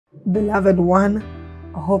Beloved one,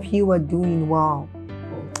 I hope you are doing well.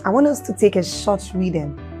 I want us to take a short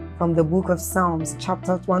reading from the book of Psalms,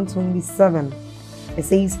 chapter 127. It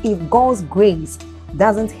says, if God's grace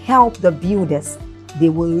doesn't help the builders, they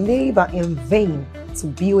will labor in vain to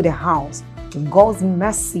build a house. If God's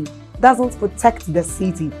mercy doesn't protect the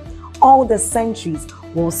city, all the centuries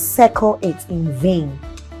will circle it in vain.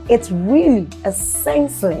 It's really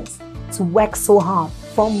senseless to work so hard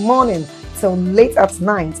from morning till late at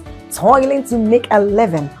night, toiling to make a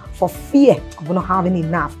living for fear of not having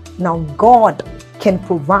enough. Now God can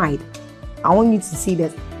provide. I want you to see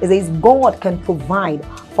this. It says God can provide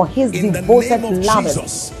for his devoted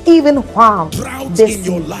lovers, even while this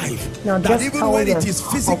in your life. now just even tell when us it is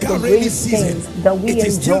of physical the rainy great season, things that we it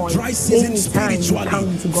is still enjoy dry season anytime we spiritually,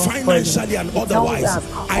 come to God's financially, presence. and It tells otherwise.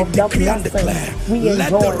 us I of the decree and blessings declare, we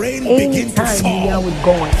let enjoy the rain begin to anytime we are fall. with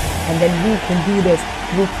God, and then we can do this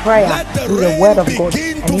through prayer, Let the through the rain word of God,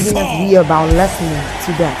 begin and to even fall. as we are about listening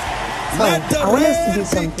to that. Let the So I want us to do rain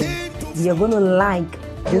something. begin to We are going to like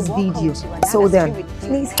this video. So then,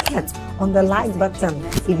 please hit on the like button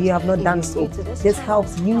if you have not done so. This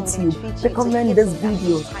helps YouTube recommend this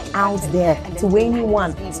video out there to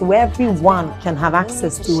anyone, so everyone can have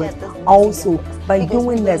access to it. Also, by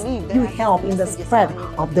doing this, you help in the spread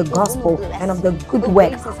of the gospel and of the good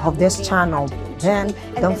work of this channel. Then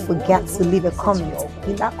don't forget to leave a comment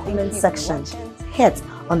in that comment section. Hit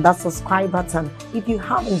on that subscribe button if you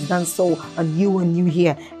haven't done so and you are new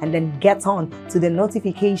here, and then get on to the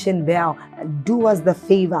notification bell and do us the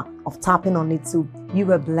favor of tapping on it too.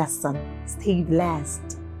 You are blessed. Stay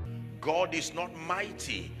blessed. God is not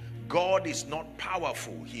mighty. God is not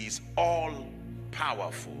powerful. He is all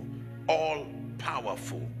powerful. All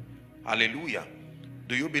powerful. Hallelujah.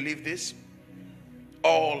 Do you believe this?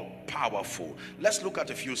 All powerful. Let's look at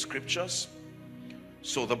a few scriptures.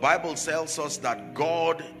 So the Bible tells us that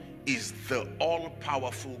God is the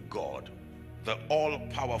all-powerful God. The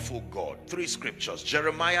all-powerful God. Three scriptures.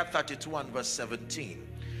 Jeremiah 32 and verse 17.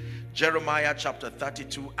 Jeremiah chapter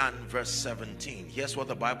 32 and verse 17. Here's what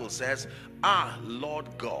the Bible says. Ah, Lord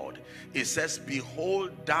God. It says, behold,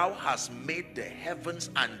 thou hast made the heavens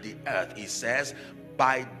and the earth. It says,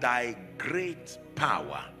 by thy great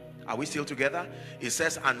power. Are we still together? It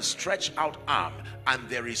says, and stretch out arm, and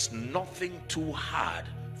there is nothing too hard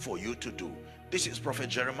for you to do. This is Prophet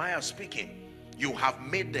Jeremiah speaking. You have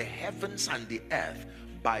made the heavens and the earth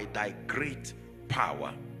by thy great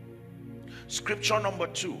power. Scripture number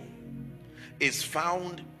 2 is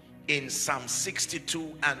found in Psalm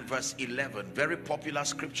 62 and verse 11. Very popular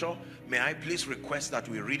scripture. May I please request that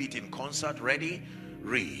we read it in concert? Ready?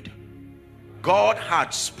 Read. God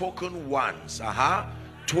had spoken once.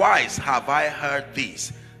 Twice have I heard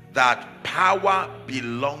this, that power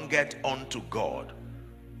belongeth unto God.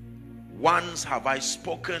 Once have I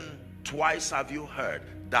spoken, twice have you heard,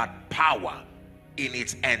 that power in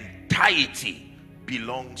its entirety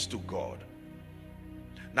belongs to God.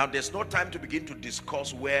 Now there's no time to begin to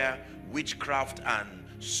discuss where witchcraft and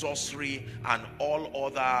sorcery and all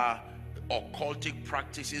other occultic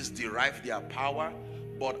practices derive their power.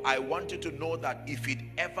 But I want you to know that if it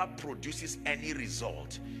ever produces any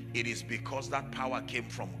result, it is because that power came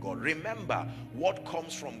from God. Remember, what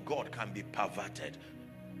comes from God can be perverted.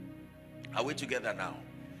 Are we together now?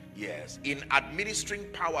 Yes. In administering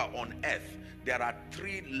power on earth, there are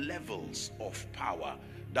 3 levels of power.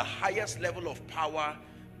 The highest level of power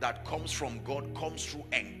that comes from God comes through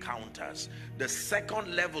encounters. The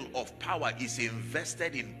second level of power is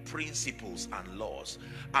invested in principles and laws,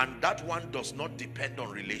 and that one does not depend on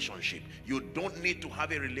relationship. You don't need to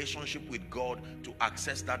have a relationship with God to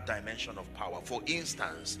access that dimension of power. For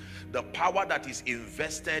instance, the power that is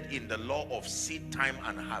invested in the law of seed time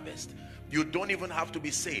and harvest, you don't even have to be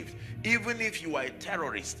saved. Even if you are a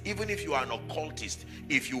terrorist, even if you are an occultist,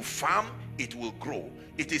 if you farm, it will grow.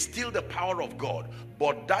 It is still the power of God,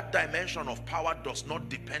 but that dimension of power does not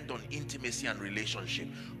depend on intimacy and relationship.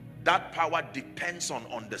 That power depends on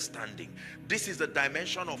understanding. This is the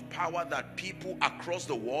dimension of power that people across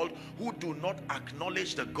the world who do not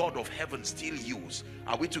acknowledge the God of heaven still use.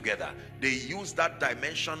 Are we together? They use that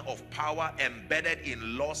dimension of power embedded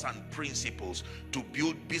in laws and principles to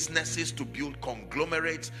build businesses, to build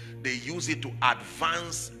conglomerates. They use it to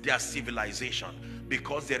advance their civilization,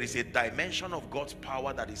 because there is a dimension of God's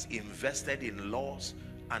power that is invested in laws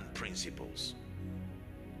and principles.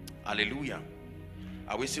 Hallelujah.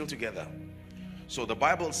 Are we still together? So the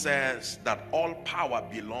Bible says that all power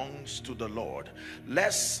belongs to the Lord.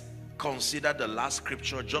 Let's consider the last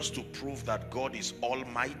scripture just to prove that God is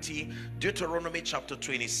almighty. Deuteronomy chapter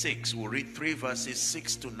 26. We'll read 3 verses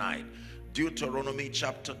 6 to 9. Deuteronomy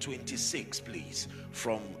chapter 26, please,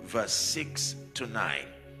 from verse 6 to 9.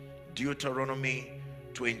 Deuteronomy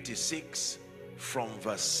 26 from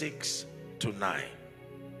verse 6 to 9.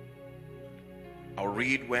 I'll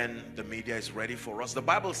read when the media is ready for us. The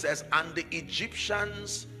Bible says, and the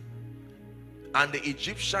Egyptians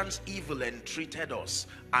evil entreated us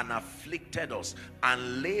and afflicted us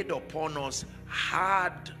and laid upon us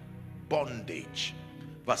hard bondage.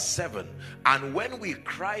 Verse 7, and when we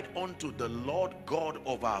cried unto the Lord God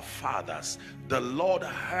of our fathers, the Lord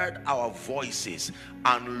heard our voices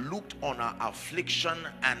and looked on our affliction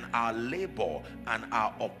and our labor and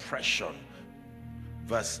our oppression.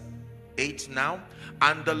 Verse 8 now,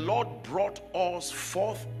 and the Lord brought us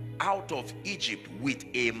forth out of Egypt with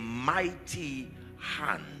a mighty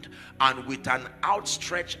hand and with an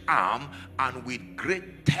outstretched arm and with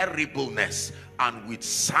great terribleness and with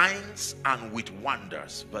signs and with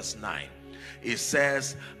wonders. Verse 9, it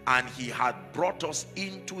says, and he had brought us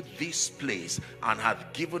into this place and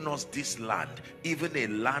hath given us this land, even a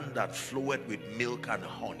land that floweth with milk and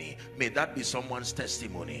honey. May that be someone's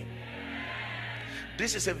testimony.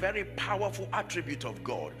 This is a very powerful attribute of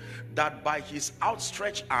God, that by his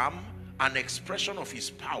outstretched arm, an expression of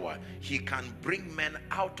his power, he can bring men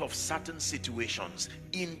out of certain situations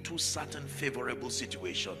into certain favorable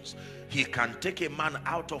situations. He can take a man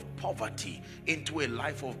out of poverty into a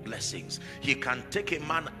life of blessings. He can take a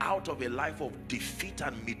man out of a life of defeat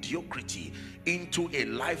and mediocrity into a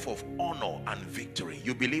life of honor and victory.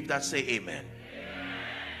 You believe that? Say amen.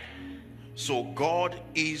 So God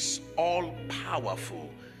is all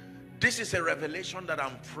powerful. This is a revelation that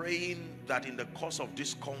I'm praying that in the course of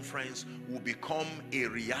this conference will become a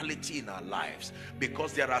reality in our lives,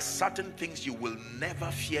 because there are certain things you will never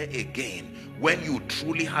fear again when you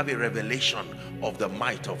truly have a revelation of the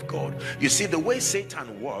might of God. You see, the way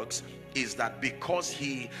Satan works is that because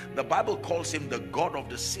the Bible calls him the God of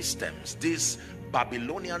the systems, this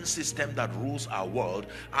Babylonian system that rules our world,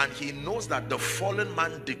 and he knows that the fallen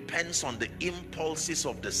man depends on the impulses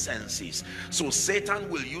of the senses. So Satan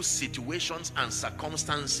will use situations and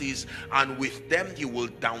circumstances, and with them he will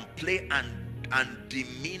downplay and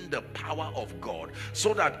demean the power of God,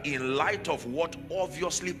 so that in light of what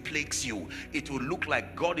obviously plagues you, it will look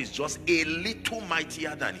like God is just a little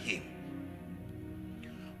mightier than him.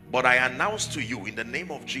 But I announce to you in the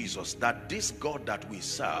name of Jesus that this God that we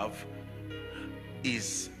serve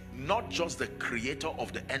is not just the creator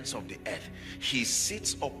of the ends of the earth. He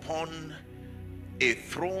sits upon a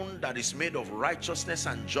throne that is made of righteousness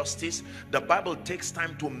and justice. The Bible takes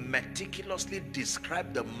time to meticulously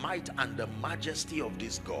describe the might and the majesty of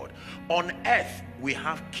this God. On earth we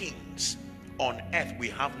have kings, on earth we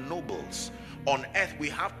have nobles, on earth we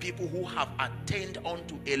have people who have attained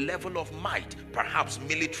unto a level of might, perhaps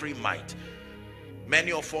military might.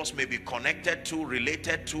 Many of us may be connected to,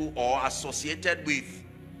 related to, or associated with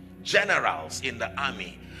generals in the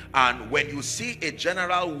army. And when you see a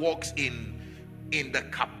general walks in the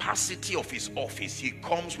capacity of his office, he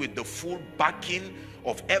comes with the full backing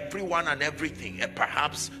of everyone and everything.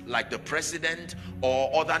 Perhaps like the president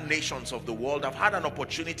or other nations of the world. I've had an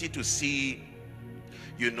opportunity to see,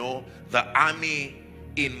 you know, the army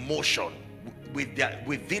in motion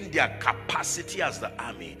within their capacity as the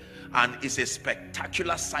army. And it's a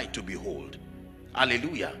spectacular sight to behold.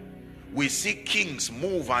 Hallelujah. We see kings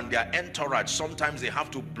move and their entourage, sometimes they have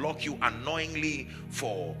to block you unknowingly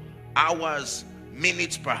for hours,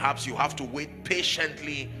 minutes perhaps. You have to wait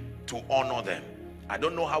patiently to honor them. I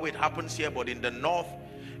don't know how it happens here, but in the north,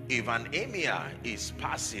 if an emir is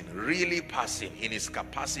passing, really passing in his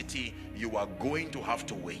capacity, you are going to have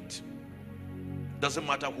to wait. Doesn't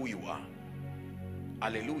matter who you are.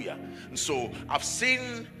 Hallelujah. And so I've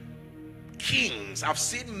seen kings, I've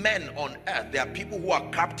seen men on earth. There are people who are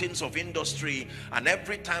captains of industry, and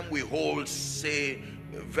every time we hold, say,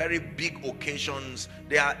 very big occasions,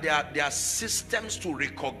 there are systems to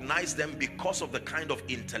recognize them because of the kind of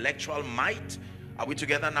intellectual might. Are we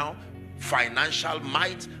together now? Financial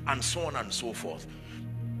might, and so on and so forth.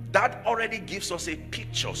 That already gives us a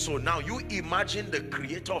picture. So now you imagine the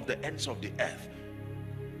creator of the ends of the earth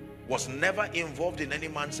was never involved in any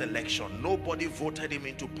man's election. Nobody voted him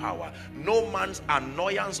into power. No man's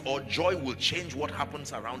annoyance or joy will change what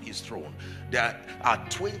happens around his throne. There are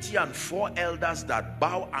 24 elders that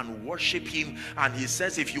bow and worship him, and he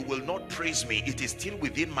says, if you will not praise me, it is still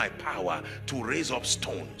within my power to raise up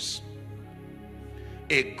stones.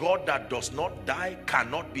 A God that does not die,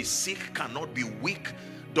 cannot be sick, cannot be weak,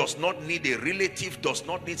 does not need a relative, does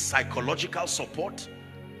not need psychological support.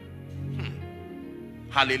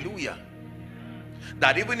 Hallelujah.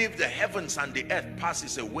 That even if the heavens and the earth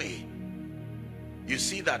passes away, you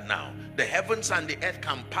see that now, The heavens and the earth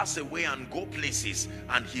can pass away and go places,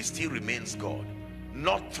 and he still remains God,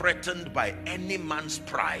 not threatened by any man's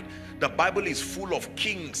pride. The Bible is full of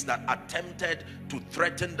kings that attempted to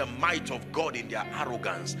threaten the might of God in their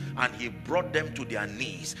arrogance, and he brought them to their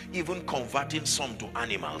knees, even converting some to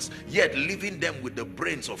animals, yet leaving them with the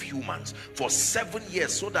brains of humans for 7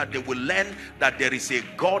 years, so that they will learn that there is a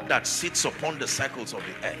God that sits upon the circles of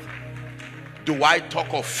the earth. Do I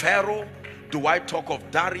talk of Pharaoh? Do I talk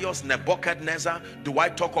of Darius, Nebuchadnezzar? Do I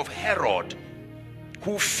talk of Herod,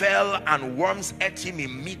 who fell and worms ate him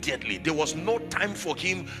immediately? There was no time for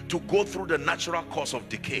him to go through the natural course of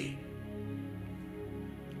decay.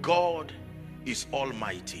 God is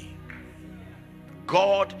almighty.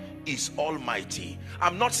 God is almighty.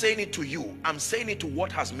 I'm not saying it to you, I'm saying it to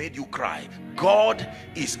what has made you cry. God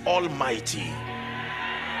is almighty.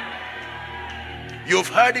 You've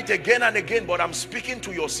heard it again and again, but I'm speaking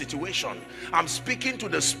to your situation. I'm speaking to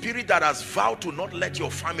the spirit that has vowed to not let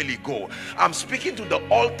your family go. I'm speaking to the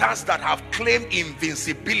altars that have claimed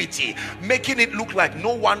invincibility, making it look like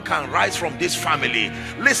no one can rise from this family.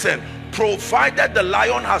 Listen, provided the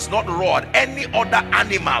lion has not roared, any other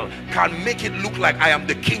animal can make it look like I am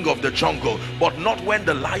the king of the jungle, but not when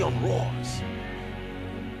the lion roars.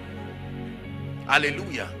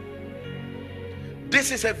 Hallelujah. This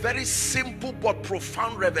is a very simple but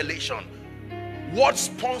profound revelation. What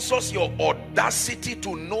sponsors your audacity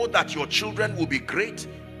to know that your children will be great?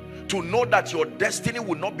 To know that your destiny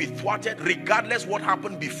will not be thwarted regardless what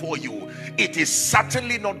happened before you? It is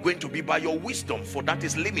certainly not going to be by your wisdom, for that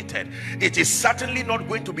is limited. It is certainly not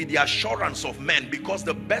going to be the assurance of men, because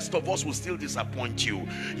the best of us will still disappoint you.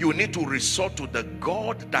 You need to resort to the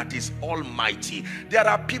God that is almighty. There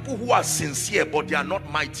are people who are sincere, but they are not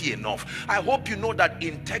mighty enough. I hope you know that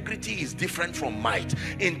integrity is different from might.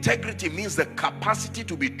 Integrity means the capacity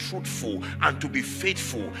to be truthful and to be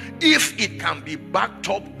faithful, if it can be backed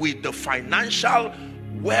up with the financial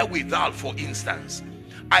wherewithal. For instance,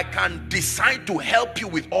 I can decide to help you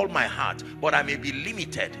with all my heart, but I may be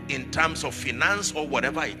limited in terms of finance or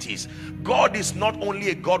whatever it is. God is not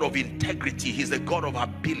only a God of integrity, he's a God of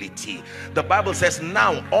ability. The Bible says,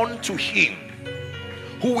 now unto him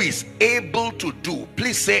who is able to do.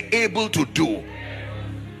 Please say able to do.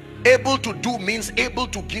 Able to do means able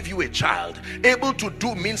to give you a child. Able to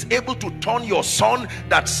do means able to turn your son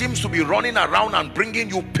that seems to be running around and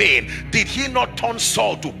bringing you pain. Did he not turn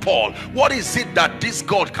Saul to Paul? What is it that this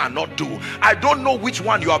God cannot do? I don't know which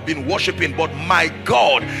one you have been worshiping, but my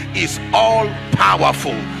God is all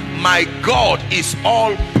powerful. My God is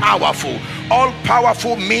all powerful. All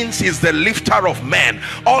powerful means he's the lifter of men.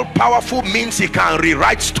 All powerful means he can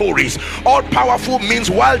rewrite stories. All powerful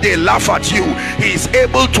means while they laugh at you, he is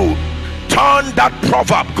able to turn that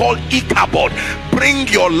proverb called Ichabod, bring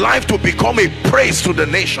your life to become a praise to the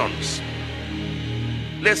nations.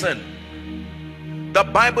 Listen, the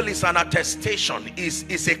Bible is an attestation,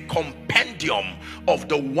 is a compendium of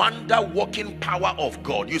the wonder-working power of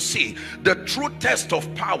God. You see, the true test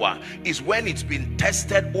of power is when it's been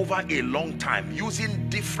tested over a long time using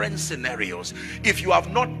different scenarios. If you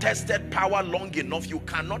have not tested power long enough, you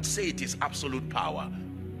cannot say it is absolute power.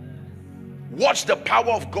 Watch the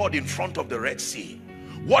power of God in front of the Red Sea.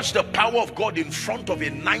 Watch the power of God in front of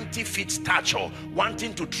a 90-feet stature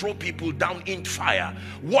wanting to throw people down in fire.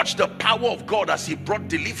 Watch the power of God as he brought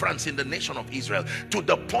deliverance in the nation of Israel, to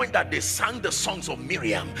the point that they sang the songs of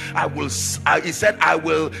Miriam. He said, I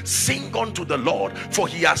will sing unto the Lord, for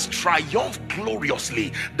he has triumphed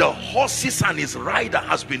gloriously. The horses and his rider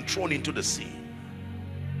has been thrown into the sea.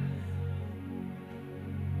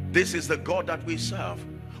 This is the God that we serve.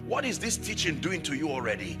 What is this teaching doing to you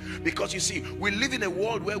already? Because you see, we live in a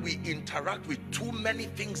world where we interact with too many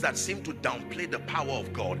things that seem to downplay the power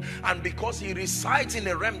of God. And because he resides in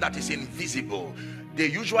a realm that is invisible, they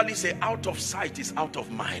usually say out of sight is out of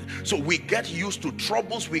mind. So we get used to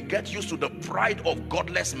troubles, we get used to the pride of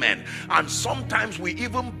godless men, and sometimes we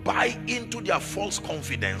even buy into their false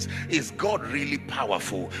confidence. Is God really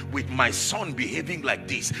powerful with my son behaving like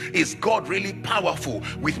this? Is God really powerful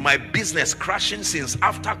with my business crashing since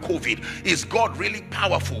after COVID? Is God really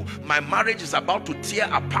powerful? My marriage is about to tear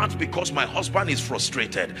apart because my husband is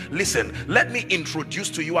frustrated. Listen, let me introduce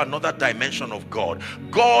to you another dimension of God.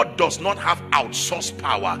 God does not have outsourced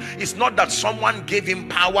power. It's not that someone gave him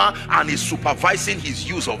power and is supervising his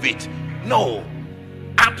use of it. No,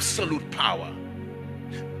 absolute power.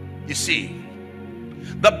 You see,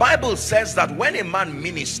 the Bible says that when a man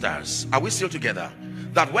ministers, are we still together?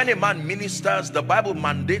 That when a man ministers, the Bible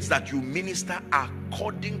mandates that you minister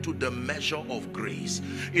according to the measure of grace.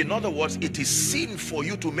 In other words, it is sin for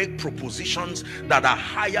you to make propositions that are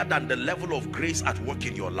higher than the level of grace at work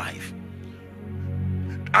in your life.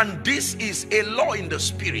 And this is a law in the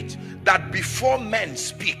spirit, that before men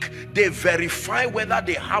speak, they verify whether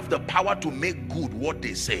they have the power to make good what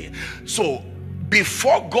they say. So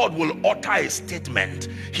before God will utter a statement,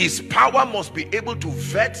 his power must be able to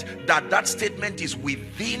vet that that statement is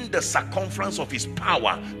within the circumference of his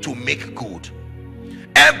power to make good.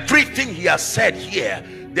 Everything he has said here,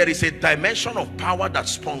 there is a dimension of power that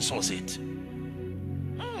sponsors it.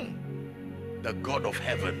 The God of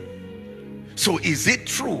heaven. So is it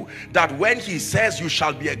true that when he says you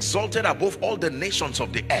shall be exalted above all the nations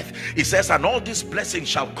of the earth, he says, and all these blessings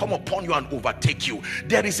shall come upon you and overtake you?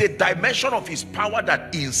 There is a dimension of his power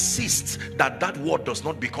that insists that that word does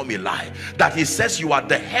not become a lie, that he says you are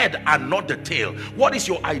the head and not the tail. What is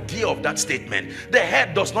your idea of that statement? The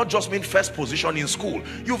head does not just mean first position in school.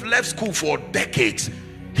 You've left school for decades.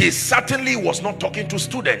 He certainly was not talking to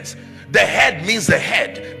students. The head means the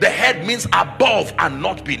head. The head means above and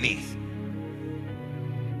not beneath.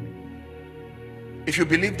 If you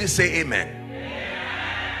believe this, say amen.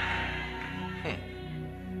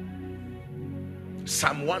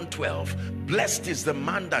 Psalm 112, blessed is the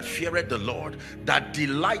man that feareth the Lord, that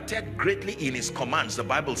delighteth greatly in his commands. The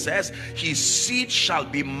Bible says his seed shall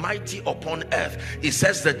be mighty upon earth. It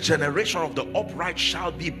says the generation of the upright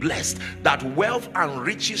shall be blessed, that wealth and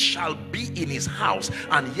riches shall be in his house,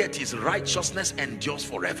 and yet his righteousness endures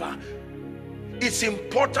forever. It's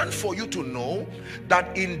important for you to know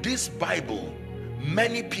that in this Bible,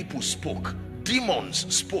 many people spoke.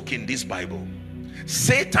 Demons spoke in this Bible.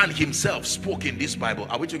 Satan himself spoke in this Bible.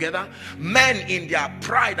 Are we together? Men in their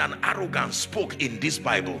pride and arrogance spoke in this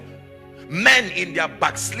Bible. Men in their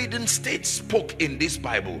backslidden state spoke in this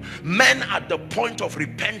Bible. Men at the point of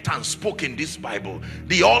repentance spoke in this Bible.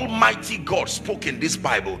 The Almighty God spoke in this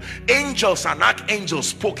Bible. Angels and archangels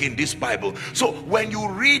spoke in this Bible. So when you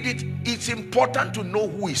read it, it's important to know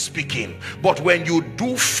who is speaking. But when you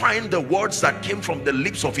do find the words that came from the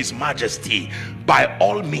lips of His Majesty, by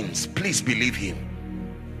all means, please believe him.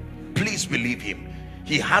 Please believe him.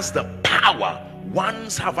 He has the power.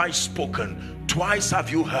 Once have I spoken, twice have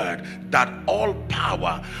you heard, that all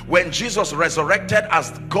power. When Jesus resurrected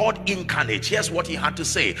as God incarnate, here's what he had to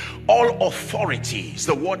say: all authority, is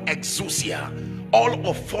the word exousia, all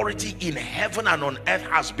authority in heaven and on earth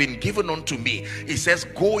has been given unto me. He says,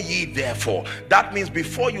 go ye therefore. That means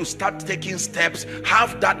before you start taking steps,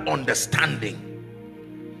 have that understanding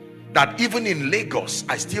that even in Lagos,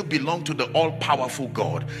 I still belong to the all-powerful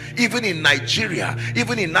God. Even in Nigeria,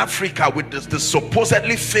 even in Africa, with the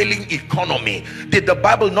supposedly failing economy, did the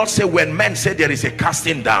Bible not say when men say there is a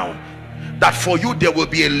casting down, that for you there will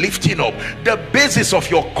be a lifting up? The basis of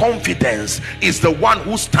your confidence is the one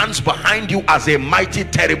who stands behind you as a mighty,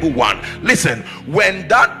 terrible one. Listen, when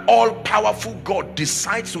that all-powerful God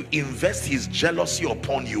decides to invest his jealousy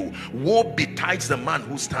upon you, woe betides the man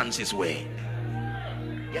who stands his way.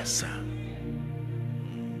 Yes, sir.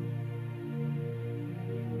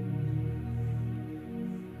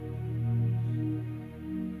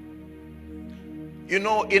 You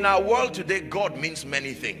know, in our world today, God means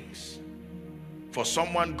many things. For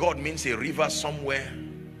someone, God means a river somewhere.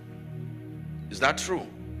 Is that true?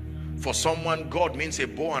 For someone, God means a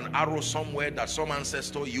bow and arrow somewhere that some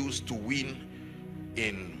ancestor used to win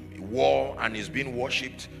in war and is being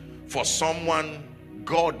worshipped. For someone,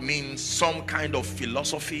 God means some kind of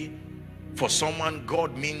philosophy. For someone,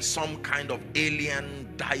 God means some kind of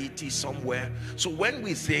alien deity somewhere. So when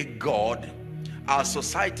we say God, our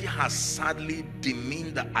society has sadly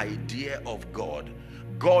demeaned the idea of God.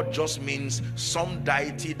 God just means some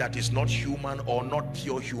deity that is not human or not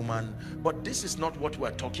pure human. But this is not what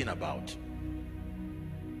we're talking about.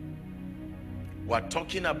 We're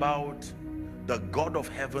talking about the God of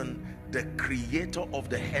heaven, the creator of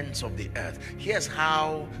the ends of the earth. Here's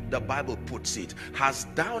how the Bible puts it: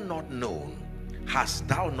 hast thou not known, hast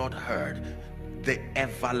thou not heard, the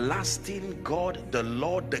everlasting God, the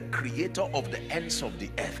Lord, the creator of the ends of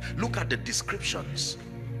the earth. Look at the descriptions.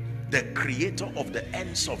 The creator of the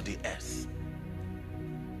ends of the earth.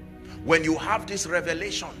 When you have this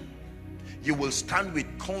revelation, you will stand with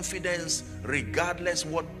confidence regardless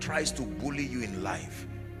what tries to bully you in life.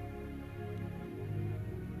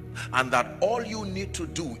 And that all you need to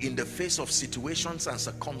do in the face of situations and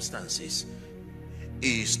circumstances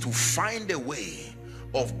is to find a way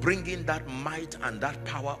of bringing that might and that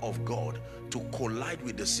power of God to collide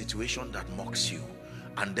with the situation that mocks you.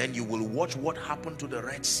 And then you will watch what happened to the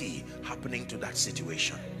Red Sea happening to that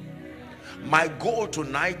situation. My goal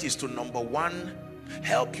tonight is to, number one,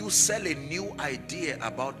 help you sell a new idea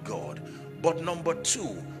about God. But number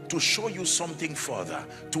two, to show you something further,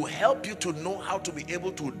 to help you to know how to be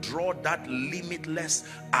able to draw that limitless,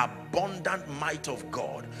 abundant might of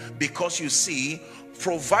God. Because you see,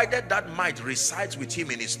 provided that might resides with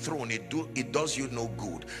him in his throne, it does you no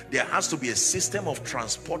good. There has to be a system of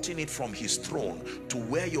transporting it from his throne to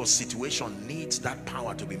where your situation needs that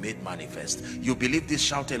power to be made manifest. You believe this?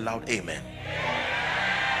 Shout aloud, amen.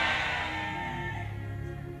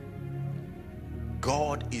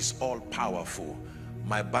 God is all powerful.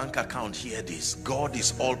 My bank account, hear this. God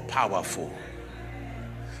is all powerful.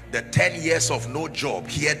 The 10 years of no job,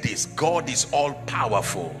 hear this. God is all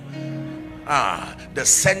powerful. The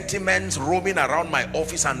sentiments roaming around my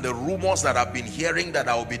office and the rumors that I've been hearing that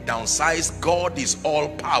I will be downsized, God is all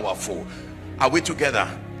powerful. Are we together?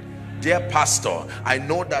 Dear pastor, I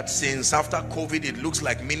know that since after COVID it looks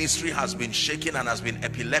like ministry has been shaken and has been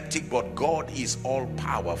epileptic, but God is all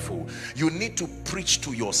powerful. You need to preach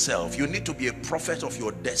to yourself. You need to be a prophet of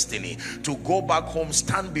your destiny. To go back home,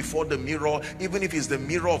 stand before the mirror, even if it's the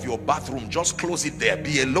mirror of your bathroom, just close it there,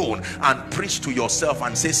 be alone and preach to yourself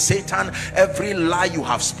and say, Satan, every lie you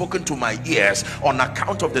have spoken to my ears on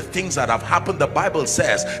account of the things that have happened, the Bible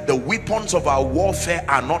says the weapons of our warfare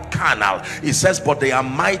are not carnal. It says, but they are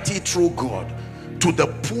mighty through God to the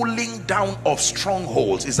pulling down of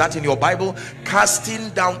strongholds. Is that in your Bible?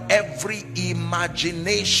 Casting down every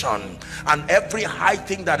imagination and every high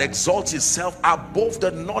thing that exalts itself above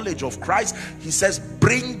the knowledge of Christ. He says,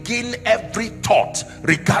 bringing every thought,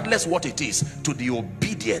 regardless what it is, to the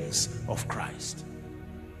obedience of Christ.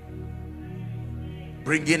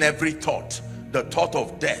 Bringing every thought, the thought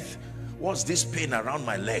of death. What's this pain around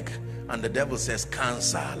my leg? And the devil says,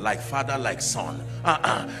 cancer, like father, like son.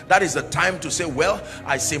 That is the time to say, well,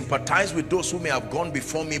 I sympathize with those who may have gone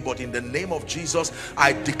before me, but in the name of Jesus,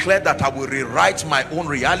 I declare that I will rewrite my own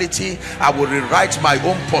reality. I will rewrite my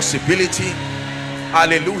own possibility.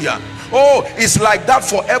 Hallelujah. Oh, it's like that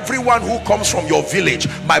for everyone who comes from your village.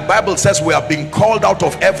 My Bible says we have been called out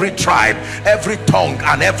of every tribe, every tongue,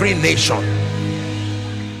 and every nation.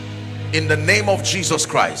 In the name of Jesus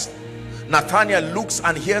Christ. Nathanael looks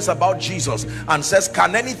and hears about Jesus and says,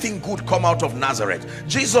 can anything good come out of Nazareth?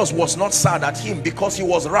 Jesus was not sad at him because he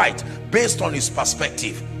was right based on his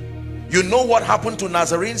perspective. You know what happened to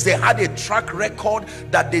Nazarenes? They had a track record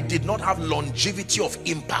that they did not have longevity of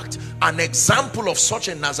impact. An example of such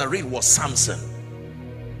a Nazarene was Samson.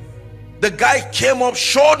 The guy came up,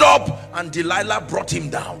 showed up, and Delilah brought him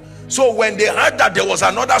down. So when they heard that there was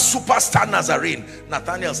another superstar Nazarene,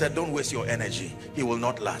 Nathanael said, don't waste your energy. He will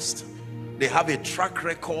not last. They have a track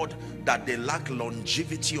record that they lack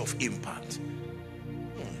longevity of impact.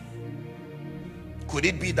 Could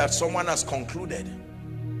it be that someone has concluded?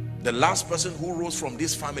 The last person who rose from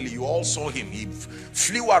this family, you all saw him. He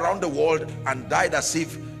flew around the world and died as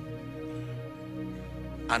if.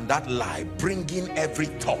 And that lie, bringing every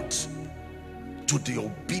thought to the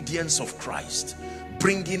obedience of Christ.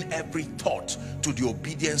 Bringing every thought to the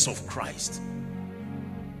obedience of Christ.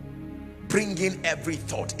 Bringing every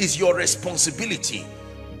thought is your responsibility.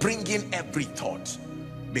 Bringing every thought,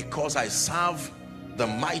 because I serve the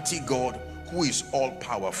mighty God who is all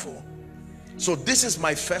powerful. So this is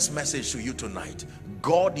my first message to you tonight.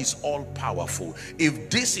 God is all powerful. If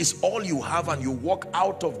this is all you have and you walk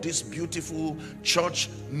out of this beautiful church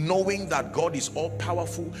knowing that God is all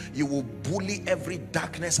powerful, you will bully every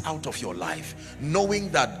darkness out of your life, knowing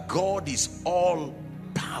that God is all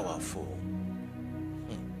powerful.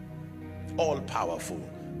 All powerful.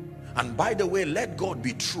 And by the way, let God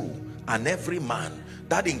be true and every man,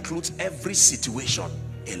 that includes every situation,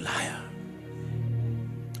 a liar.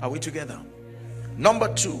 Are we together?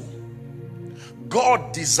 Number two,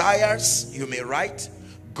 God desires, you may write,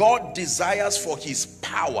 God desires for his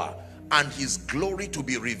power and his glory to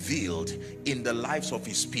be revealed in the lives of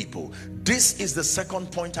his people. This is the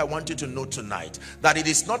second point I want you to know tonight, that it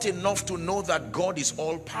is not enough to know that God is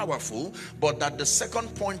all powerful, but that the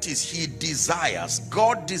second point is he desires,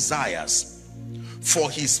 God desires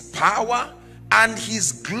for his power and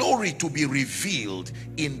his glory to be revealed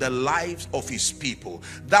in the lives of his people.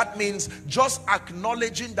 That means just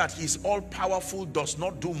acknowledging that he's all powerful does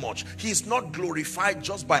not do much. He's not glorified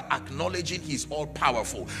just by acknowledging he's all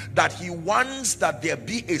powerful. That he wants that there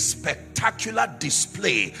be a spectacular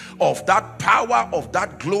display of that power, of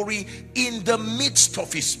that glory in the midst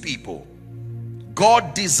of his people.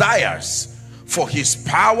 God desires for his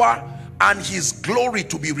power and his glory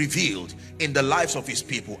to be revealed in the lives of his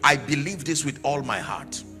people. I believe this with all my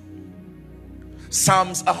heart.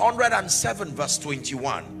 Psalms 107 verse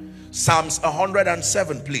 21. Psalms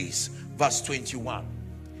 107, please, verse 21.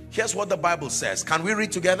 Here's what the Bible says. Can we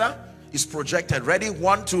read together? It's projected. Ready?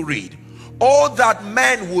 1, 2, read. Oh, that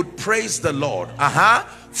men would praise the Lord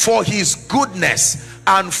for his goodness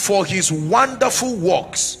and for his wonderful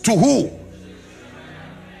works. To who?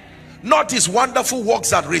 Not his wonderful works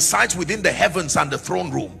that resides within the heavens and the throne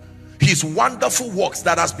room. His wonderful works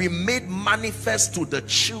that has been made manifest to the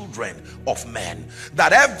children of men.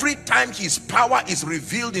 That every time his power is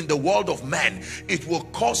revealed in the world of men, it will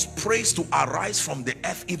cause praise to arise from the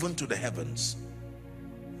earth even to the heavens.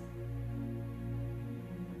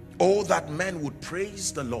 Oh, that men would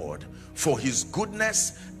praise the Lord for his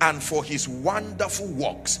goodness and for his wonderful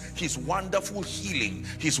works, his wonderful healing,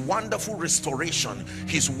 his wonderful restoration,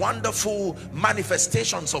 his wonderful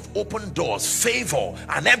manifestations of open doors, favor,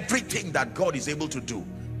 and everything that God is able to do.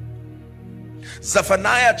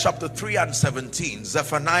 Zephaniah chapter 3 and 17.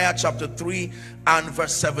 Zephaniah chapter 3 and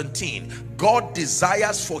verse 17. God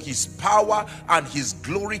desires for his power and his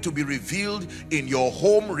glory to be revealed in your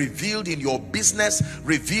home, revealed in your business,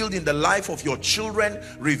 revealed in the life of your children,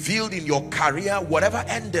 revealed in your career, whatever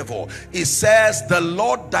endeavor. It says, the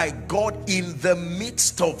Lord thy God in the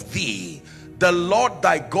midst of thee. The Lord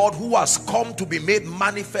thy God who has come to be made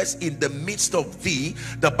manifest in the midst of thee.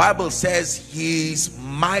 The Bible says he is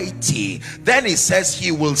mighty. Then it says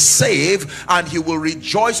he will save, and he will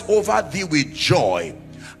rejoice over thee with joy,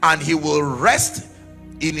 and he will rest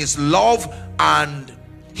in his love, and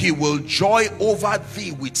he will joy over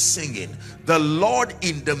thee with singing. The Lord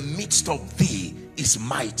in the midst of thee is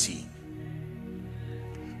mighty.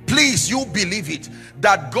 Please, you believe it,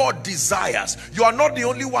 that God desires. You are not the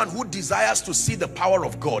only one who desires to see the power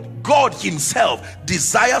of God. God himself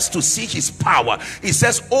desires to see his power. He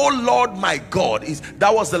says, oh Lord my God.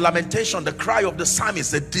 That was the lamentation, the cry of the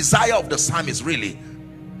psalmist, the desire of the psalmist really.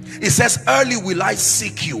 It says, early will I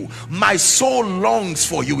seek you. My soul longs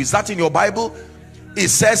for you. Is that in your Bible? It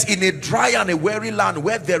says, in a dry and a weary land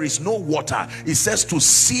where there is no water, it says, to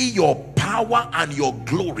see your power and your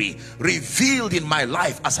glory revealed in my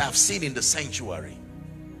life as I have seen in the sanctuary.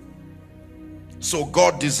 So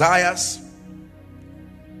God desires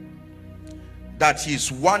that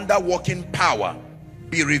his wonder-working power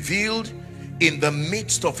be revealed in the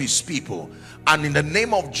midst of his people. And in the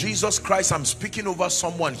name of Jesus Christ, I'm speaking over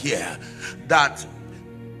someone here that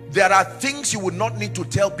there are things you would not need to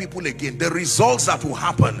tell people again. The results that will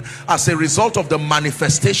happen as a result of the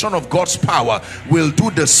manifestation of God's power will do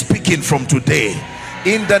the speaking from today,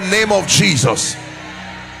 in the name of Jesus.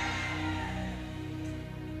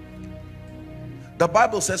 The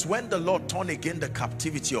Bible says, when the Lord turned again the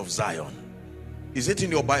captivity of Zion, is it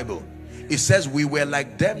in your Bible? It says, we were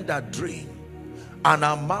like them that dream, and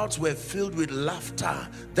our mouths were filled with laughter.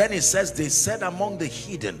 Then it says, they said among the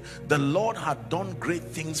heathen, the Lord had done great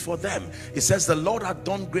things for them. It says, the Lord had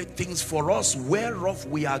done great things for us, whereof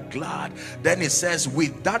we are glad. Then it says,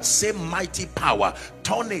 with that same mighty power,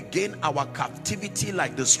 turn again our captivity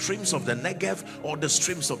like the streams of the Negev or the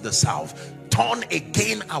streams of the south. Turn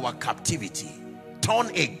again our captivity. Turn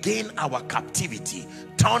again our captivity.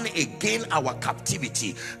 Turn again our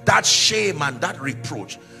captivity. That shame and that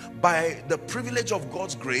reproach. By the privilege of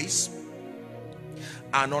God's grace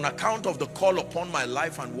and on account of the call upon my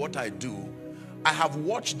life and what I do, I have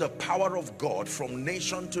watched the power of God from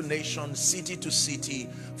nation to nation, city to city,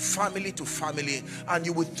 family to family, and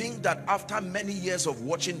you would think that after many years of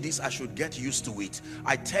watching this, I should get used to it.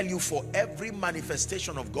 I tell you, for every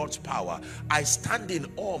manifestation of God's power, I stand in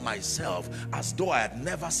awe myself as though I had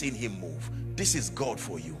never seen him move. This is God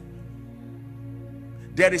for you.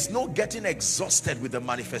 There is no getting exhausted with the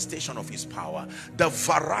manifestation of his power. The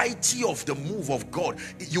variety of the move of God,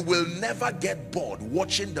 you will never get bored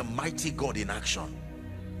watching the mighty God in action.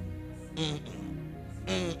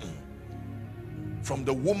 From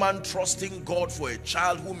the woman trusting God for a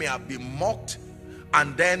child who may have been mocked,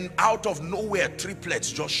 and then out of nowhere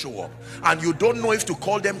triplets just show up, and you don't know if to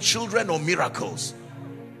call them children or miracles.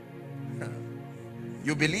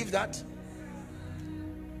 You believe that?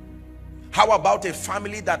 How about a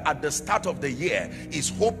family that at the start of the year is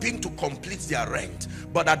hoping to complete their rent,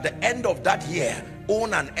 but at the end of that year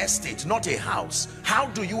own an estate, not a house? How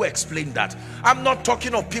do you explain that? I'm not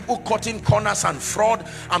talking of people cutting corners and fraud.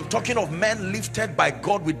 I'm talking of men lifted by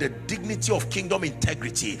God with the dignity of kingdom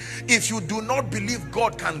integrity. If you do not believe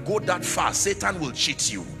God can go that far, Satan will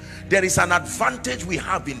cheat you. There is an advantage we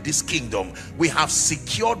have in this kingdom. We have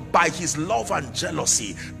secured by his love and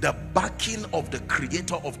jealousy the backing of the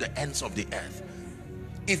creator of the ends of the earth.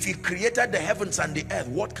 If he created the heavens and the earth,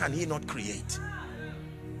 what can he not create?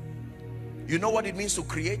 You know what it means to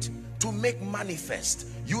create? To make manifest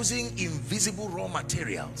using invisible raw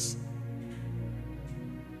materials.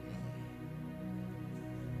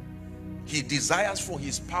 He desires for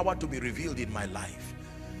his power to be revealed in my life.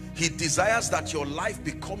 He desires that your life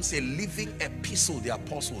becomes a living epistle, the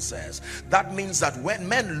apostle says. That means that when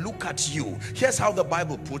men look at you, here's how the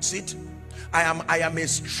Bible puts it. I am a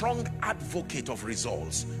strong advocate of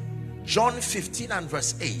results. John 15 and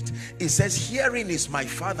verse 8, it says, herein is my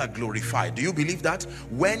Father glorified. Do you believe that?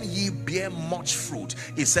 When ye bear much fruit,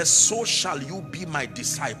 it says, so shall you be my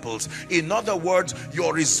disciples. In other words,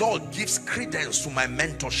 your result gives credence to my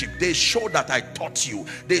mentorship. They show that I taught you.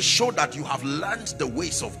 They show that you have learned the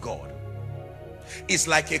ways of God. It's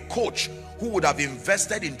like a coach who would have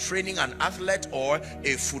invested in training an athlete or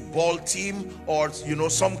a football team, or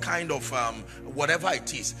some kind of whatever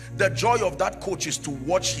it is. The joy of that coach is to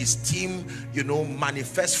watch his team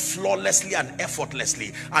manifest flawlessly and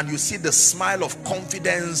effortlessly, and you see the smile of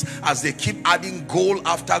confidence as they keep adding goal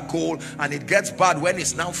after goal. And it gets bad when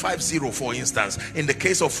it's now 5-0, for instance. In the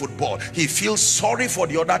case of football, he feels sorry for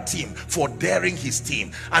the other team for daring his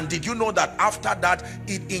team. And did you know that after that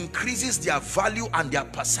it increases their value and their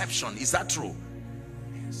perception? Is that true?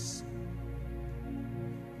 Yes.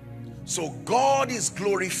 So God is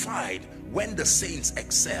glorified when the saints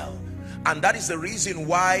excel. And that is the reason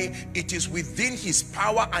why it is within his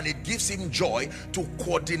power, and it gives him joy to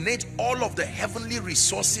coordinate all of the heavenly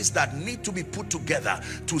resources that need to be put together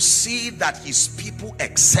to see that his people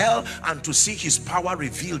excel and to see his power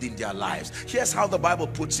revealed in their lives. Here's how the Bible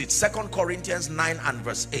puts it. 2 Corinthians 9 and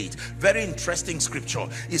verse 8. Very interesting scripture.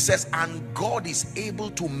 It says, and God is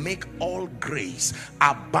able to make all grace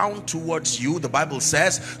abound towards you, the Bible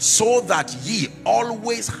says, so that ye,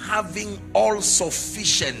 always having all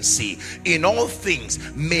sufficiency in all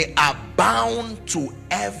things, may abound to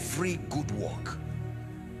every good work.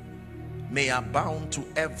 May abound to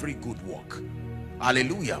every good work.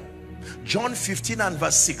 Hallelujah. John 15 and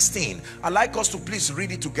verse 16. I'd like us to please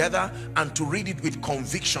read it together and to read it with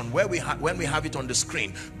conviction when we have it on the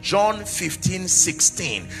screen. John 15,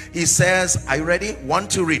 16. He says, are you ready? 1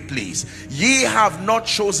 to read, please. Ye have not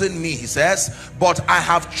chosen me, he says, but I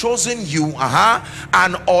have chosen you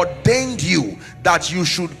and ordained you that you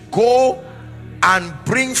should go and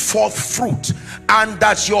bring forth fruit, and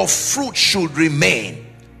that your fruit should remain.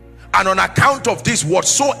 And on account of this,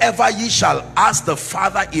 whatsoever ye shall ask the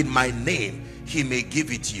Father in my name, he may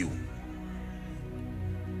give it you.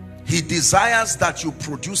 He desires that you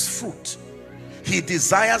produce fruit. He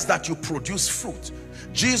desires that you produce fruit.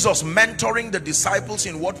 Jesus mentoring the disciples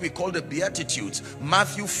in what we call the Beatitudes,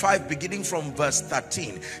 Matthew 5 beginning from verse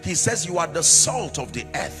 13. He says, you are the salt of the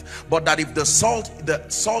earth, but that if the salt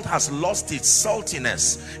has lost its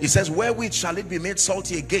saltiness, he says, wherewith shall it be made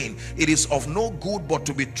salty again? It is of no good but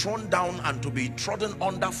to be thrown down and to be trodden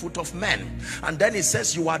under foot of men. And then he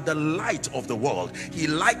says, you are the light of the world. He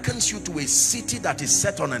likens you to a city that is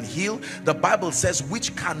set on an hill, the Bible says,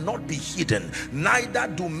 which cannot be hidden. Neither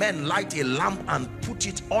do men light a lamp and put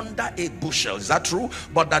it under a bushel, is that true?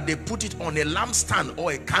 But that they put it on a lampstand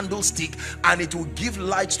or a candlestick, and it will give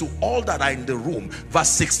light to all that are in the room. Verse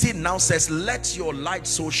 16 now says, let your light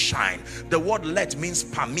so shine. The word let means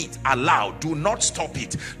permit, allow, do not stop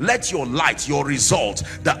it. Let your light, your result,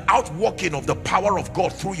 the outworking of the power of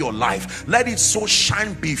God through your life, let it so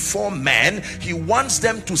shine before men. He wants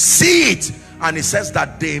them to see it, and he says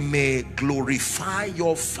that they may glorify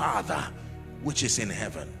your Father which is in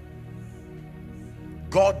heaven.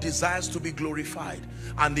 God desires to be glorified,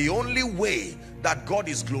 and the only way that God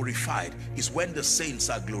is glorified is when the saints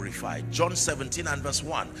are glorified. John 17 and verse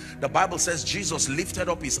 1, the Bible says Jesus lifted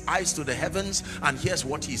up his eyes to the heavens, and here's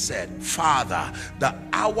what he said: Father, the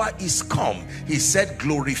hour is come. He said,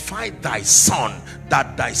 glorify thy Son,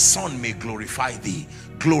 that thy Son may glorify thee.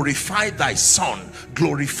 Glorify thy son,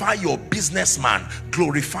 glorify your businessman,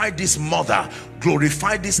 glorify this mother,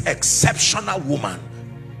 glorify this exceptional woman,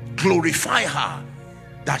 glorify her,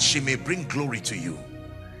 that she may bring glory to you.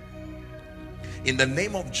 In the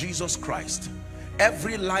name of Jesus Christ,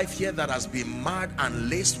 every life here that has been marred and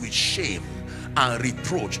laced with shame and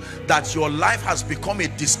reproach, that your life has become a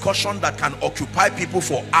discussion that can occupy people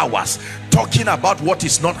for hours talking about what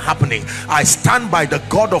is not happening, I stand by the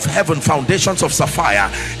God of heaven, foundations of sapphire,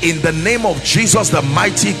 in the name of Jesus the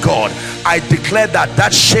mighty God. I declare that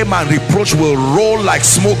that shame and reproach will roll like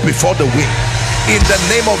smoke before the wind, in the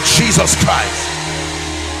name of Jesus Christ.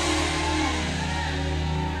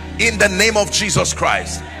 In the name of Jesus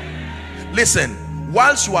Christ. Listen,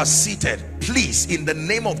 whilst you are seated, please, in the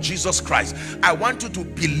name of Jesus Christ, I want you to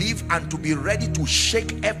believe and to be ready to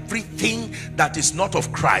shake everything that is not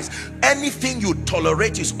of Christ. Anything you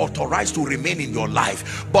tolerate is authorized to remain in your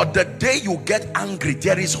life, but the day you get angry,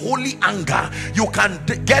 there is holy anger. You can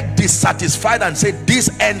get dissatisfied and say, this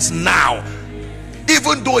ends now.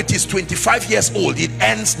 Even though it is 25 years old, it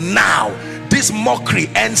ends now. This mockery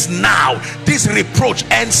ends now. This reproach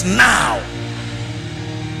ends now.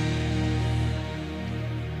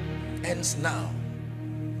 Ends now.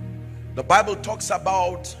 The Bible talks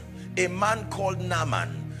about a man called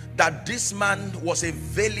Naaman, that this man was a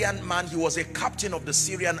valiant man. He was a captain of the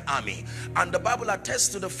Syrian army, and the Bible attests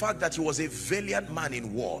to the fact that he was a valiant man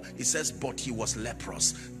in war. It says, but he was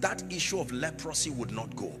leprous. That issue of leprosy would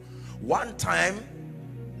not go. One time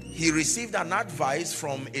he received an advice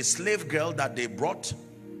from a slave girl that they brought,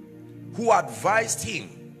 who advised him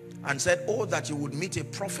and said, oh, that you would meet a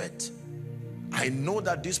prophet. I know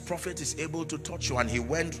that this prophet is able to touch you. And he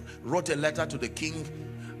went, wrote a letter to the king,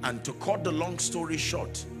 and to cut the long story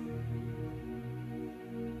short,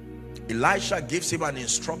 Elisha gives him an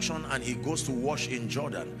instruction, and he goes to wash in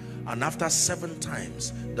Jordan. And after 7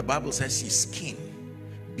 times, the Bible says his skin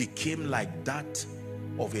became like that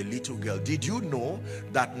of a little girl. Did you know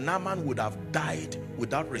that Naaman would have died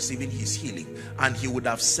without receiving his healing, and he would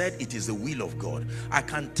have said it is the will of God? I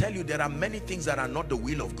can tell you there are many things that are not the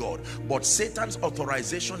will of God, but Satan's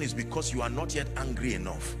authorization is because you are not yet angry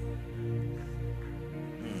enough.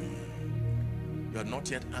 You are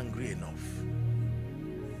not yet angry enough.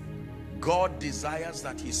 God desires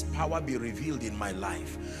that his power be revealed in my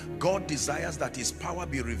life. God desires that his power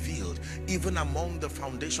be revealed even among the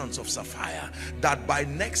foundations of Sapphire, that by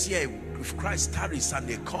next year, if Christ tarries and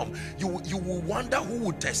they come, you will wonder who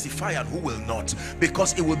will testify and who will not,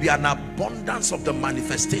 because it will be an abundance of the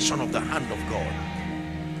manifestation of the hand of God.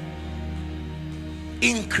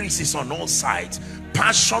 Increases on all sides,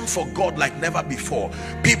 passion for God like never before,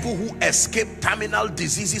 people who escape terminal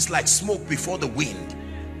diseases like smoke before the wind.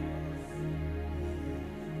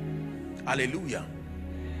 Hallelujah.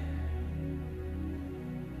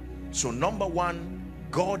 So number one,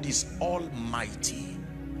 God is almighty,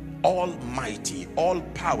 almighty, all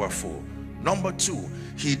powerful. Number two,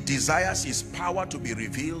 he desires his power to be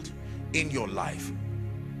revealed in your life.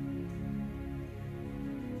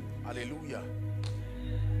 Hallelujah.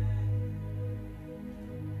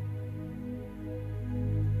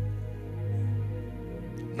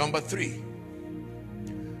 Number three,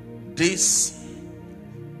 this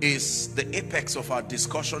is the apex of our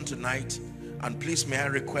discussion tonight, and please may I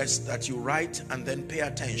request that you write and then pay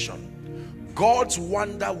attention. God's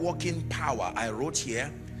wonder-working power, I wrote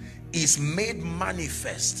here, is made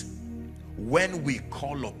manifest when we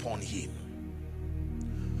call upon him.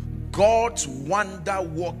 God's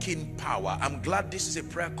wonder-working power. I'm glad this is a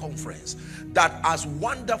prayer conference, that as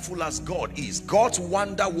wonderful as God is, God's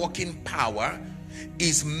wonder-working power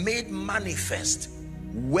is made manifest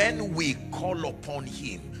when we call upon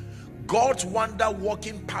him. God's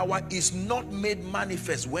wonder-working power is not made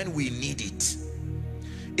manifest when we need it.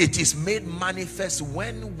 It is made manifest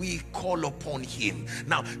when we call upon him.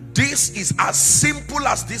 Now, this is as simple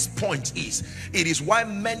as this point is. It is why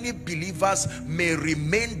many believers may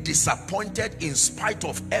remain disappointed in spite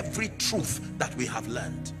of every truth that we have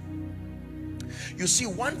learned. You see,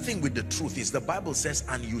 one thing with the truth is the Bible says,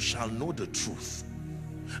 and you shall know the truth.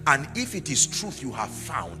 And if it is truth you have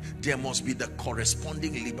found, there must be the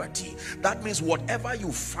corresponding liberty. That means whatever you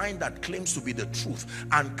find that claims to be the truth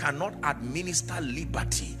and cannot administer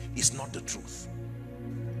liberty is not the truth.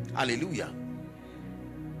 Hallelujah.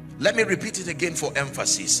 Let me repeat it again for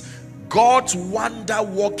emphasis. God's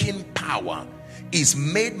wonder-working power is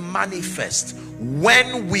made manifest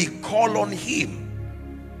when we call on him.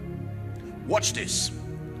 Watch this.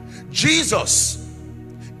 Jesus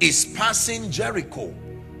is passing Jericho,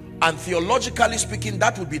 and theologically speaking,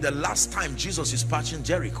 that would be the last time Jesus is passing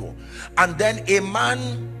Jericho. And then a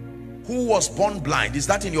man who was born blind, is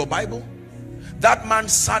that in your Bible? That man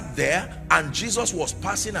sat there, and Jesus was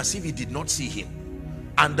passing as if he did not see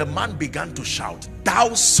him. And the man began to shout,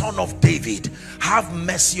 "Thou son of David, have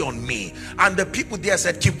mercy on me." And the people there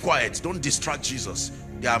said, "Keep quiet, don't distract Jesus.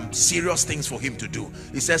 There are serious things for him to do."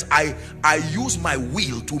 He says, I use my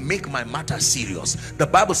will to make my matter serious. The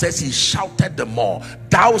Bible says he shouted the more,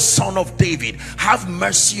 "Thou son of David, have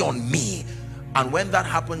mercy on me." And when that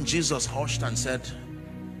happened, Jesus hushed and said,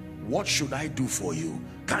 "What should I do for you?"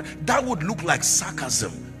 That would look like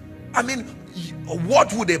sarcasm. I mean,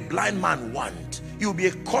 what would a blind man want? It would be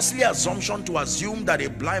a costly assumption to assume that a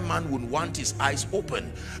blind man would want his eyes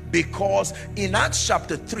open, because in Acts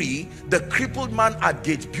chapter 3, the crippled man at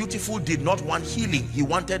Gate Beautiful did not want healing, he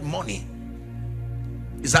wanted money.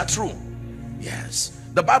 Is that true? Yes.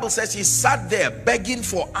 The Bible says he sat there begging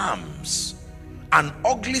for alms, an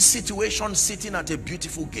ugly situation, sitting at a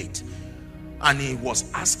beautiful gate, and he was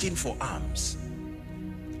asking for alms.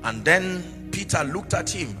 And then Peter looked at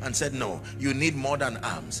him and said, no, you need more than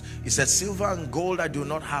arms. He said, silver and gold I do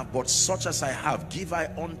not have, but such as I have give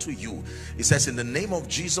I unto you. He says, in the name of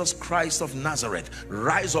Jesus Christ of Nazareth,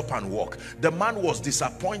 rise up and walk. The man was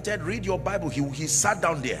disappointed. Read your Bible. He sat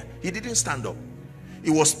down there. He didn't stand up.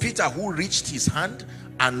 It was Peter who reached his hand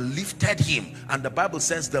and lifted him, and the Bible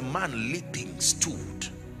says the man leaping stood.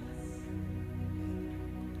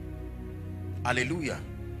 Hallelujah.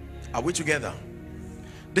 Are we together?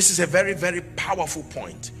 This is a very, very powerful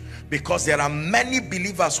point, because there are many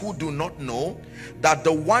believers who do not know that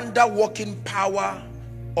the wonder-working power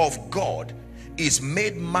of God is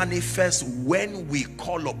made manifest when we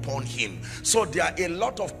call upon him. So there are a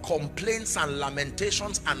lot of complaints and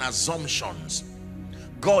lamentations and assumptions.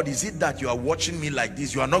 God, is it that you are watching me like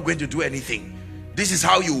this? You are not going to do anything. This is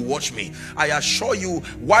how you watch me. I assure you,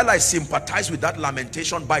 while I sympathize with that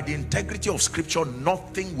lamentation, by the integrity of scripture,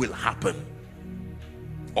 nothing will happen.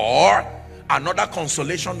 Or another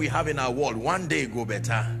consolation we have in our world, one day go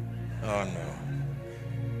better. Oh no.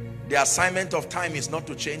 The assignment of time is not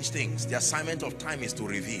to change things. The assignment of time is to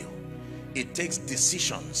reveal. It takes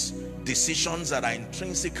decisions that are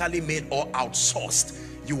intrinsically made or outsourced.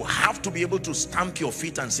 You have to be able to stamp your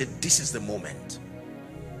feet and say, this is the moment.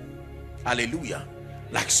 Hallelujah.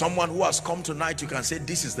 Like someone who has come tonight, you can say,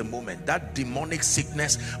 this is the moment. That demonic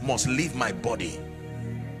sickness must leave my body.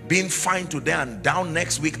 Being fine today and down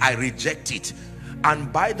next week, I reject it.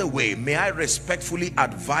 And by the way, may I respectfully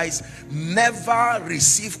advise, never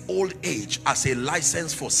receive old age as a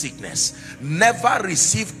license for sickness. Never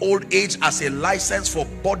receive old age as a license for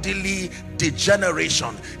bodily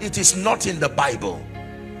degeneration. It is not in the Bible.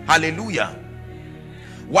 Hallelujah.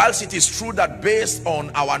 Whilst it is true that based on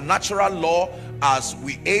our natural law, as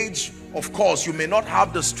we age, of course, you may not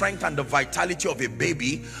have the strength and the vitality of a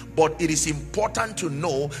baby, but it is important to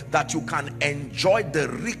know that you can enjoy the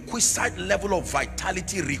requisite level of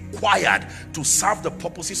vitality required to serve the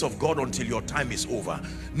purposes of God until your time is over.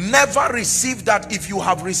 Never receive that. If you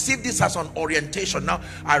have received this as an orientation, now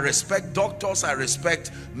I respect doctors, I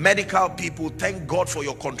respect medical people, thank God for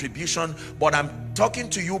your contribution, but I'm talking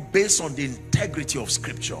to you based on the integrity of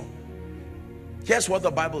scripture. Here's what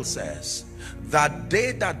the Bible says: that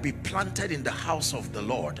they that be planted in the house of the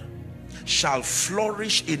Lord shall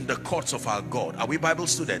flourish in the courts of our God. Are we Bible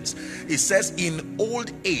students? It says, in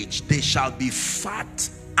old age they shall be fat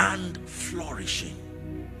and flourishing.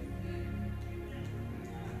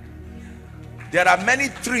 There are many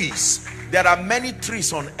trees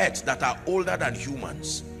on earth that are older than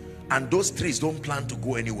humans, and those trees don't plan to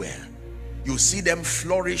go anywhere. You see them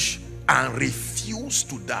flourish and refuse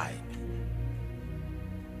to die.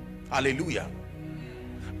 Hallelujah.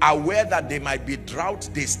 Aware that they might be drought,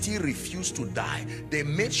 they still refuse to die. They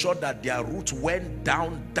made sure that their roots went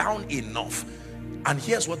down enough. And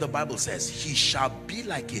here's what the Bible says: he shall be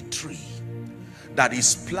like a tree that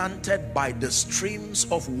is planted by the streams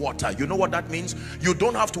of water. You know what that means? You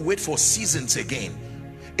don't have to wait for seasons again.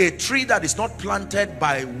 A tree that is not planted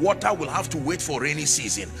by water will have to wait for rainy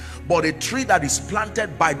season, but a tree that is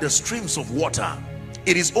planted by the streams of water,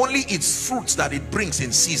 it is only its fruits that it brings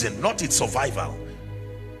in season, not its survival.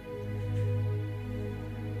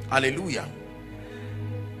 Hallelujah.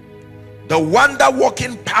 The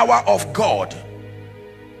wonder-working power of God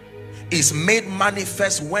is made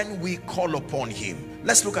manifest when we call upon him.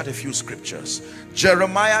 Let's look at a few scriptures.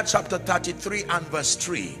 Jeremiah chapter 33 and verse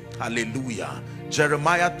 3. Hallelujah.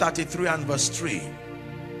 Jeremiah 33 and verse 3.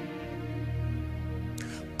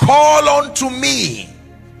 Call unto me,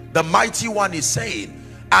 the mighty one is saying,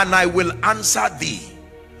 and I will answer thee,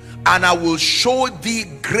 and I will show thee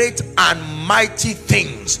great and mighty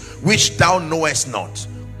things which thou knowest not.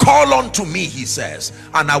 Call unto me, he says,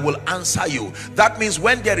 and I will answer you. That means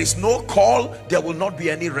when there is no call, there will not be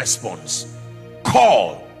any response.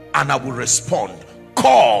 Call and I will respond.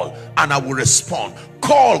 Call and I will respond.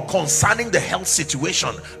 Call concerning the health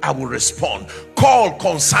situation, I will respond. Call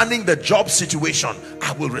concerning the job situation,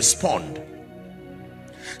 I will respond.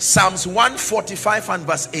 Psalms 145 and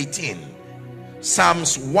verse 18.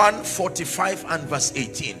 Psalms 145 and verse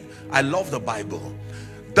 18. I love the Bible.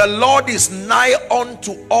 The Lord is nigh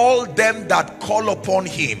unto all them that call upon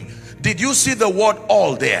him. Did you see the word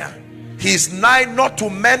all there? He is nigh not to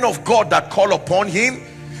men of God that call upon him.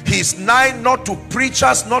 He is nigh not to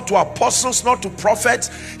preachers, not to apostles, not to prophets.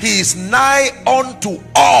 He is nigh unto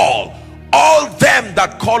all them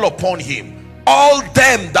that call upon him. All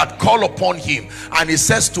them that call upon him. And he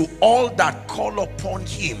says, to all that call upon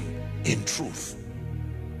him in truth.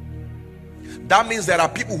 That means there are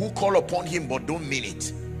people who call upon him but don't mean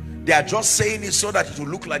it. They are just saying it so that it will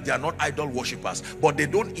look like they are not idol worshippers, but they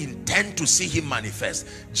don't intend to see him manifest.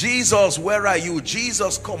 Jesus, where are you?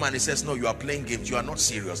 Jesus, come. And he says, no, you are playing games. You are not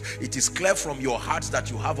serious. It is clear from your hearts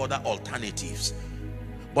that you have other alternatives.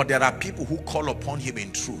 But there are people who call upon him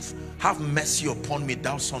in truth. Have mercy upon me,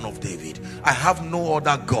 thou son of David. I have no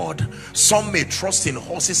other God. Some may trust in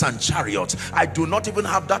horses and chariots. I do not even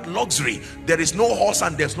have that luxury. There is no horse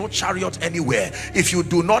and there's no chariot anywhere. If you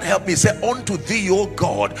do not help me, say, unto thee, O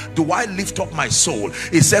God, do I lift up my soul.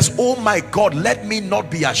 It says, oh my God, let me not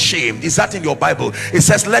be ashamed. Is that in your Bible? It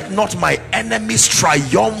says, let not my enemies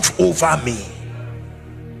triumph over me.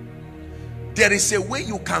 There is a way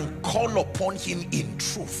you can call upon him in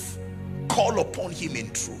truth. Call upon him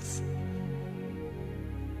in truth.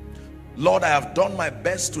 Lord, I have done my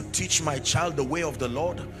best to teach my child the way of the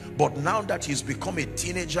Lord, but now that he's become a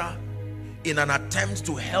teenager, in an attempt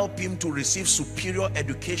to help him to receive superior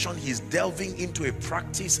education, he's delving into a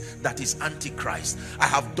practice that is antichrist. I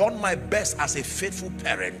have done my best as a faithful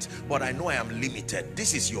parent, but I know I am limited.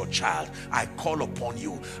 This is your child. I call upon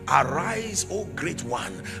you. Arise, O great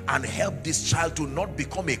one, and help this child to not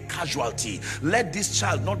become a casualty. Let this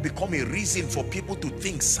child not become a reason for people to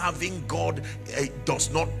think serving God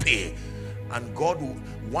does not pay. And God will,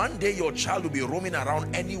 one day your child will be roaming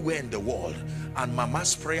around anywhere in the world, and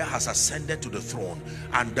mama's prayer has ascended to the throne,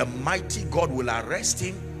 and the mighty God will arrest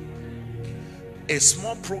him. A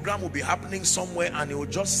small program will be happening somewhere, and he will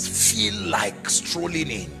just feel like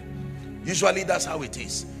strolling in. Usually that's how it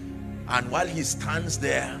is. And while he stands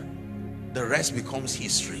there, the rest becomes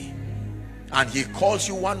history. And he calls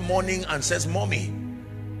you one morning and says, mommy,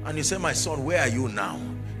 and you say, my son, where are you now?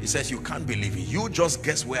 He says, you can't believe it. You just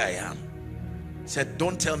guess where I am. He said,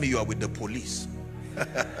 don't tell me you are with the police.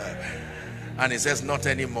 And he says, not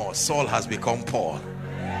anymore. Saul has become Paul.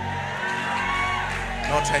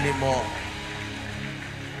 Not anymore.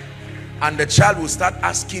 And the child will start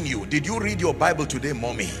asking you, did you read your Bible today,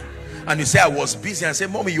 mommy? And you say, I was busy. And say,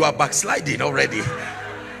 mommy, you are backsliding already.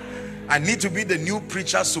 I need to be the new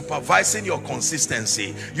preacher supervising your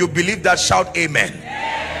consistency. You believe that? Shout amen.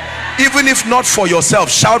 Even if not for yourself,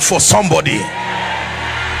 shout for somebody.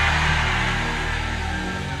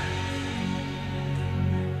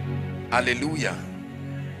 Hallelujah.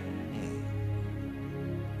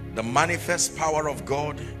 The manifest power of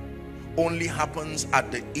God only happens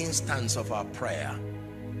at the instance of our prayer.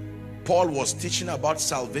 Paul was teaching about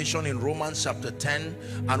salvation in Romans chapter 10,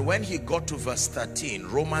 and when he got to verse 13,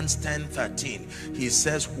 Romans 10:13, he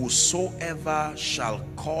says, whosoever shall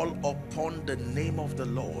call upon the name of the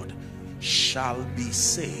Lord shall be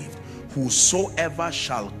saved. Whosoever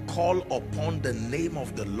shall call upon the name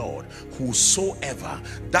of the Lord, whosoever,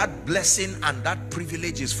 that blessing and that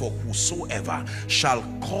privilege is for whosoever shall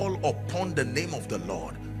call upon the name of the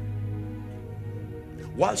Lord.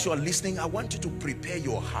 Whilst you are listening, I want you to prepare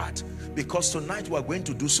your heart, because tonight we are going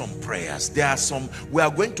to do some prayers. We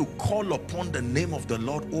are going to call upon the name of the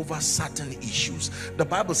Lord over certain issues. The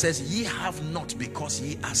Bible says, ye have not because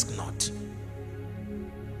ye ask not.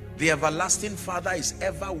 The everlasting Father is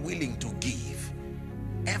ever willing to give,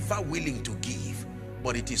 ever willing to give,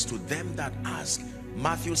 but it is to them that ask.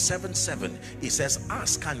 Matthew 7:7, it says,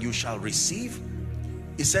 ask and you shall receive.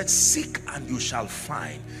 It said, seek and you shall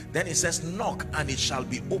find. Then it says, knock and it shall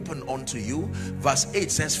be opened unto you. Verse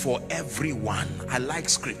 8 says, for everyone. I like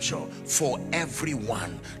scripture. For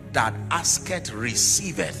everyone that asketh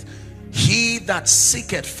receiveth. He that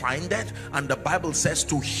seeketh findeth, and the Bible says,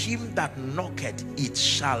 to him that knocketh it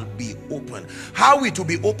shall be open. How it will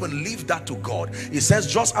be open, leave that to God. It says,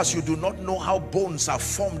 just as you do not know how bones are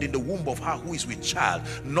formed in the womb of her who is with child,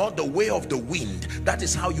 nor the way of the wind, that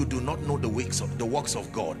is how you do not know the works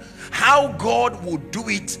of God. How God will do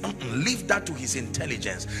it, leave that to his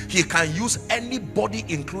intelligence. He can use anybody,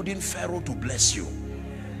 including Pharaoh, to bless you.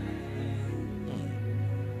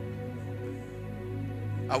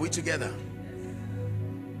 Are we together?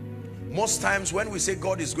 Most times when we say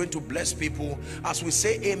God is going to bless people, as we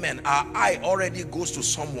say amen, our eye already goes to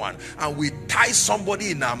someone and we tie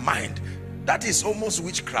somebody in our mind. That is almost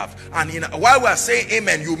witchcraft. And while we are saying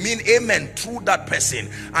amen, you mean amen through that person,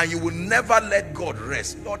 and you will never let God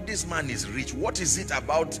rest. Lord, this man is rich. What is it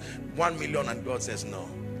about 1 million? And God says, no,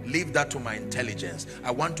 leave that to my intelligence.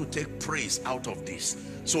 I want to take praise out of this.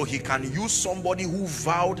 So he can use somebody who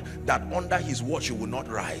vowed that under his watch he will not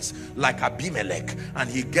rise, like Abimelech, and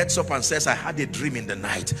he gets up and says, I had a dream in the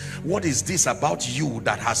night. What is this about you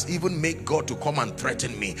that has even made God to come and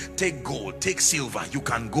threaten me? Take gold, take silver, you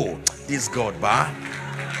can go. This God, bah?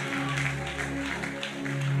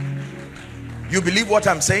 You believe what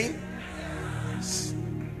I'm saying?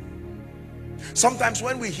 Sometimes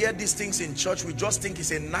when we hear these things in church, we just think it's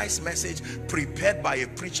a nice message prepared by a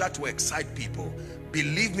preacher to excite people.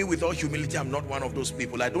 Believe me, with all humility, I'm not one of those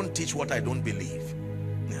people. I don't teach what I don't believe.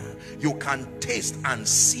 You can taste and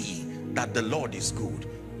see that the Lord is good.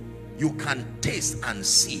 You can taste and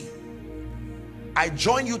see. I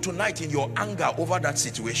join you tonight in your anger over that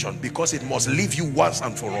situation, because it must leave you once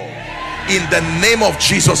and for all. In the name of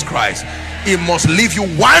Jesus Christ, it must leave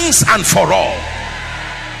you once and for all.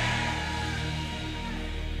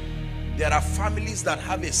 There are families that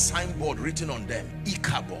have a signboard written on them,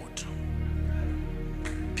 Ichabod.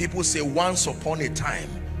 People say, once upon a time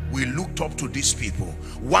we looked up to these people.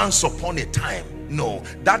 Once upon a time. No,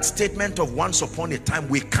 that statement of once upon a time,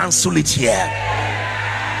 we cancel it here.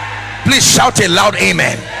 Please shout a loud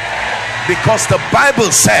amen. Because the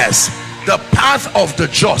Bible says the path of the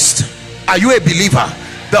just, are you a believer?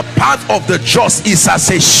 The path of the just is as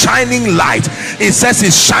a shining light. It says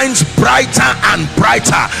it shines brighter and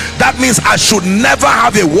brighter. That means I should never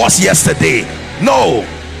have a worse yesterday. No,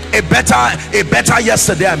 a better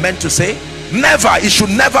yesterday, I meant to say. Never. It should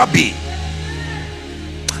never be.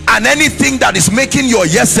 And anything that is making your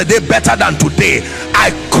yesterday better than today,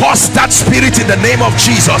 I curse that spirit in the name of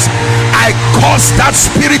Jesus. I curse that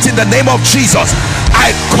spirit in the name of Jesus.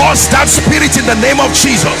 I curse that spirit in the name of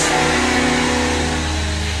Jesus.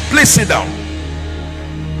 Please sit down.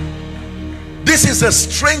 This is a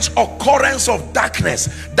strange occurrence of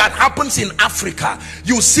darkness that happens in Africa.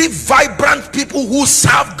 You see vibrant people who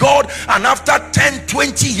serve God, and after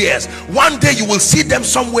 10-20 years, one day you will see them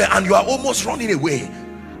somewhere and you are almost running away.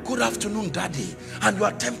 Good afternoon, daddy. And you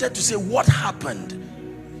are tempted to say, what happened?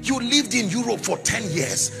 You lived in Europe for 10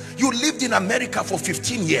 years. You lived in America for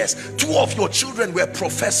 15 years. 2 of your children were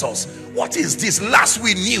professors. What is this? Last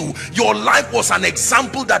we knew, your life was an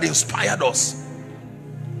example that inspired us.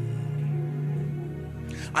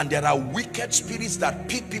 And there are wicked spirits that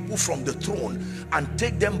pick people from the throne and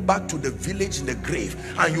take them back to the village in the grave.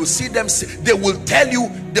 And you see them, they will tell you,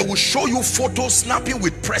 they will show you photos snapping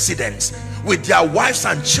with presidents, with their wives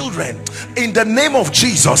and children. In the name of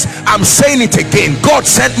Jesus, I'm saying it again. God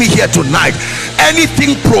sent me here tonight.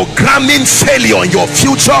 Anything programming failure in your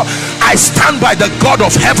future, I stand by the God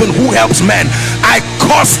of heaven who helps men. I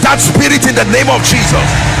curse that spirit in the name of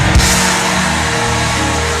Jesus.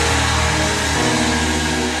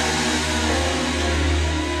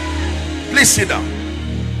 Please sit down.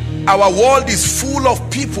 Our world is full of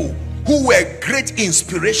people who were great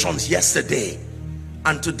inspirations yesterday,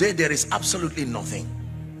 and today there is absolutely nothing.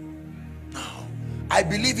 Now, I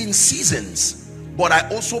believe in seasons, but I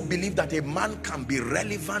also believe that a man can be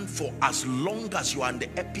relevant for as long as you are in the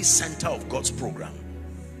epicenter of God's program.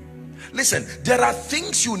 Listen, there are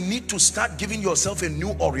things you need to start giving yourself a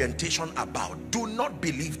new orientation about. Do not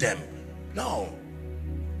believe them. No.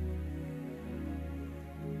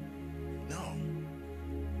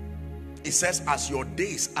 It says, as your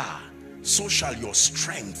days are, so shall your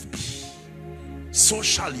strength be. So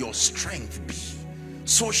shall your strength be.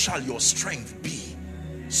 So shall your strength be.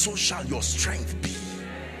 So shall your strength be.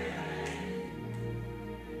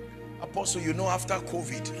 Apostle, you know, after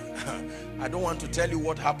COVID, I don't want to tell you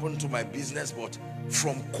what happened to my business, but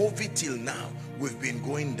from COVID till now, we've been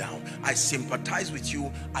going down. I sympathize with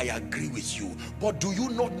you. I agree with you. But do you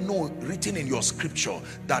not know, written in your scripture,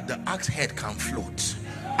 that the axe head can float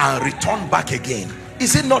and return back again?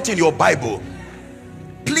 Is it not in your Bible?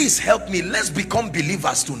 Please help me. Let's become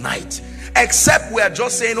believers tonight. Except we are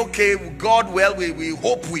just saying, okay, God, well, we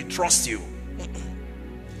hope, we trust you.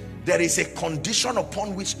 There is a condition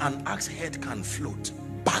upon which an axe head can float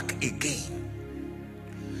back again.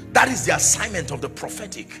 That is the assignment of the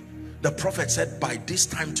prophetic. The prophet said, by this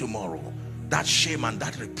time tomorrow, that shame and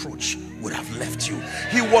that reproach would have left you.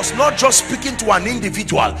 He was not just speaking to an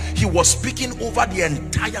individual, he was speaking over the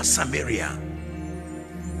entire Samaria.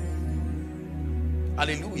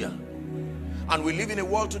 Hallelujah. And we live in a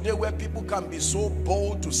world today where people can be so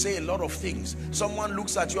bold to say a lot of things. Someone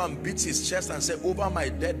looks at you and beats his chest and says, over my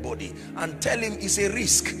dead body, and tell him it's a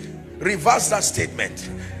risk. Reverse that statement.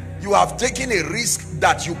 You have taken a risk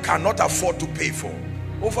that you cannot afford to pay for.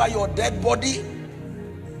 Over your dead body.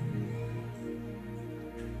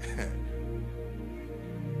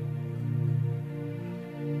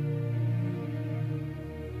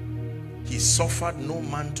 He suffered no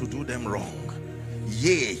man to do them wrong.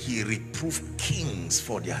 Yea, he reproved kings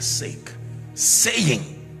for their sake, saying,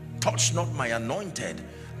 touch not my anointed,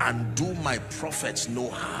 and do my prophets no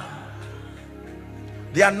harm.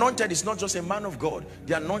 The anointed is not just a man of God.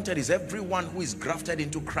 The anointed is everyone who is grafted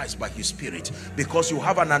into Christ by his Spirit, because you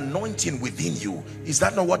have an anointing within you. Is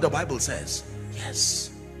that not what the Bible says?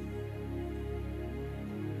 Yes.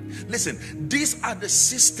 Listen, these are the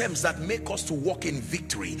systems that make us to walk in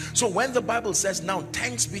victory. So when the Bible says, now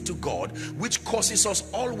thanks be to God, which causes us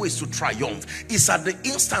always to triumph, is at the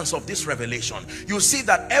instance of this revelation. You see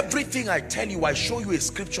that everything I tell you, I show you a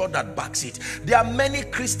scripture that backs it. There are many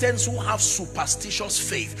Christians who have superstitious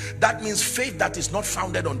faith. That means faith that is not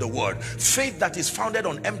founded on the word, faith that is founded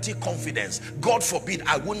on empty confidence. God forbid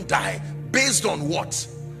I won't die. Based on what?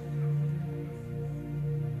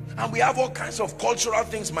 And we have all kinds of cultural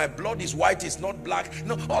things. My blood is white, it's not black.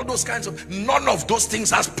 No, all those kinds of, none of those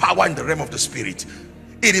things has power in the realm of the spirit.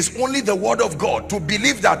 It is only the word of God. To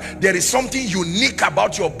believe that there is something unique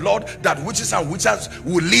about your blood, that witches and wizards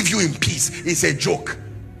will leave you in peace, is a joke.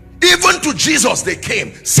 Even to Jesus they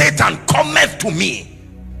came. Satan cometh to me.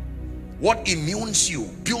 What immunes you,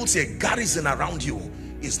 builds a garrison around you,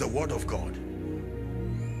 is the word of God.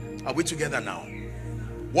 Are we together now?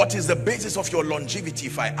 What is the basis of your longevity?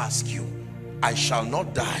 If I ask you, I shall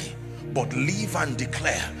not die, but live and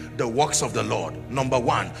declare the works of the Lord. Number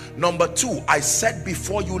one. Number two, I set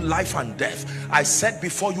before you life and death. I set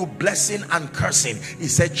before you blessing and cursing. He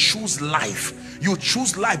said, choose life. You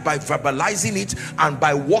choose life by verbalizing it and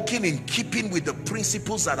by walking in keeping with the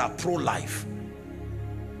principles that are pro-life.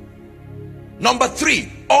 Number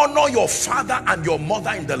three, honor your father and your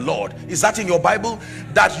mother in the Lord. Is that in your Bible?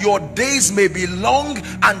 That your days may be long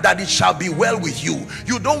and that it shall be well with you.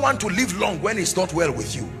 You don't want to live long when it's not well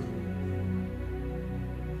with you.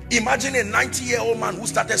 Imagine a 90-year-old man who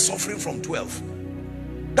started suffering from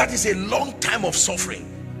 12. That is a long time of suffering.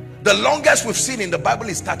 The longest we've seen in the Bible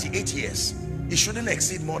is 38 years. It shouldn't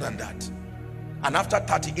exceed more than that. And after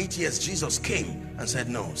 38 years, Jesus came and said,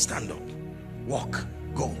 no, stand up, walk,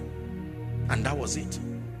 go. And that was it.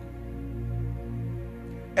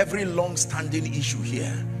 Every long-standing issue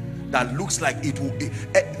here that looks like it will,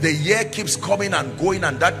 the year keeps coming and going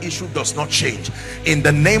and that issue does not change. In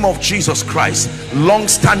the name of Jesus Christ,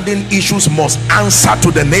 long-standing issues must answer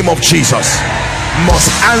to the name of Jesus.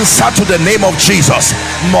 Must answer to the name of Jesus.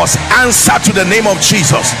 Must answer to the name of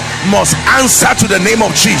Jesus. Must answer to the name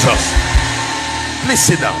of Jesus. Please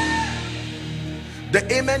sit down. The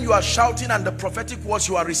amen you are shouting and the prophetic words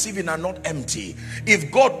you are receiving are not empty. If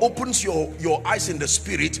God opens your eyes in the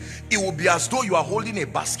spirit, it will be as though you are holding a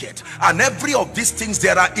basket, and every of these things,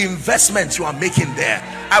 there are investments you are making there.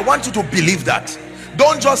 I want you to believe that.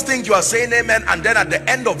 Don't just think you are saying amen and then at the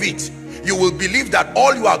end of it you will believe that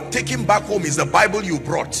all you are taking back home is the Bible you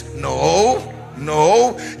brought.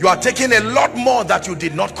 No, you are taking a lot more that you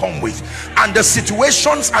did not come with, and the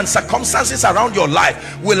situations and circumstances around your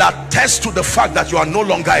life will attest to the fact that you are no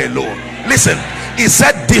longer alone. Listen, he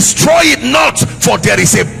said, destroy it not, for there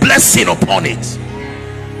is a blessing upon it.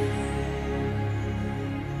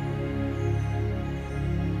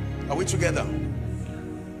 Are we together?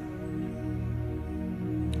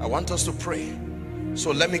 I want us to pray. So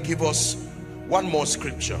let me give us one more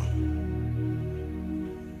scripture.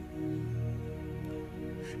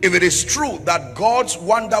 If it is true that God's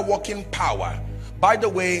wonder working power, by the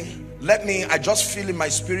way, I just feel in my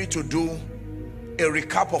spirit to do a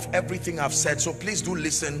recap of everything I've said, so please do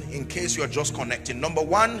listen in case you're just connecting. Number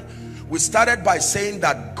one, we started by saying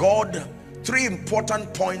that God, three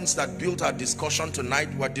important points that built our discussion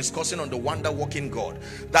tonight. We're discussing on the wonder working God.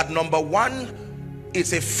 That number one,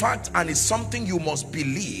 it's a fact and it's something you must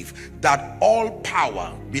believe, that all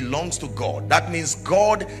power belongs to God. That means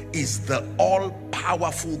God is the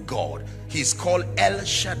all-powerful God. He's called El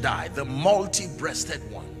Shaddai, the multi-breasted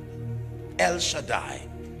one. El Shaddai.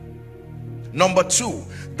 Number two,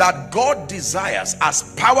 that God desires,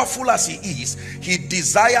 as powerful as he is, he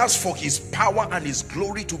desires for his power and his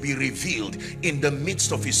glory to be revealed in the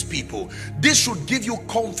midst of his people. This should give you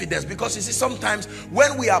confidence, because you see, sometimes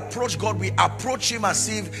when we approach God, we approach him as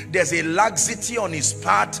if there's a laxity on his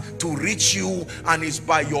part to reach you, and it's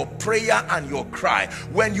by your prayer and your cry.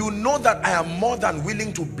 When you know that I am more than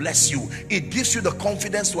willing to bless you, it gives you the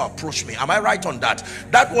confidence to approach me. Am I right on that?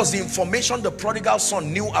 That was the information the prodigal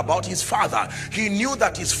son knew about his father. He knew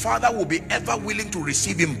that his father would be ever willing to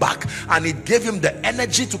receive him back, and it gave him the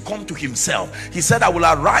energy to come to himself. He said, I will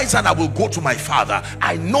arise and I will go to my father.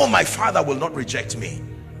 I know my father will not reject me.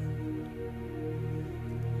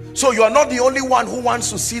 So you are not the only one who wants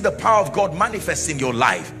to see the power of God manifest in your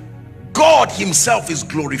life. God himself is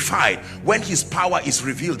glorified when his power is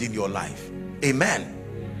revealed in your life. Amen.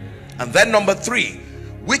 And then number three,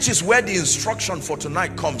 which is where the instruction for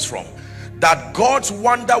tonight comes from, that God's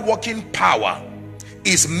wonder-working power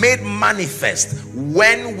is made manifest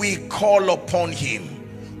when we call upon him.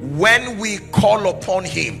 When we call upon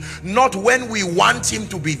him, not when we want him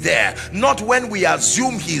to be there, not when we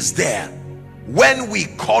assume he's there. When we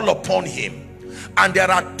call upon him. And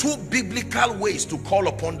there are two biblical ways to call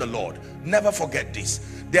upon the Lord. Never forget this.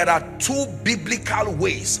 There are two biblical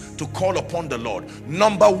ways to call upon the Lord.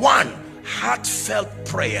 Number one, heartfelt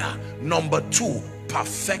prayer. Number two,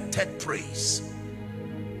 perfected praise.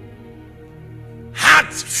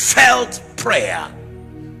 Heartfelt prayer.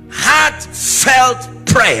 Heartfelt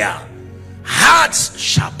prayer.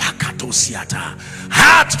 Heartfelt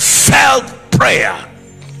prayer.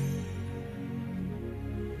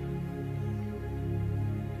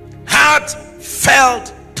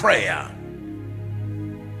 Heartfelt prayer.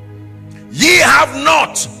 Ye have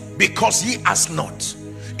not, because ye ask not.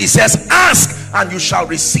 It says, ask and you shall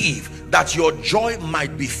receive, that your joy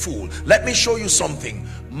might be full. Let me show you something.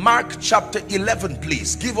 Mark chapter 11,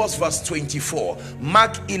 please. Give us verse 24.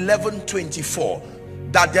 Mark 11:24.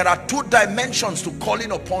 That there are two dimensions to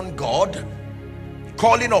calling upon God.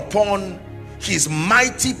 Calling upon his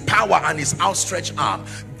mighty power and his outstretched arm.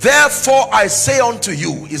 Therefore I say unto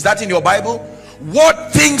you, is that in your Bible?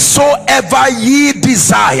 What things soever ye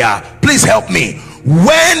desire, please help me,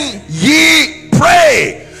 when ye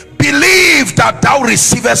pray, believe that thou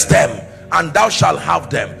receivest them, and thou shalt have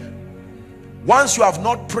them. Once you have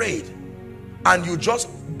not prayed and you just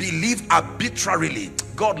believe arbitrarily,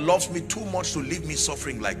 God loves me too much to leave me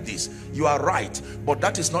suffering like this, you are right, but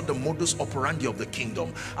that is not the modus operandi of the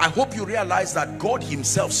kingdom. I hope you realize that God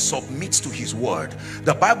himself submits to his word.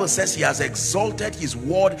 The Bible says he has exalted his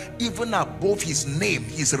word even above his name,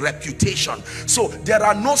 his reputation. So there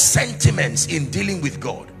are no sentiments in dealing with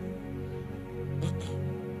God.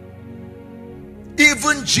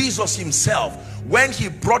 Even Jesus himself, when he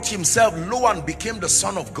brought himself low and became the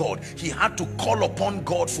Son of God, he had to call upon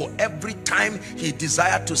God for every time he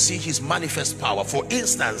desired to see his manifest power. For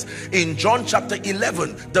instance, in John chapter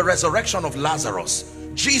 11, the resurrection of Lazarus,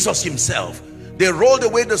 Jesus himself, they rolled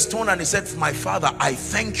away the stone and he said, my Father, I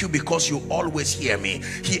thank you because you always hear me.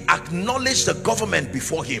 He acknowledged the government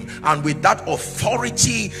before him, and with that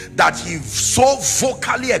authority that he so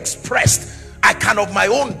vocally expressed, I can of my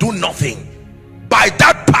own do nothing. By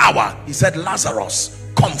that power, he said, Lazarus,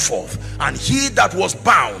 come forth. And he that was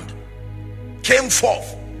bound came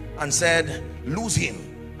forth and said, loose him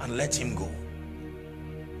and let him go.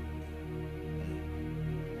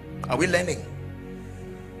 Are we learning?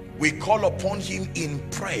 We call upon him in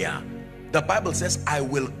prayer. The Bible says, I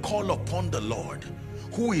will call upon the Lord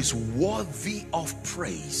who is worthy of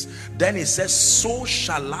praise. Then it says, so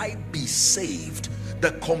shall I be saved.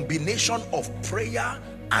 The combination of prayer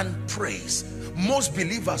and praise. Most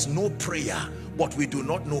believers know prayer, but we do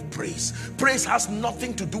not know praise. Praise has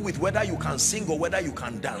nothing to do with whether you can sing or whether you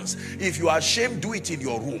can dance. If you are ashamed, do it in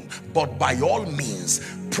your room. But by all means,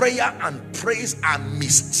 prayer and praise are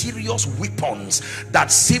mysterious weapons that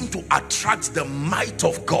seem to attract the might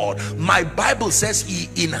of God. My Bible says he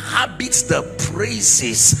inhabits the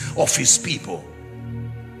praises of his people.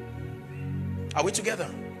 Are we together?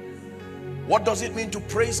 What does it mean to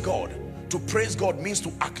praise God? To praise God means to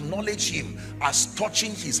acknowledge him as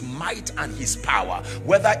touching his might and his power.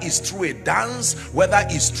 Whether it's through a dance, whether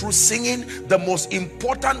it's through singing, the most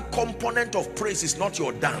important component of praise is not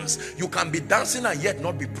your dance. You can be dancing and yet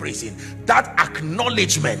not be praising. That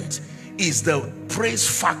acknowledgement is the praise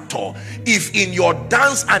factor. If in your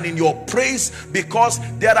dance and in your praise, because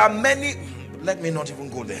there are many, let me not even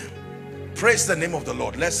go there. Praise the name of the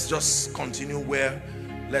Lord. Let's just continue where,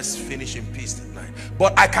 let's finish in peace tonight.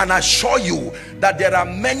 But I can assure you that there are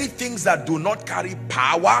many things that do not carry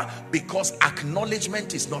power because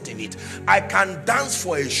acknowledgement is not in it. I can dance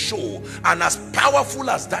for a show, and as powerful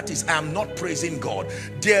as that is, I am not praising God.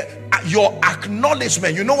 Your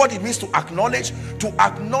acknowledgement, you know what it means to acknowledge? To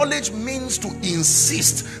acknowledge means to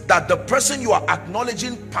insist that the person you are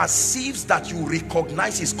acknowledging perceives that you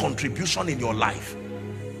recognize his contribution in your life.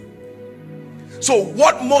 So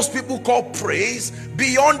what most people call praise,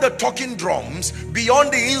 beyond the talking drums,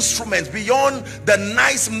 beyond the instruments, beyond the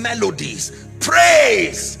nice melodies,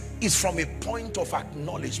 praise is from a point of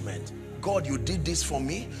acknowledgement. God, you did this for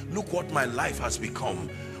me. Look what my life has become.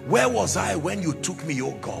 Where was I when you took me,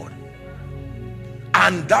 oh God?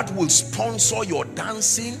 And that will sponsor your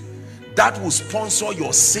dancing. That will sponsor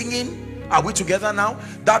your singing. Are we together now?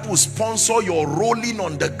 That will sponsor your rolling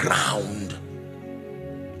on the ground.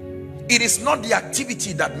 It is not the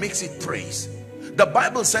activity that makes it praise. The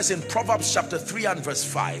Bible says in Proverbs chapter 3 and verse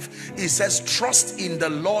 5, it says, trust in the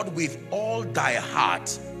Lord with all thy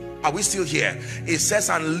heart. Are we still here? It says,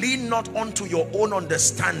 and lean not unto your own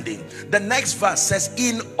understanding. The next verse says,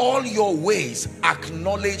 in all your ways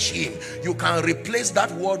acknowledge him. You can replace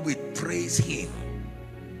that word with praise him.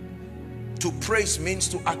 To praise means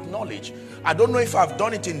to acknowledge. I don't know if I've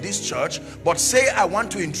done it in this church, but say I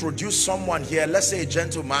want to introduce someone here, let's say a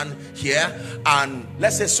gentleman here, and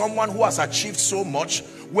let's say someone who has achieved so much.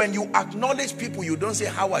 When you acknowledge people, you don't say,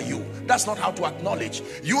 how are you? That's not how to acknowledge.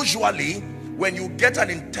 Usually, when you get an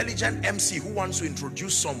intelligent MC who wants to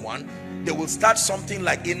introduce someone, they will start something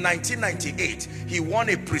like, in 1998, he won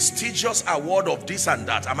a prestigious award of this and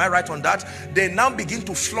that. Am I right on that? They now begin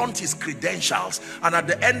to flaunt his credentials. And at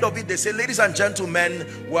the end of it, they say, ladies and gentlemen,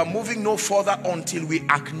 we are moving no further until we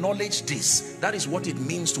acknowledge this. That is what it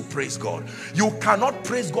means to praise God. You cannot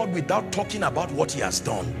praise God without talking about what he has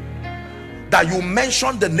done. That you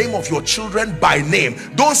mention the name of your children by name.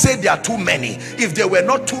 Don't say there are too many. If there were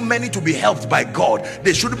not too many to be helped by God,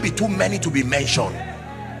 there shouldn't be too many to be mentioned.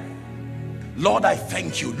 Lord, I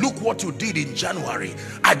thank you. Look what you did in January.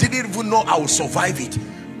 I didn't even know I would survive it.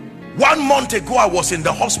 1 month ago, I was in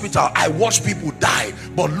the hospital. I watched people die.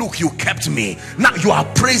 But look, you kept me. Now you are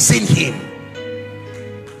praising him.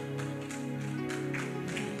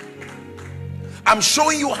 I'm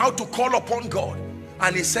showing you how to call upon God.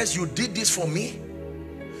 And he says, you did this for me.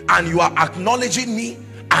 And you are acknowledging me.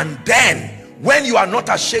 And then, when you are not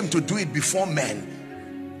ashamed to do it before men,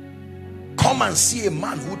 come and see a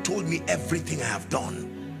man who told me everything I have done.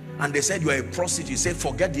 And they said, you are a prostitute. You said,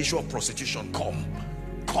 forget the issue of prostitution. Come.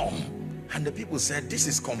 And the people said, this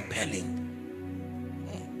is compelling.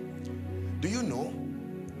 Do you know,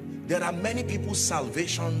 there are many people's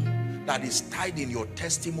salvation that is tied in your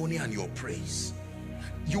testimony and your praise.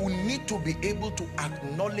 You need to be able to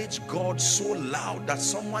acknowledge God so loud that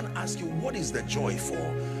someone asks you, what is the joy for?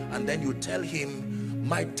 And then you tell him,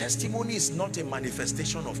 my testimony is not a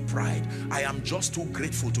manifestation of pride. I am just too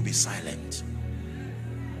grateful to be silent.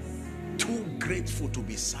 Too grateful to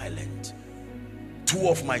be silent. 2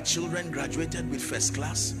 of my children graduated with first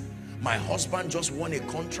class. My husband just won a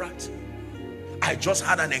contract. I just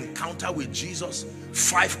had an encounter with Jesus.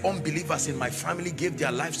 5 unbelievers in my family gave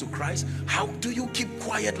their lives to Christ. How do you keep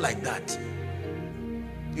quiet like that?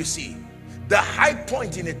 You see, the high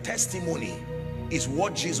point in a testimony is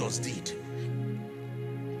what Jesus did.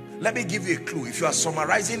 Let me give you a clue. If you are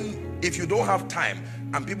summarizing, if you don't have time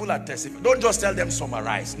and people are testifying, don't just tell them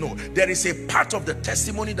summarize. No, there is a part of the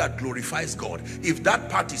testimony that glorifies God. If that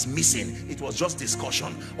part is missing, it was just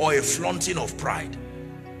discussion or a flaunting of pride.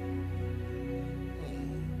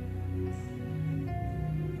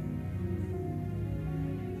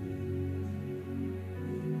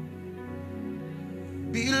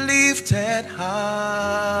 Be lifted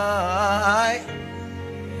high,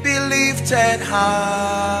 be lifted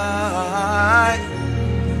high,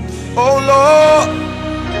 oh Lord,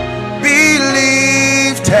 be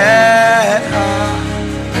lifted high,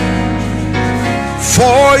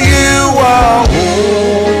 for you are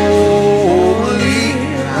holy,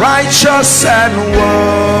 righteous and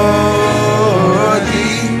worthy,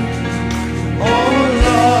 oh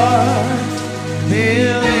Lord, be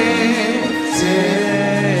lifted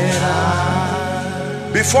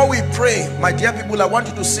high. Before we pray, my dear people, I want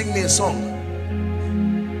you to sing me a song.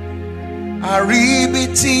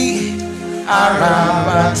 Aribiti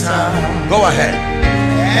Arabata. Go ahead.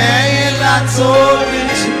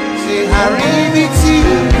 Aribiti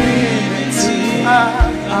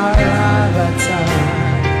Arabata.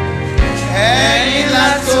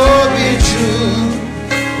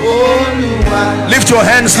 Lift your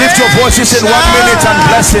hands, lift your voices in 1 minute and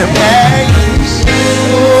bless him.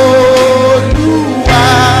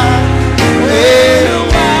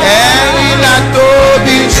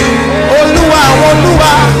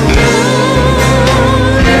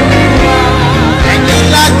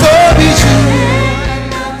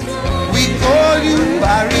 We call you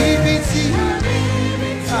Aribiti.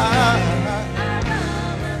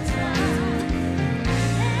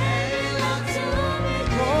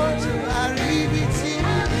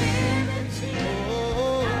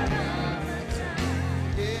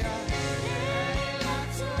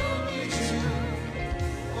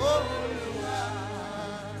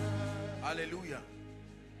 Hallelujah.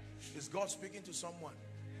 Is God speaking to someone?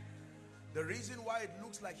 The reason why it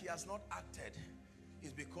looks like he has not acted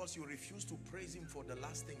is because you refuse to praise him for the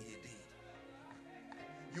last thing he did.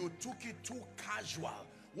 You took it too casual.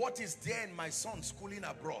 What is there in my son schooling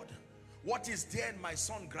abroad? What is there in my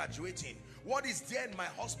son graduating? What is there in my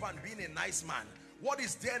husband being a nice man? What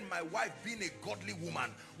is there in my wife being a godly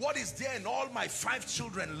woman? What is there in all my 5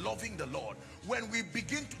 children loving the Lord? When we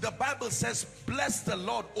begin to, the Bible says, bless the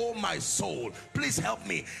Lord, oh my soul. Please help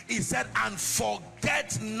me. He said, and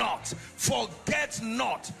forget not.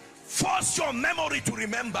 Force your memory to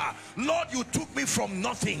remember, Lord, you took me from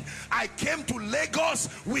nothing. I came to Lagos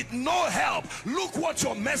with no help. Look what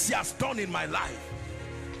your mercy has done in my life.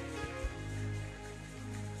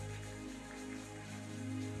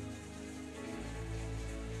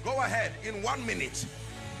 Go ahead in 1 minute.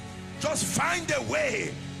 Just find a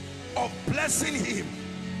way of blessing him.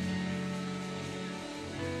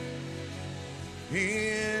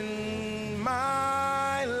 In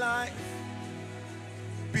my life,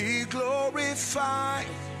 be glorified,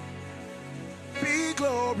 be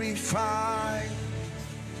glorified.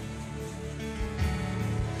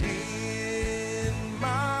 In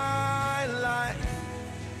my life,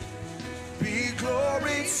 be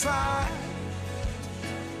glorified,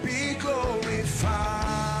 be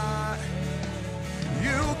glorified.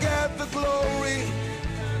 You get the glory,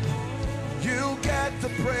 you get the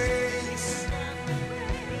praise,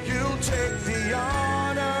 you take the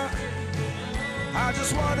honor. I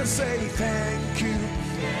just want to say thank you.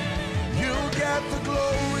 You get the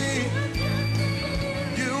glory,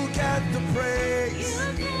 you get the praise,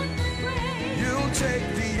 you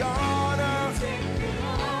take the honor.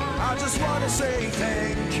 I just want to say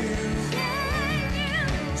thank you.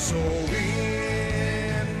 So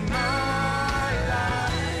in my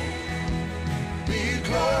life, be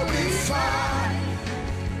glorified,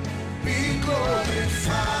 be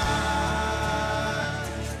glorified.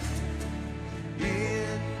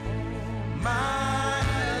 In my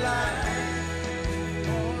life,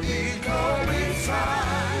 be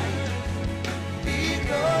glorified, be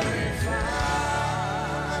glorified.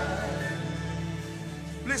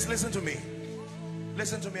 Please listen to me.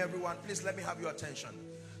 Listen to me, everyone. Please let me have your attention.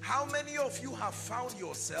 How many of you have found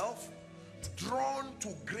yourself drawn to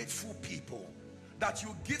grateful people, that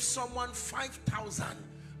you give someone 5,000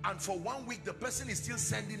 and for 1 week the person is still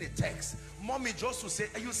sending a text, mommy, just to say,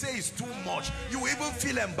 you say it's too much, you even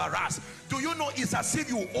feel embarrassed? Do you know it's as if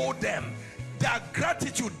you owe them? Their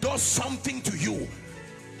gratitude does something to you.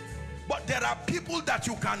 But there are people that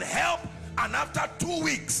you can help, and after 2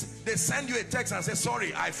 weeks they send you a text and say,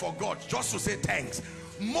 sorry, I forgot, just to say thanks.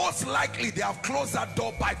 Most likely they have closed that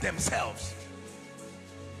door by themselves.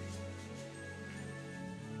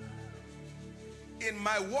 In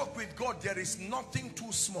my walk with God, there is nothing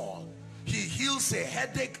too small. He heals a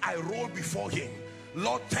headache, I roll before him.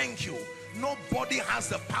 Lord, thank you. Nobody has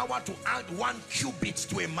the power to add 1 cubit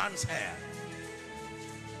to a man's hair.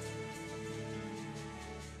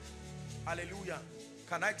 Hallelujah.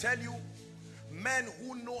 Can I tell you, men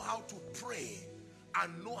who know how to pray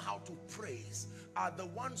and know how to praise are the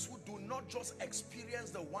ones who do not just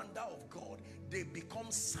experience the wonder of God, they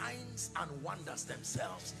become signs and wonders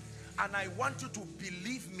themselves. And I want you to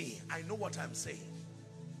believe me, I know what I'm saying.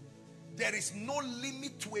 There is no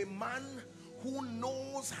limit to a man who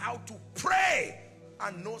knows how to pray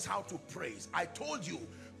and knows how to praise. I told you,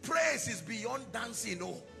 praise is beyond dancing.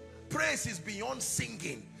 No, praise is beyond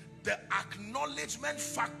singing. The acknowledgement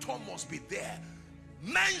factor must be there.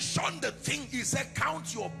 Mention the thing. He said,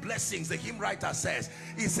 count your blessings. The hymn writer says,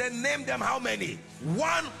 he said, name them how many?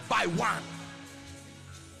 One by one.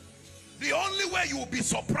 The only way you will be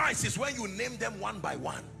surprised is when you name them one by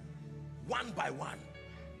one. One by one.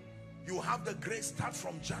 You have the grace. Start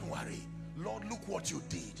from January. Lord, look what you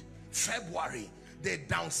did. February, they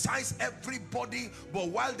downsized everybody, but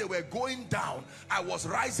while they were going down, I was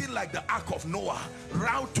rising like the ark of Noah,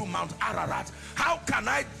 round to Mount Ararat. How can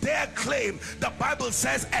I dare claim? The Bible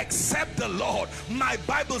says, except the Lord. My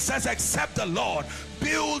Bible says, except the Lord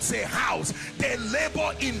builds a house, they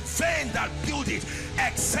labor in vain that build it.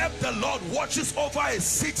 Except the Lord watches over a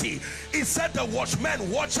city, he said the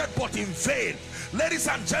watchman watcheth but in vain. Ladies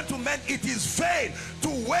and gentlemen, it is vain to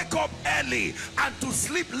wake up early and to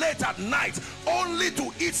sleep late at night only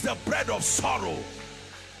to eat the bread of sorrow.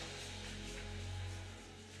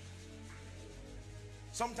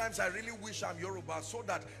 Sometimes I really wish I'm Yoruba, so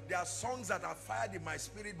that there are songs that are fired in my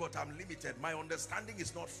spirit, but I'm limited. My understanding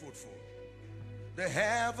is not fruitful. The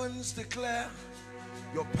heavens declare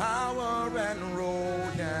your power and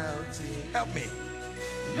royalty. Help me.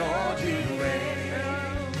 Lord, you reign.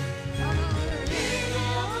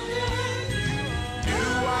 You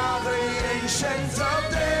are the ancient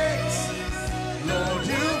of days. Lord,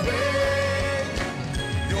 you reign.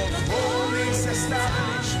 Your throne is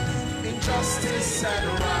established in justice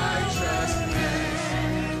and righteousness.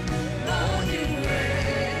 Lord, you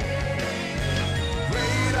reign.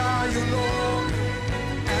 Great are you, Lord,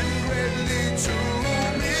 and greatly to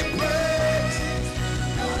be praised.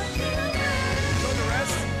 Lord, you reign. Know the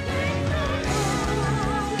rest?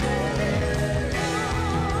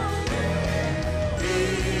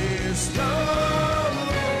 Is the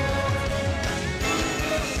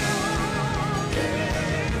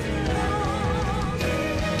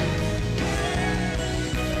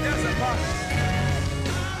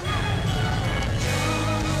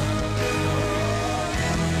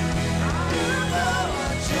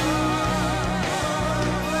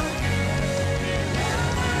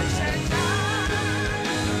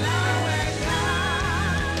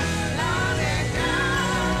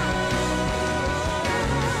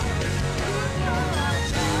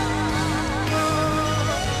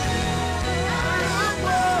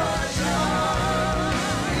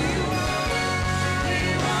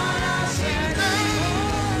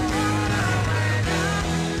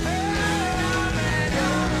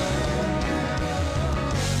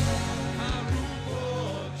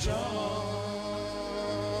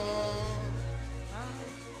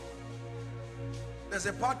There's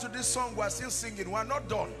a part to this song we're still singing. We're not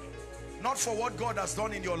done. Not for what God has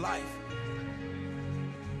done in your life.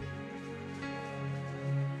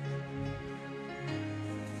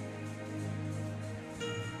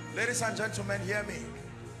 Ladies and gentlemen, hear me.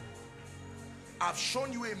 I've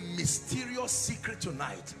shown you a mysterious secret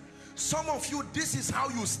tonight. Some of you, this is how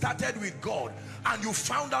you started with God and you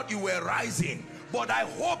found out you were rising. But I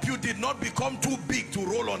hope you did not become too big to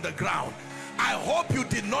roll on the ground. I hope you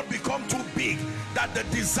did not become too big that the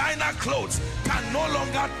designer clothes can no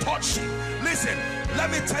longer touch you. Listen,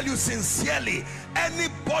 let me tell you sincerely,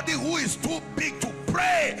 anybody who is too big to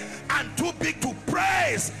pray and too big to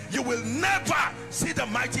praise, you will never see the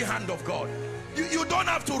mighty hand of God. You don't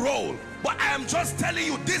have to roll, but I am just telling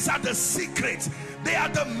you, these are the secrets. They are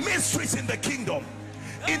the mysteries in the kingdom.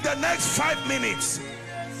 In the next 5 minutes,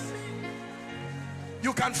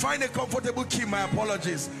 you can find a comfortable key. My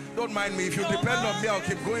apologies, don't mind me. If you depend on me, I'll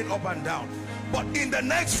keep going up and down. But in the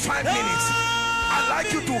next 5 minutes, I'd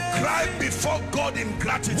like you to cry before God in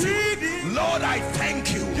gratitude. Lord, I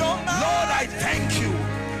thank you. Lord, I thank you.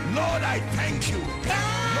 Lord, I thank you.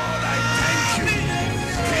 Lord, I thank you.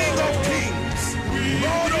 King of kings,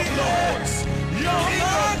 Lord of lords, King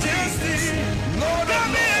of kings, Lord of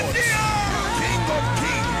lords, King of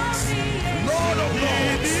kings, Lord of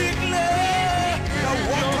lords, the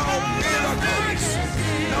worker of miracles,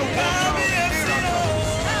 the worker of miracles,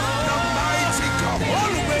 the mighty God,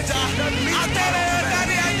 the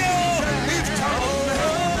lifter of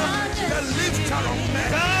men, the lifter of men,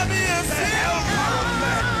 the helper of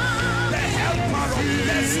men, the helper of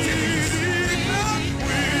destinies.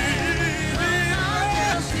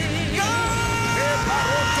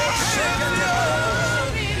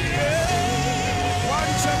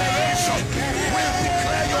 One generation will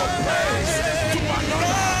declare your praise to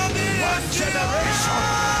another. One generation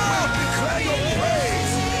will declare your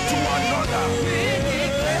praise to another.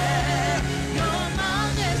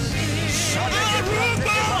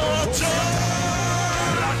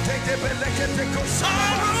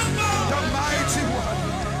 The mighty one,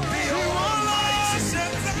 the almighty,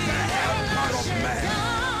 the helper of men,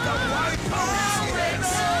 the wiper of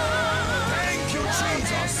tears. Thank you,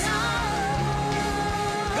 Jesus.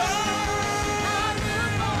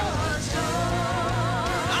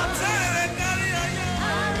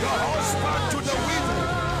 The husband to the widow,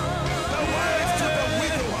 the wife to the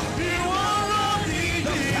widower,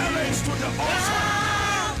 the parents to the orphan,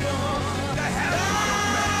 the helper of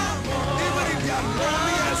men, even in their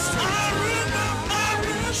loneliest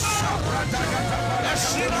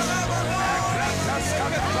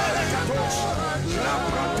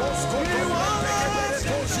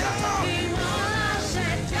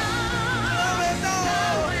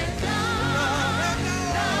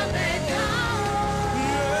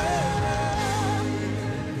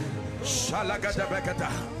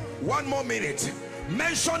One more minute.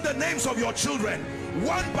 Mention the names of your children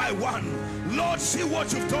one by one. Lord, see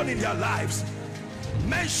what you've done in their lives.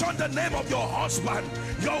 Mention the name of your husband,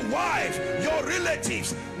 your wife, your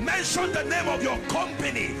relatives. Mention the name of your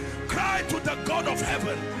company. Cry to the God of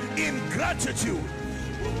heaven in gratitude.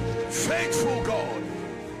 Faithful God,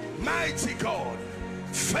 mighty God,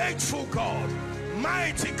 faithful God,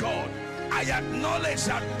 mighty God, I acknowledge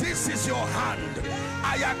that this is your hand.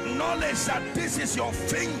 I acknowledge that this is your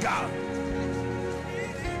finger.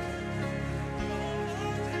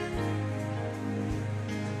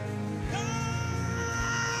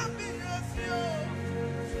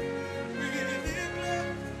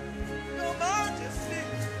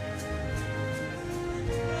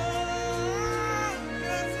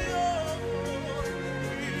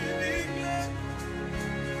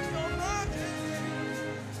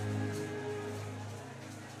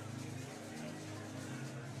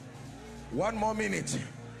 One more minute.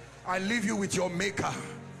 I leave you with your maker.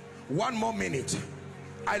 One more minute.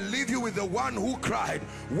 I leave you with the one who cried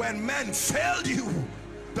when men failed you,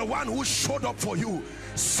 the one who showed up for you.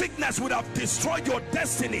 Sickness would have destroyed your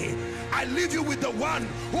destiny. I leave you with the one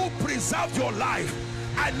who preserved your life.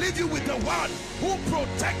 I leave you with the one who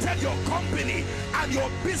protected your company and your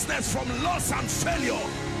business from loss and failure.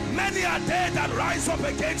 Many are there that rise up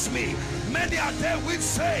against me. Many are there which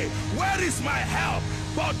say, where is my help?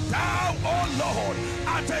 But thou, O Lord,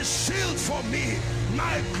 art a shield for me,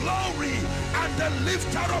 my glory and the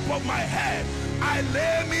lifter up of my head. I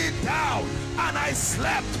lay me down and I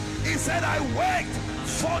slept. He said, I waked,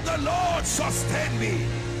 for the Lord sustained me.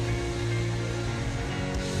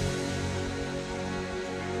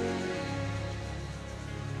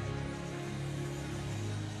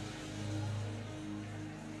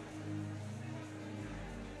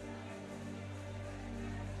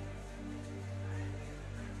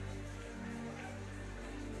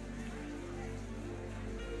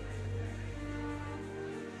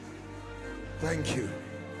 Thank you,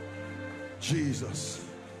 Jesus.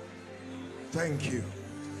 Thank you.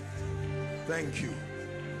 Thank you.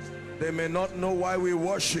 They may not know why we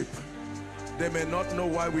worship. They may not know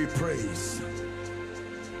why we praise.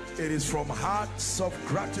 It is from hearts of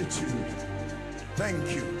gratitude.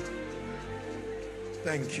 Thank you.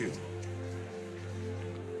 Thank you.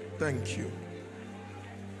 Thank you.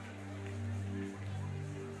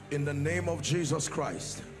 In the name of Jesus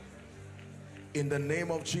Christ. In the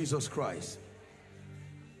name of Jesus Christ.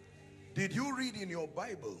 Did you read in your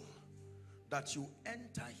Bible that you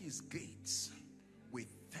enter his gates with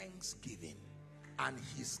thanksgiving and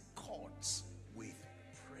his courts with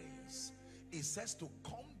praise? It says to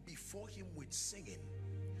come before him with singing.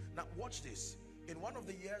 Now watch this. In one of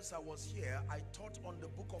the years I was here, I taught on the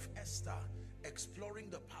book of Esther, exploring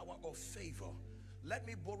the power of favor. Let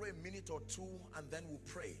me borrow a minute or two and then we'll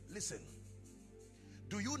pray. Listen,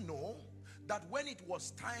 do you know that when it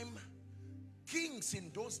was time, kings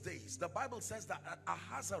in those days, the Bible says that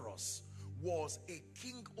Ahasuerus was a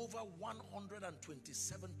king over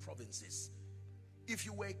 127 provinces. If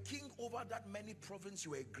you were a king over that many provinces,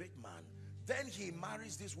 you were a great man. Then he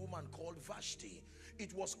marries this woman called Vashti.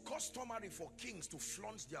 It was customary for kings to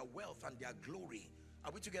flaunt their wealth and their glory.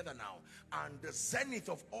 Are we together now? And the zenith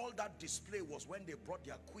of all that display was when they brought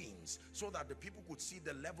their queens, so that the people could see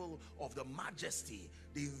the level of the majesty,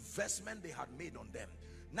 the investment they had made on them.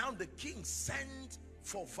 Now the king sent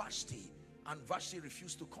for Vashti, and Vashti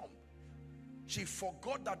refused to come. She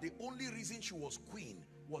forgot that the only reason she was queen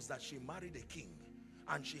was that she married a king,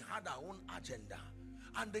 and she had her own agenda.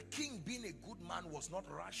 And the king, being a good man, was not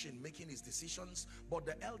rash in making his decisions, but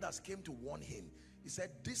the elders came to warn him. He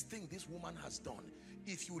said, this thing this woman has done,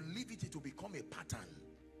 if you leave it, it will become a pattern.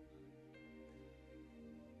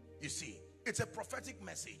 You see, it's a prophetic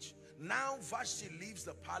message. Now Vashti leaves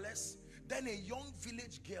the palace. Then a young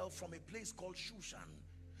village girl from a place called Shushan,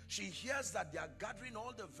 she hears that they are gathering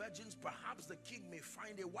all the virgins. Perhaps the king may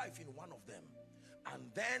find a wife in one of them. And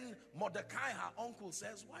then Mordecai, her uncle,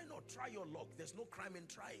 says, why not try your luck? There's no crime in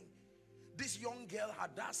trying. This young girl,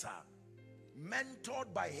 Hadassah,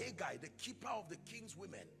 mentored by Haggai, the keeper of the king's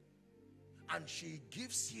women, and he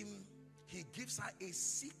gives her a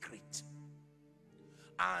secret.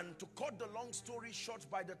 And to cut the long story short,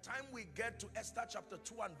 by the time we get to Esther chapter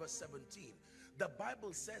 2 and verse 17, the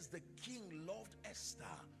Bible says the king loved Esther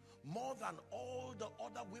more than all the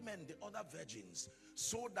other women, the other virgins,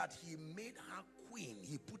 so that he made her queen.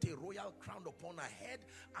 He put a royal crown upon her head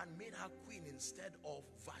and made her queen instead of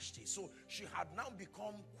Vashti. So she had now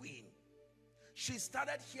become queen. She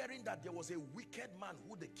started hearing that there was a wicked man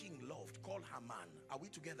who the king loved called Haman. Are we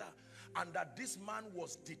together? And that this man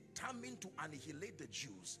was determined to annihilate the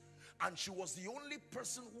Jews. And she was the only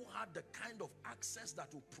person who had the kind of access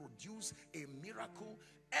that would produce a miracle.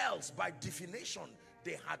 Else, by definition,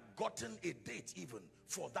 they had gotten a date even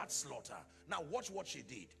for that slaughter. Now watch what she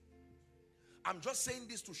did. I'm just saying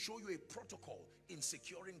this to show you a protocol in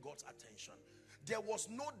securing God's attention. There was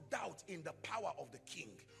no doubt in the power of the king.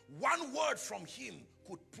 One word from him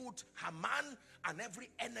could put Haman and every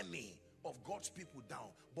enemy of God's people down.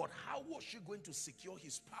 But how was she going to secure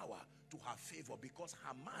his power to her favor? Because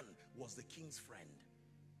Haman was the king's friend.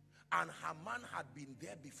 And Haman had been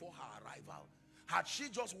there before her arrival. Had she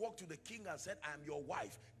just walked to the king and said, I am your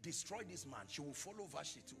wife, destroy this man, she will follow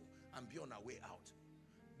Vashti too and be on her way out.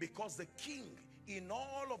 Because the king, in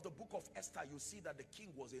all of the book of Esther, you see that the king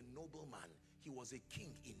was a noble man. He was a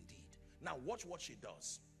king indeed. Now watch what she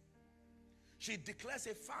does. She declares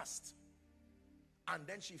a fast, and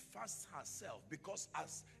then she fasts herself, because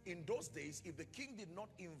as in those days, if the king did not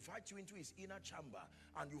invite you into his inner chamber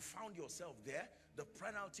and you found yourself there, the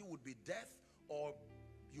penalty would be death, or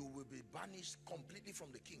you will be banished completely from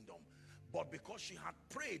the kingdom. But because she had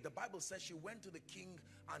prayed, the Bible says she went to the king,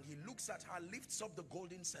 and he looks at her, lifts up the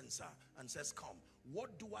golden censer and says, come,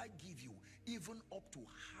 what do I give you? Even up to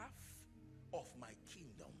half of my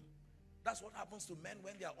kingdom. That's what happens to men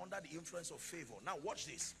when they are under the influence of favor. Now watch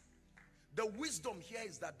this. The wisdom here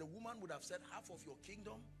is that the woman would have said, half of your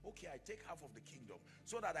kingdom? Okay, I take half of the kingdom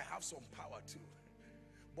so that I have some power too.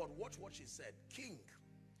 But watch what she said. King,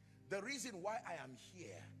 the reason why I am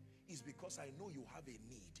here is because I know you have a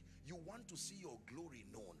need. You want to see your glory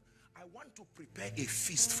known. I want to prepare a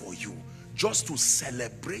feast for you, just to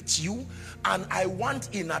celebrate you. And I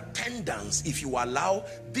want in attendance, if you allow,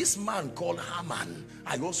 this man called Haman.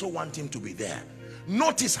 I also want him to be there.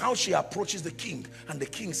 Notice how she approaches the king. And the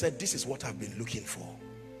king said, this is what I've been looking for.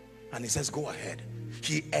 And he says, go ahead.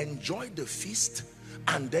 He enjoyed the feast,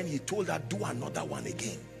 and then he told her, do another one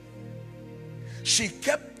again. She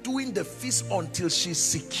kept doing the feast until she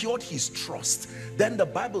secured his trust. Then the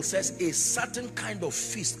Bible says a certain kind of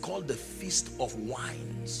feast called the Feast of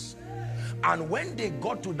Wines. And when they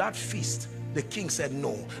got to that feast, the king said,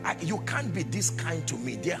 no, you can't be this kind to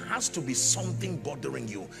me. There has to be something bothering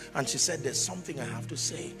you. And she said, there's something I have to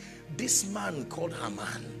say. This man called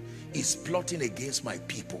Haman is plotting against my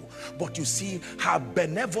people. But you see, her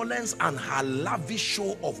benevolence and her lavish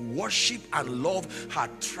show of worship and love had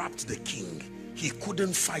trapped the king. He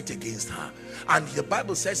couldn't fight against her. And the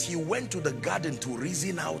Bible says he went to the garden to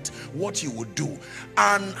reason out what he would do.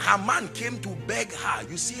 And Haman came to beg her.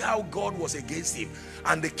 You see how God was against him.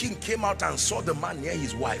 And the king came out and saw the man near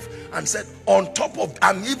his wife and said, on top of,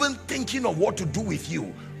 I'm even thinking of what to do with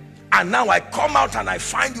you. And now I come out and I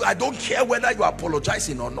find you. I don't care whether you are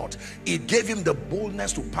apologizing or not. It gave him the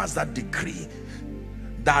boldness to pass that decree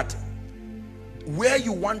that where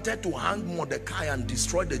you wanted to hang Mordecai and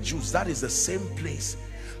destroy the Jews, that is the same place.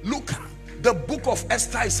 Look, the book of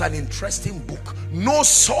Esther is an interesting book. No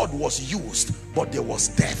sword was used, but there was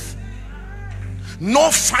death. No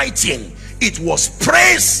fighting. It was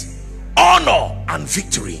praise, honor, and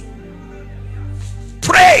victory.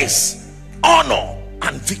 Praise, honor,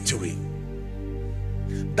 and victory.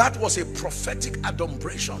 That was a prophetic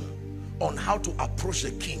adumbration on how to approach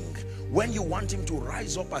the king when you want him to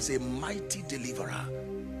rise up as a mighty deliverer.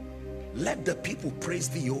 Let the people praise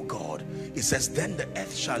thee, O God. It says, then the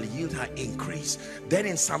earth shall yield her increase. Then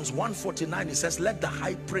in Psalms 149 it says, let the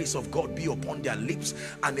high praise of God be upon their lips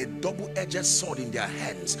and a double-edged sword in their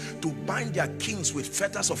hands, to bind their kings with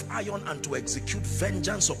fetters of iron and to execute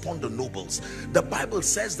vengeance upon the nobles. The Bible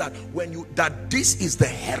says that that this is the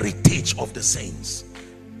heritage of the saints.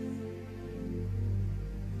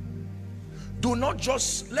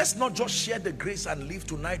 Let's not just share the grace and leave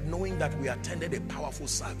tonight knowing that we attended a powerful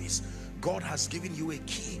service. God has given you a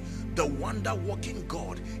key. The wonder-working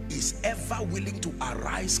God is ever willing to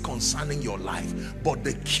arise concerning your life. But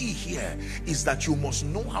the key here is that you must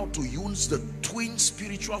know how to use the twin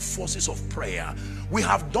spiritual forces of prayer. We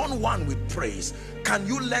have done one with praise. Can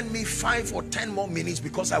you lend me 5 or 10 more minutes,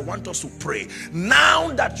 because I want us to pray. Now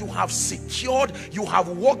that you have secured, you have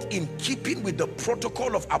walked in keeping with the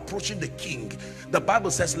protocol of approaching the king. The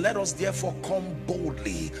Bible says, let us therefore come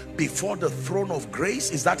boldly before the throne of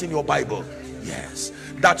grace. Is that in your Bible? Yes.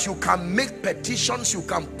 That you can make petitions, you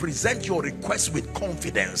can present your requests with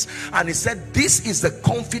confidence. And he said, this is the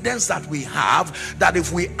confidence that we have, that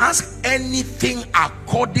if we ask anything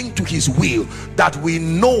according to his will, that we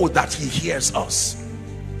know that he hears us.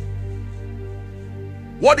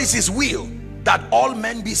 What is his will? That all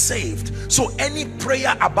men be saved. So any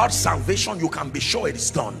prayer about salvation, you can be sure it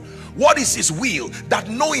is done. What is his will? That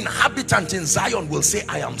no inhabitant in Zion will say,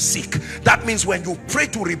 I am sick. That means when you pray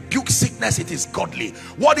to rebuke sickness, it is godly.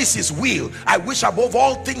 What is his will? I wish above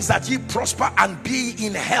all things that ye prosper and be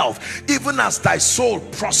in health, even as thy soul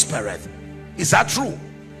prospereth. Is that true?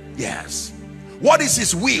 Yes. What is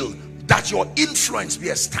his will? That your influence be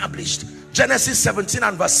established. Genesis 17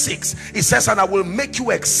 and verse 6, it says, and I will make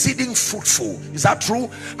you exceeding fruitful. Is that true?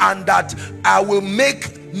 And that I will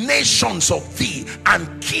make nations of thee,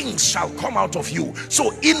 and kings shall come out of you.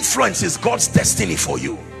 So influence is God's destiny for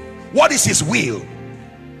you. What is his will?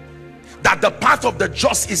 That the path of the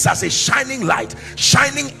just is as a shining light,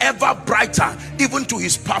 shining ever brighter, even to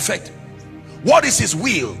his perfect. What is his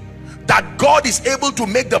will? That God is able to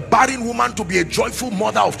make the barren woman to be a joyful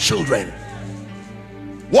mother of children.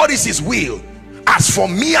 What is his will? As for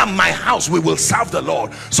me and my house, we will serve the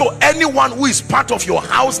Lord. So anyone who is part of your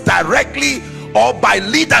house directly or by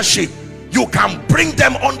leadership, you can bring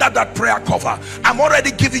them under that prayer cover. I'm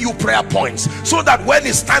already giving you prayer points, so that when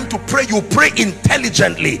it's time to pray, you pray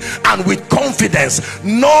intelligently and with confidence,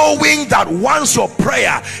 knowing that once your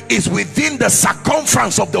prayer is within the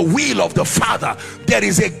circumference of the will of the Father, there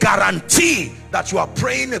is a guarantee that you are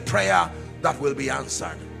praying a prayer that will be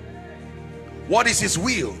answered. What is his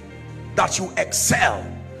will? That you excel.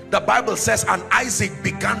 The Bible says, and Isaac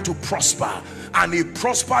began to prosper, and he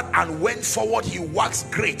prospered and went forward. He waxed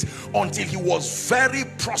great until he was very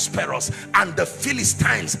prosperous, and the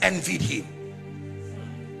Philistines envied him.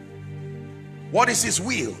 What is his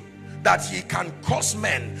will? That he can cause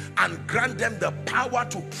men and grant them the power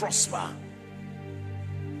to prosper.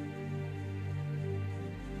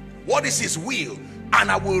 What is his will? And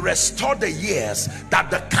I will restore the years that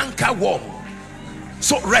the cankerworm.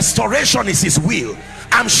 So restoration is his will.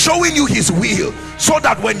 I'm showing you his will, so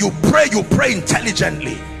that when you pray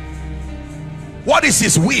intelligently. What is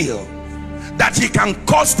his will? That he can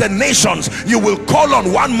cause the nations, you will call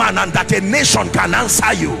on one man and that a nation can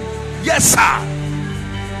answer you. Yes, sir.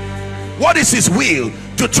 What is his will?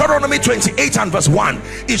 Deuteronomy 28 and verse 1,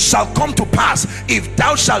 it shall come to pass, if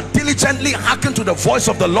thou shalt diligently hearken to the voice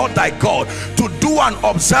of the Lord thy God, to do and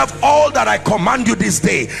observe all that I command you this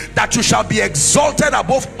day, that you shall be exalted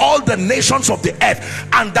above all the nations of the earth,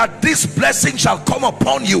 and that this blessing shall come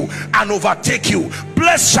upon you and overtake you.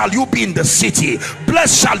 Blessed shall you be in the city,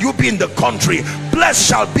 blessed shall you be in the country, blessed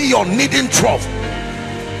shall be your kneading trough.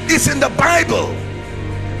 It's in the Bible.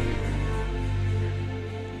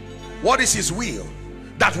 What is his will?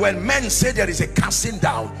 That when men say there is a casting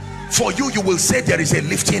down, for you, you will say there is a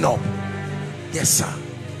lifting up. Yes, sir.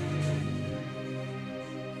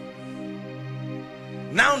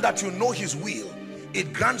 Now that you know his will,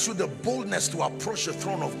 it grants you the boldness to approach the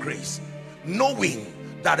throne of grace, knowing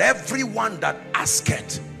that everyone that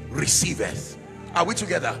asketh receiveth. Are we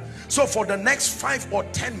together? So for the next 5 or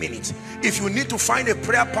 10 minutes, if you need to find a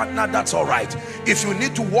prayer partner, that's all right. If you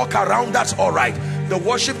need to walk around, that's all right. The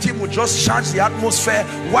worship team will just charge the atmosphere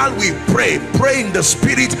while we pray in the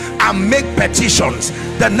spirit and make petitions.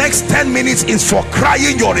 The next 10 minutes is for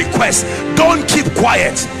crying your request. Don't keep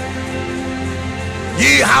quiet.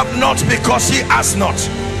 Ye have not because ye ask not.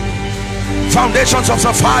 Foundations of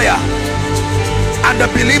Sapphire and the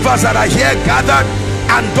believers that are here gathered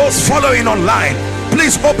and those following online,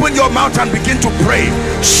 please open your mouth and begin to pray.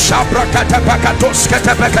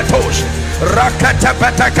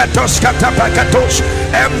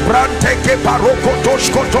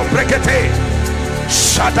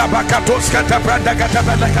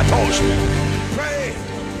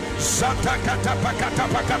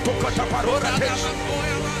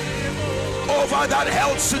 Over that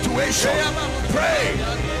health situation, pray.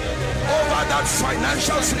 Over that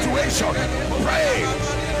financial situation, pray.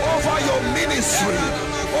 Over your ministry,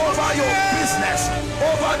 over your business,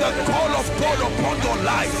 over the call of God upon your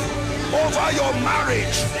life, over your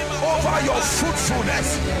marriage, over your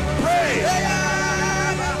fruitfulness, pray.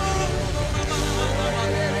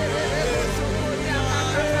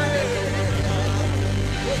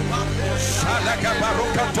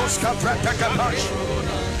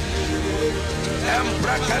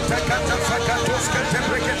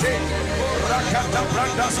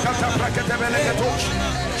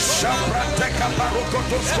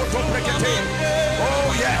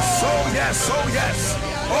 Oh yes, oh yes, oh yes,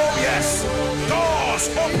 oh yes, doors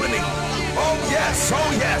opening. Oh yes,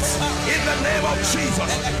 oh yes, in the name of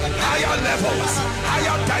Jesus. Higher levels,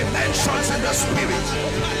 higher dimensions in the spirit.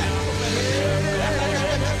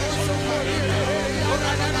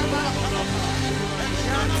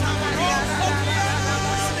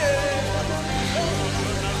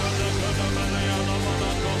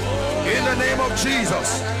 In the name of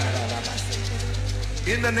Jesus.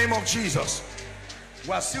 In the name of Jesus.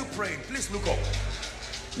 We are still praying. Please look up.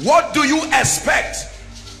 What do you expect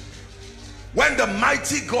when the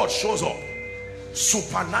mighty God shows up?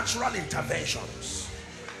 Supernatural interventions.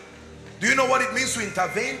 Do you know what it means to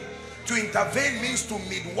intervene? To intervene means to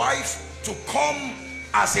midwife, to come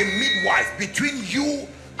as a midwife between you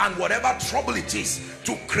and whatever trouble it is,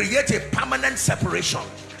 to create a permanent separation.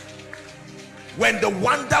 When the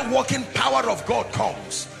wonder-working power of God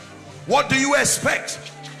comes, what do you expect?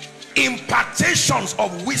 Impartations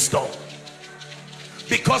of wisdom.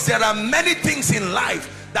 Because there are many things in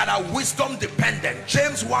life that are wisdom dependent.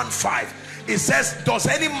 James 1:5, it says, does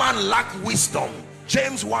any man lack wisdom?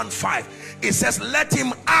 James 1:5, it says, let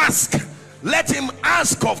him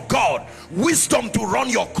ask of God wisdom to run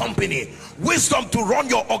your company, wisdom to run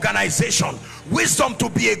your organization, wisdom to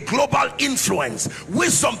be a global influence,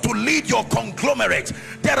 wisdom to lead your conglomerate.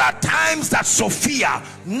 There are times that Sophia,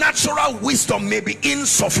 natural wisdom, may be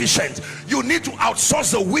insufficient. You need to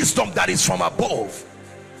outsource the wisdom that is from above.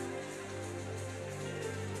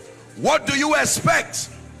 What do you expect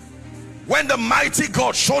when the mighty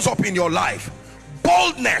God shows up in your life?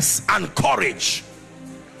 Boldness and courage.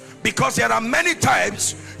 Because there are many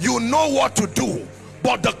times you know what to do,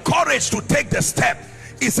 but the courage to take the step.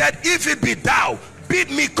 He said, if it be thou,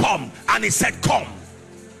 bid me come. And he said, come.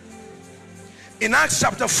 In Acts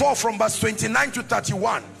chapter 4 from verse 29 to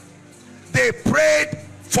 31, they prayed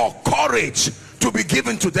for courage to be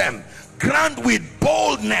given to them. Grant with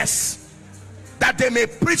boldness that they may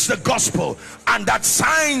preach the gospel, and that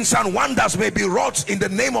signs and wonders may be wrought in the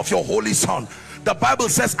name of your holy Son. The Bible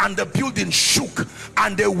says, and the building shook,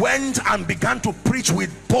 and they went and began to preach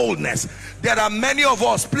with boldness. There are many of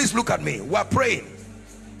us, please look at me, we are praying.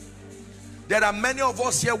 There are many of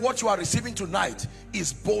us here, what you are receiving tonight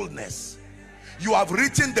is boldness. You have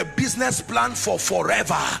written the business plan for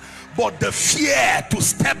forever, but the fear to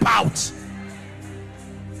step out.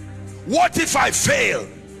 What if I fail?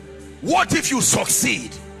 What if you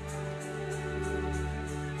succeed?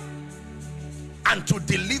 and to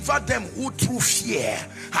deliver them who through fear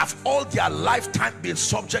have all their lifetime been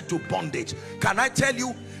subject to bondage. Can I tell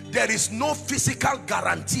you, there is no physical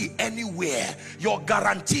guarantee anywhere. Your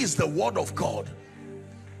guarantee is the word of God.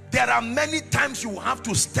 There are many times you have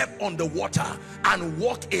to step on the water and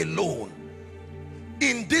walk alone.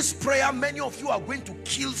 In this prayer, many of you are going to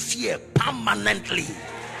kill fear permanently.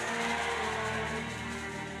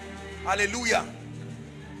 Hallelujah.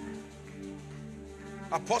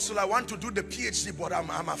 Apostle, I want to do the PhD, but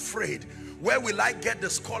I'm afraid. Where will I get the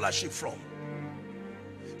scholarship from?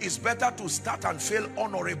 It's better to start and fail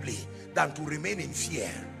honorably than to remain in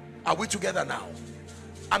fear. Are we together now?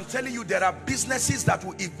 I'm telling you, there are businesses that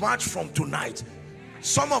will emerge from tonight.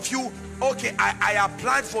 Some of you, okay, I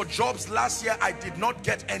applied for jobs last year, I did not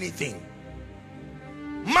get anything.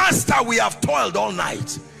 Master, we have toiled all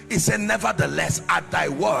night. He said, nevertheless, at thy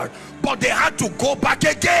word. But they had to go back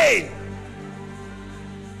again.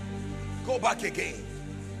 Go back again.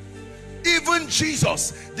 Even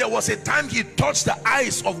Jesus, there was a time he touched the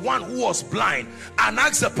eyes of one who was blind and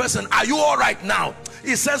asked the person, are you all right now?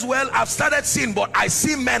 He says, well, I've started seeing, but I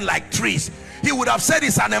see men like trees. He would have said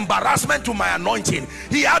it's an embarrassment to my anointing.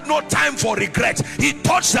 He had no time for regret. He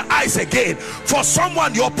touched the eyes again. For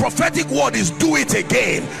someone, your prophetic word is do it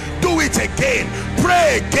again. Do it again.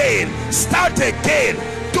 Pray again. Start again.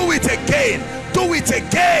 Do it again. Do it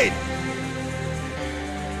again.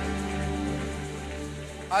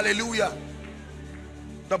 Hallelujah.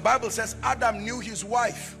 The Bible says Adam knew his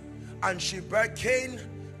wife, and she bare Cain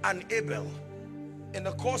and Abel. In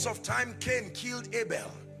the course of time, Cain killed Abel,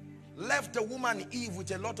 left the woman Eve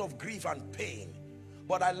with a lot of grief and pain.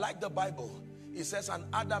 But I like the Bible. It says, and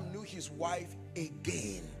Adam knew his wife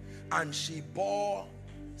again, and she bore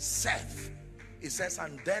Seth. It says,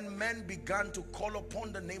 and then men began to call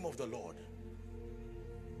upon the name of the Lord.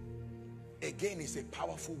 Again is a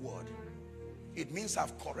powerful word. It means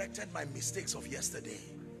I've corrected my mistakes of yesterday.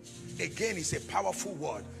 Again is a powerful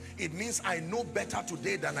word. It means I know better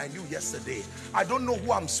today than I knew yesterday. I don't know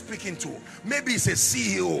who I'm speaking to. Maybe it's a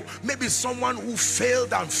CEO. Maybe someone who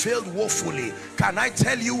failed and failed woefully. Can I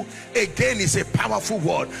tell you, again is a powerful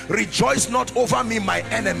word. Rejoice not over me, my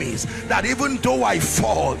enemies, that even though I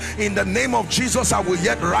fall, in the name of Jesus, I will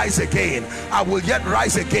yet rise again. I will yet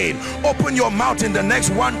rise again. Open your mouth in the next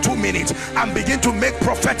 1-2 minutes and begin to make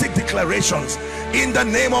prophetic declarations in the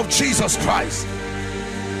name of Jesus Christ.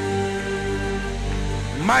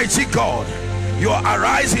 Mighty God, you're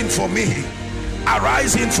arising for me,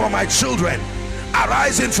 arising for my children,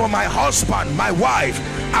 arising for my husband, my wife,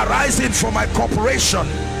 arising for my corporation,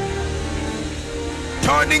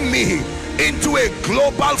 turning me into a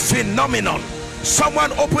global phenomenon.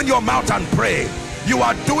 Someone open your mouth and pray. You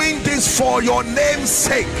are doing this for your name's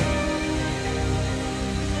sake.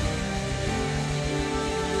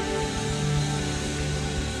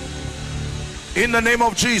 In the name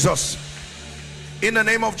of Jesus. In the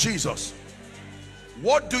name of Jesus.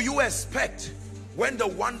 What do you expect when the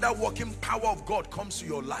wonder-working power of God comes to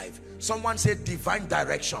your life? Someone said divine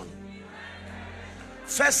direction.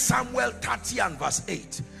 1 Samuel 30 and verse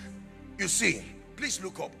 8. You see, please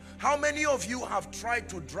look up. How many of you have tried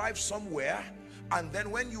to drive somewhere, and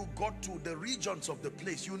then when you got to the regions of the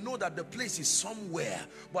place, you know that the place is somewhere,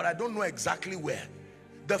 but I don't know exactly where.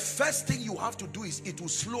 The first thing you have to do is it will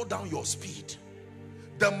slow down your speed.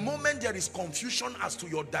 The moment there is confusion as to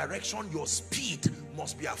your direction, your speed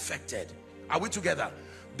must be affected. Are we together?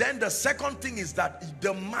 Then the second thing is that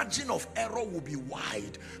the margin of error will be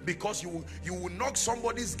wide, because you will knock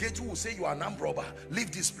somebody's gate who will say you are an armed robber,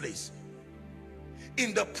 leave this place.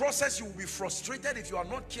 In the process, you will be frustrated. If you are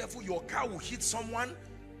not careful, your car will hit someone.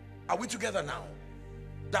 Are we together now?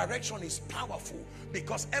 Direction is powerful,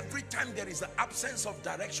 because every time there is an absence of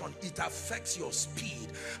direction, it affects your speed.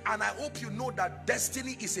 And I hope you know that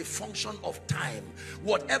destiny is a function of time.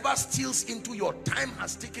 Whatever steals into your time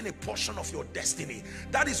has taken a portion of your destiny.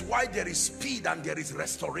 That is why there is speed and there is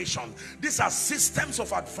restoration. These are systems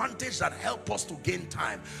of advantage that help us to gain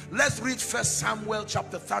time. Let's read 1 Samuel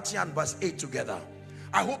chapter 30 and verse 8 together.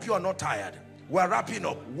 I hope you are not tired. We're wrapping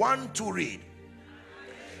up. 1, 2, read.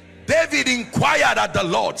 David inquired at the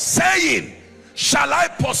Lord, saying, shall I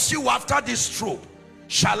pursue after this troop?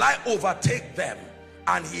 Shall I overtake them?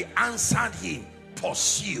 And he answered him,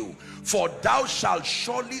 pursue, for thou shalt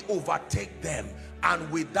surely overtake them, and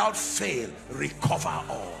without fail recover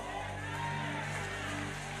all.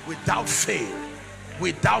 Without fail,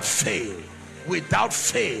 without fail, without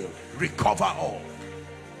fail recover all.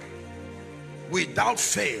 Without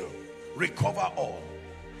fail recover all.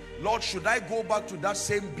 Lord, should I go back to that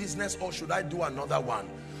same business, or should I do another one?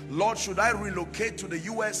 Lord, should I relocate to the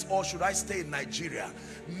US or should I stay in Nigeria?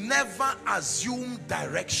 Never assume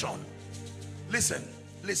direction. Listen,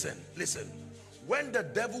 listen, listen. When the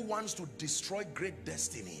devil wants to destroy great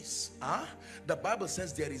destinies, the Bible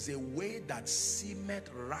says there is a way that seemeth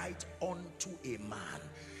right unto a man.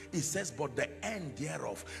 It says, but the end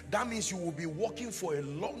thereof. That means you will be walking for a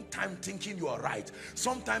long time thinking you are right.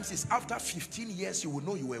 Sometimes it's after 15 years you will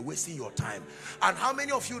know you were wasting your time. And how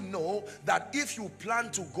many of you know that if you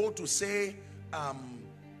plan to go to, say,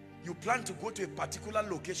 you plan to go to a particular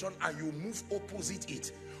location and you move opposite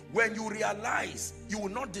it, when you realize you will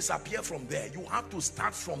not disappear from there, you have to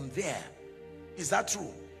start from there. Is that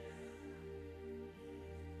true?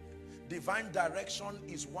 Divine direction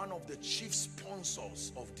is one of the chief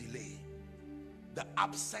sponsors of delay. The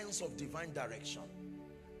absence of divine direction.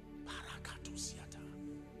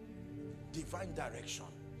 Divine direction.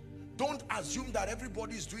 Don't assume that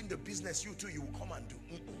everybody is doing the business you too, you will come and do.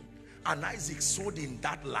 And Isaac sowed in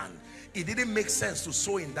that land. It didn't make sense to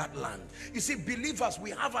sow in that land. You see, believers, we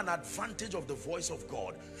have an advantage of the voice of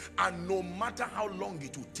God. And no matter how long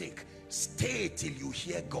it will take, stay till you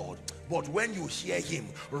hear God. But when you hear him,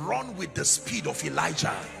 run with the speed of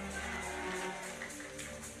Elijah.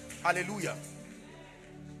 Hallelujah.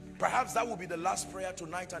 Perhaps that will be the last prayer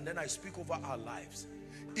tonight, and then I speak over our lives.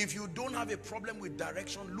 If you don't have a problem with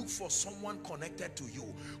direction, look for someone connected to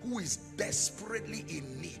you who is desperately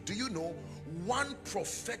in need. Do you know one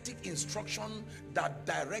prophetic instruction that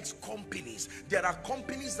directs companies? There are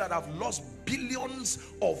companies that have lost billions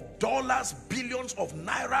of dollars, billions of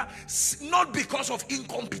naira, not because of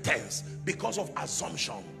incompetence, because of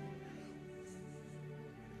assumption.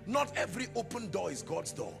 Not every open door is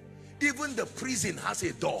God's door. Even the prison has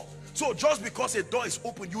a door. So just because a door is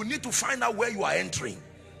open, you need to find out where you are entering.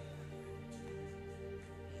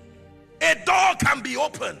 A door can be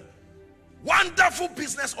open. Wonderful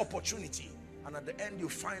business opportunity. And at the end you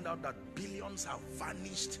find out that billions have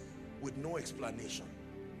vanished with no explanation.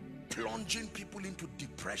 Plunging people into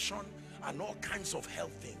depression and all kinds of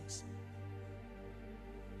health things.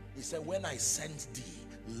 He said, when I sent thee,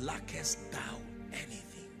 lackest thou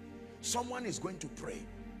anything? Someone is going to pray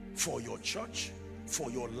for your church,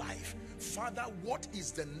 for your life. Father, what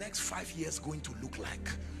is the next 5 years going to look like?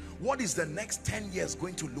 What is the next 10 years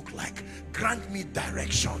going to look like? Grant me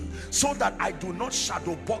direction so that I do not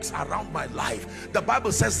shadow box around my life. The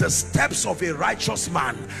Bible says the steps of a righteous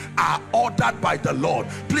man are ordered by the Lord.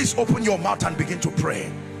 Please open your mouth and begin to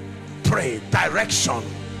pray. Pray. Direction.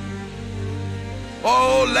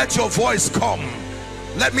 Oh, let your voice come.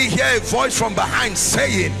 Let me hear a voice from behind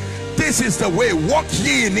saying, this is the way, walk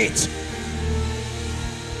ye in it.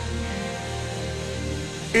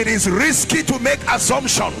 It is risky to make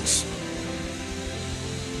assumptions.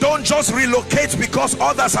 Don't just relocate because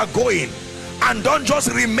others are going, and don't just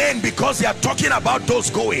remain because they are talking about those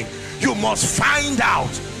going. You must find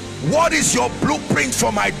out, what is your blueprint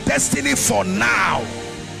for my destiny for now?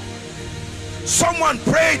 Someone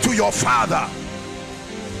pray to your Father.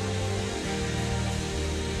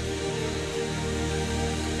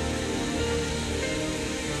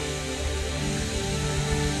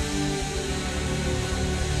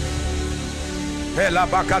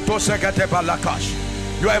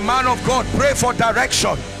 You are a man of God. Pray for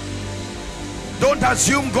direction. Don't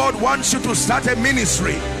assume God wants you to start a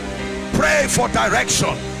ministry. Pray for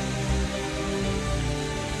direction.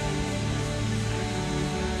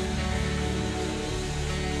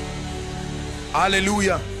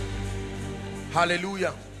 Hallelujah.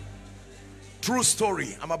 Hallelujah. True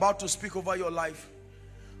story. I'm about to speak over your life.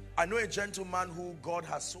 I know a gentleman who God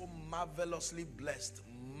has so marvelously blessed,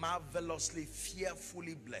 marvelously,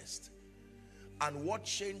 fearfully blessed. And what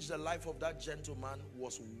changed the life of that gentleman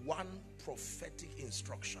was one prophetic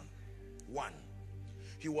instruction. One.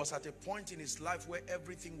 He was at a point in his life where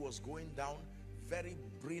everything was going down. Very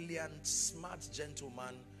brilliant, smart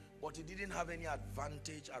gentleman, but he didn't have any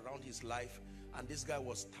advantage around his life. And this guy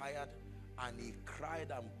was tired, and he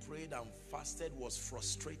cried and prayed and fasted, was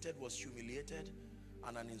frustrated, was humiliated,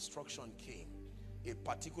 and an instruction came. A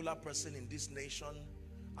particular person in this nation,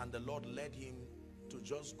 and the Lord led him to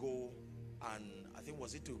just go and, I think,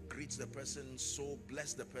 was it to greet the person, so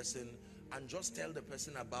bless the person, and just tell the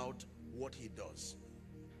person about what he does.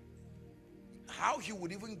 How he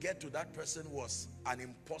would even get to that person was an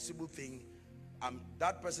impossible thing.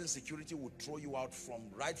 That person's security would throw you out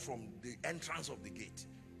right from the entrance of the gate.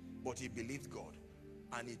 But he believed God,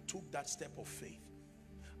 and he took that step of faith.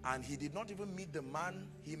 And he did not even meet the man.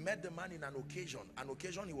 He met the man in an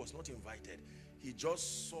occasion he was not invited. He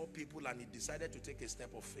just saw people and he decided to take a step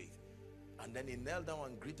of faith. And then he knelt down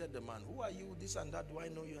and greeted the man. Who are you? This and that. Do I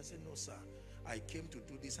know you? I said, no, sir. I came to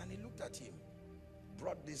do this. And he looked at him,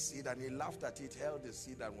 brought this seed, and he laughed at it, held the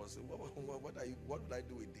seed, and was, what would I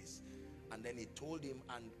do with this? And then he told him,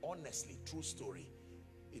 and honestly, true story,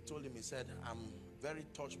 he told him, he said, I'm very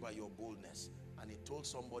touched by your boldness. And he told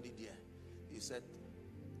somebody there, he said,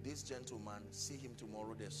 this gentleman, see him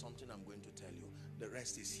tomorrow, there's something I'm going to tell you. The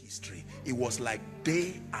rest is history. It was like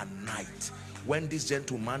day and night when this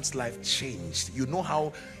gentleman's life changed. You know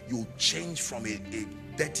how you change from a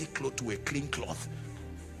dirty cloth to a clean cloth?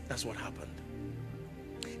 That's what happened.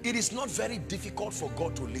 It is not very difficult for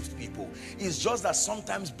God to lift people. It's just that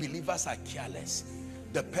sometimes believers are careless.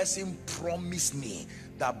 The person promised me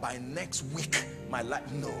that by next week my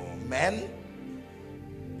life. No,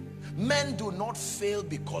 men do not fail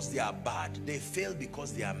because they are bad. They fail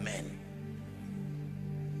because they are men.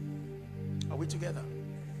 Are we together?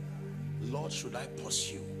 Lord, should I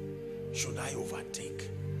pursue? Should I overtake?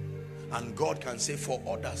 And God can say, for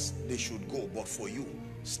others they should go, but for you,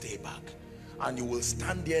 stay back. And you will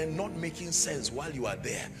stand there not making sense while you are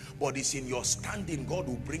there, but it's in your standing God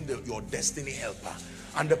will bring your destiny helper.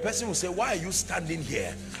 And the person will say, why are you standing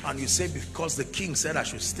here? And you say, because the king said I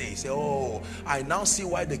should stay. You say, oh, I now see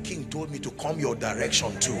why the king told me to come your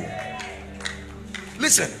direction too.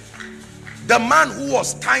 Listen, the man who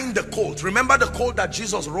was tying the colt, remember the colt that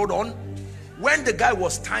Jesus rode on? When the guy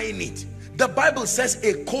was tying it, the Bible says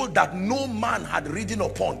a colt that no man had ridden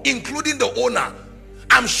upon, including the owner.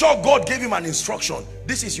 I'm sure God gave him an instruction.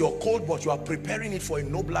 This is your colt, but you are preparing it for a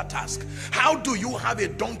nobler task. How do you have a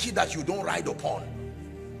donkey that you don't ride upon?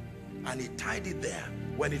 And he tied it there.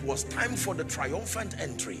 When it was time for the triumphant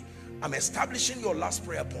entry, I'm establishing your last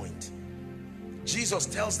prayer point. Jesus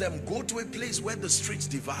tells them, go to a place where the streets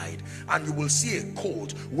divide, and you will see a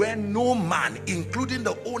colt where no man, including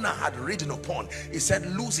the owner, had ridden upon. He said,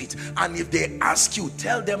 lose it. And if they ask you,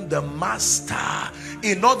 tell them the master.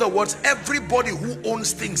 In other words, everybody who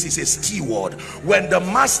owns things is a steward. When the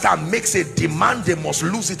master makes a demand, they must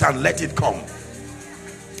lose it and let it come.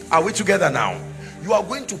 Are we together now? You are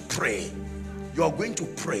going to pray. You are going to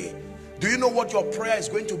pray. Do you know what your prayer is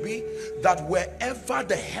going to be? That wherever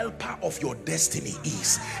the helper of your destiny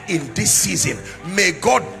is in this season, may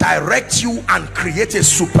God direct you and create a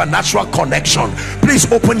supernatural connection.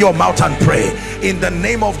 Please open your mouth and pray. In the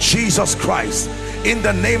name of Jesus Christ. In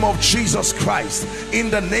the name of Jesus Christ.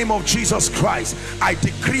 In the name of Jesus Christ. I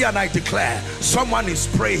decree and I declare, someone is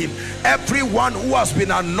praying, everyone who has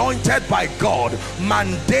been anointed by God,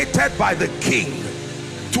 mandated by the King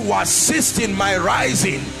to assist in my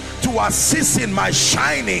rising, to assist in my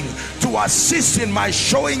shining, to assist in my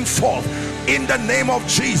showing forth, in the name of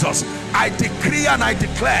Jesus, I decree and I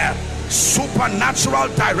declare supernatural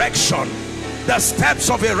direction. The steps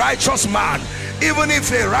of a righteous man, even if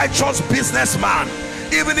a righteous businessman,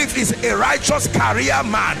 even if he's a righteous career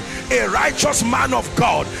man, a righteous man of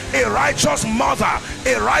God, a righteous mother,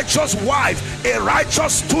 a righteous wife, a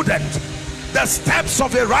righteous student, the steps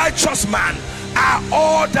of a righteous man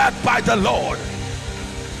are ordered by the Lord.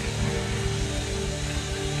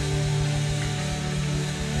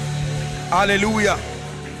 Hallelujah.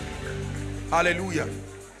 Hallelujah.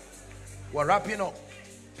 We're wrapping up.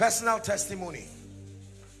 Personal testimony.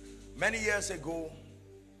 Many years ago,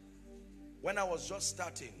 when I was just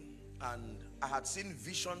starting and I had seen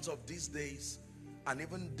visions of these days and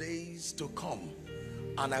even days to come,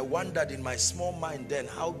 and I wondered in my small mind then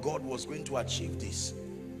how God was going to achieve this.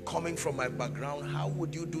 Coming from my background, how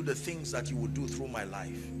would you do the things that you would do through my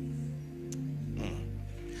life?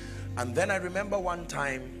 And then I remember one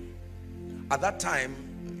time, at that time,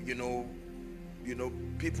 you know,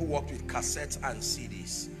 people worked with cassettes and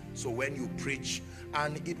CDs. So when you preach,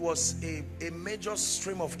 and it was a major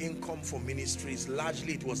stream of income for ministries,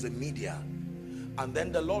 largely it was the media. And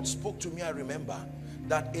then the Lord spoke to me, I remember,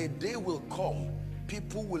 that a day will come,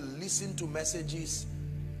 people will listen to messages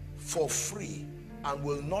for free and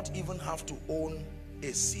will not even have to own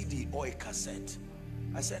a CD or a cassette.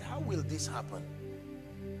 I said, how will this happen?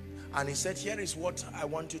 And he said, here is what I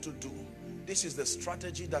want you to do. This is the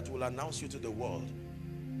strategy that will announce you to the world.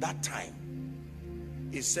 That time,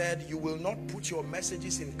 he said, you will not put your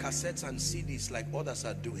messages in cassettes and CDs like others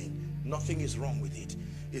are doing. Nothing is wrong with it.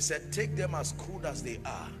 He said, take them as crude as they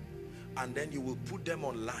are, and then you will put them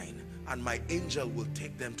online, and my angel will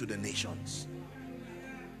take them to the nations.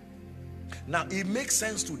 Now, it makes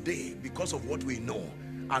sense today because of what we know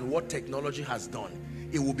and what technology has done.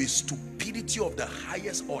 It will be stupidity of the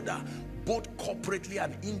highest order, both corporately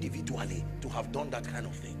and individually, to have done that kind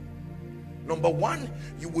of thing. Number one,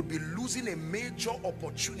 you would be losing a major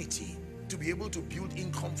opportunity to be able to build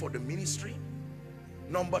income for the ministry.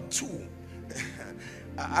 Number two,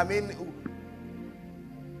 I mean,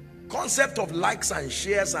 concept of likes and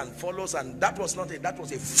shares and follows, and that was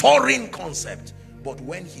a foreign concept. But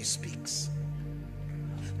when he speaks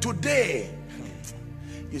today,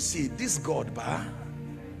 you see this God,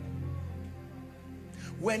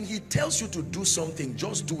 when he tells you to do something,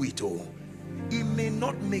 just do it. Oh, it may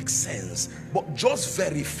not make sense, but just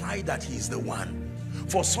verify that he is the one.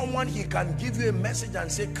 For someone, he can give you a message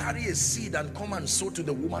and say, carry a seed and come and sow to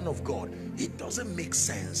the woman of God. It doesn't make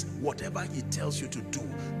sense. Whatever he tells you to do,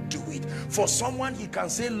 do it. For someone, he can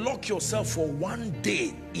say, lock yourself for one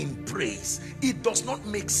day in praise. It does not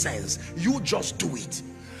make sense. You just do it.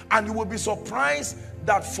 And you will be surprised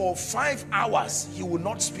that for 5 hours, he will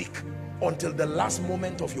not speak until the last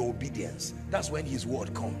moment of your obedience. That's when his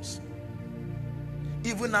word comes.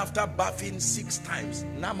 Even after bathing 6 times,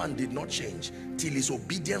 Naaman did not change till his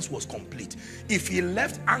obedience was complete. If he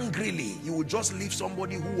left angrily, he would just leave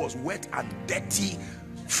somebody who was wet and dirty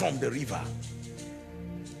from the river.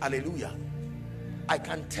 Hallelujah. I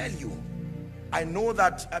can tell you, I know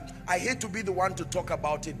that I hate to be the one to talk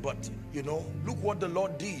about it, but you know, look what the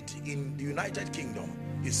Lord did in the United Kingdom.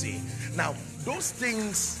 You see, now those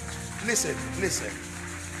things, listen,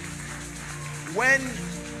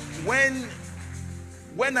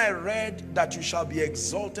 when I read that you shall be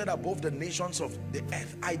exalted above the nations of the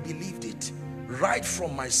earth, I believed it. Right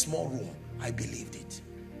from my small room, I believed it.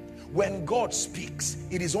 When God speaks,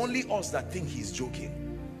 it is only us that think he's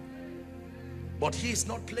joking. But he is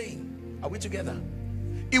not playing. Are we together?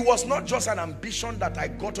 It was not just an ambition that I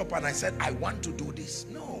got up and I said, I want to do this.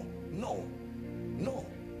 No.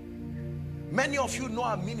 Many of you know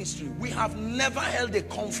our ministry. We have never held a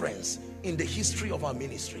conference in the history of our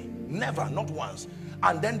ministry. Never, not once.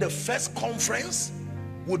 And then the first conference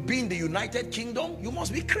would be in the United Kingdom. You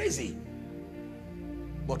must be crazy.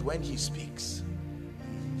 But when he speaks,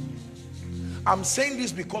 I'm saying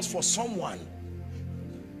this because for someone,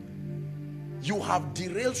 you have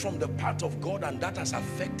derailed from the path of God, and that has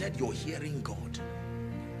affected your hearing God.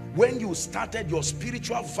 When you started, your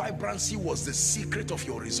spiritual vibrancy was the secret of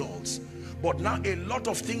your results. But now a lot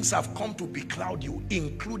of things have come to becloud you,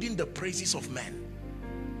 including the praises of men.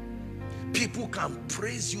 People can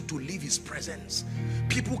praise you to leave his presence.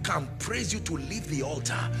 People can praise you to leave the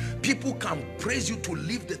altar. People can praise you to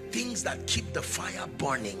leave the things that keep the fire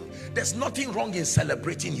burning. There's nothing wrong in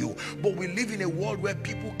celebrating you, but we live in a world where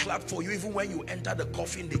people clap for you. Even when you enter the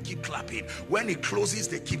coffin, they keep clapping. When it closes,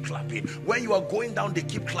 they keep clapping. When you are going down, they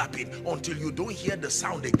keep clapping until you don't hear the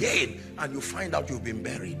sound again and you find out you've been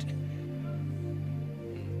buried.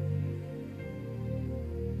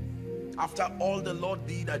 After all the Lord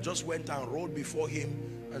did, I just went and rolled before him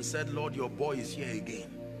and said, Lord, your boy is here again.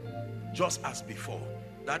 Just as before.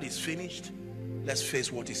 That is finished. Let's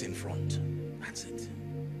face what is in front. That's it.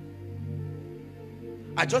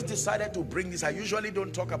 I just decided to bring this. I usually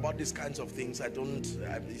don't talk about these kinds of things.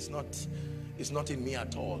 It's not in me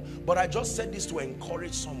at all. But I just said this to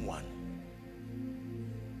encourage someone.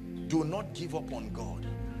 Do not give up on God.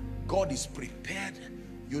 God is prepared.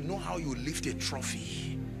 You know how you lift a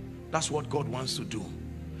trophy. That's what God wants to do.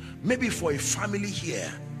 Maybe for a family here,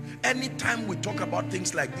 anytime we talk about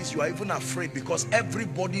things like this, you are even afraid because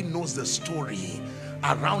everybody knows the story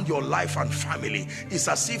around your life and family. It's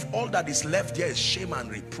as if all that is left there is shame and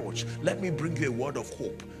reproach. Let me bring you a word of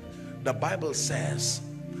hope. The Bible says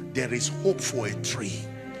there is hope for a tree,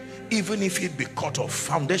 even if it be cut off.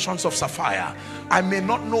 Foundations of sapphire. I may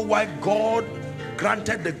not know why God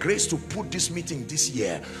granted the grace to put this meeting this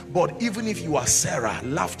year, but even if you are Sarah,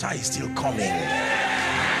 laughter is still coming,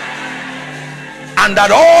 and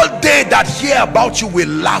that all they that hear about you will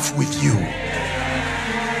laugh with you.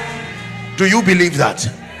 Do you believe that?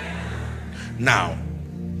 Now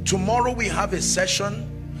tomorrow we have a session,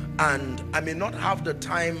 and I may not have the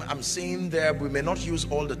time. I'm saying there, we may not use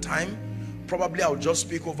all the time. Probably I'll just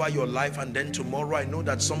speak over your life, and then tomorrow, I know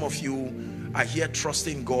that some of you are here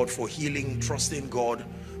trusting God for healing, trusting God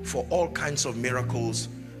for all kinds of miracles.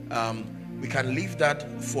 We can leave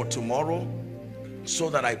that for tomorrow so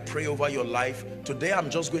that I pray over your life. Today I'm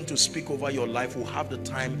just going to speak over your life. We'll have the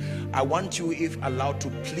time. I want you, if allowed, to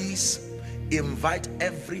please invite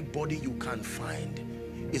everybody you can find.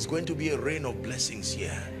 It's going to be a rain of blessings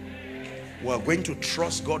here. We're going to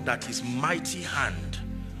trust God that his mighty hand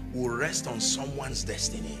will rest on someone's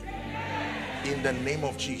destiny in the name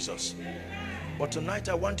of Jesus. But tonight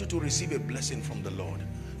I want you to receive a blessing from the Lord.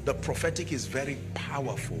 The prophetic is very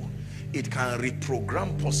powerful. It can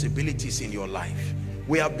reprogram possibilities in your life.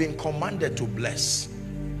 We have been commanded to bless.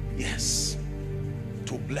 Yes,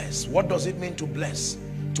 to bless. What does it mean to bless?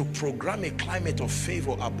 To program a climate of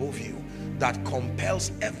favor above you that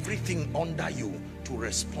compels everything under you to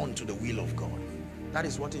respond to the will of God. That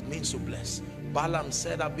is what it means to bless. Balaam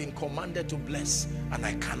said, I've been commanded to bless and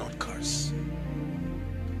I cannot curse.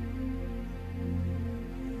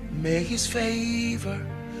 May his favor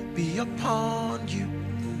be upon you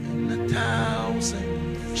in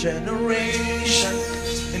 1,000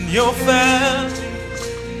 generations, in your family,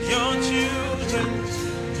 your children,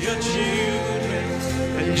 your children,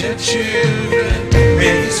 and your children.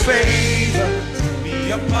 May his favor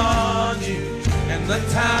be upon you and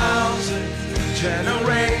 1,000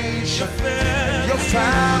 generations. your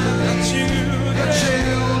family, Your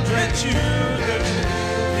children, your children,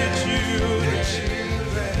 your children, your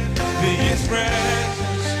children. May his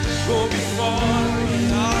presence go before me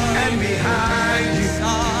and behind you,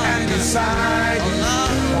 and beside you,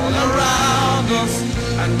 all around us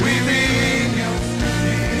and within you.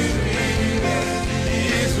 He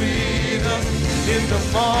is with us in the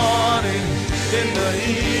morning, in the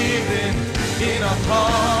evening, in our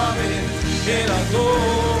coming, in our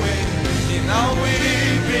going, in our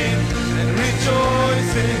weeping and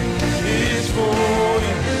rejoicing. He is for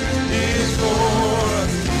you, he is for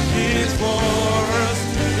us, he is for us,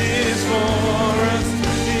 he is for us,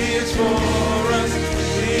 he is for us,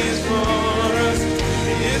 he is for us,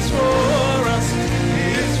 he is for us, he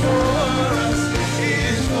is for us, he is for us, he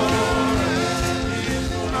is for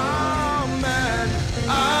us. Amen.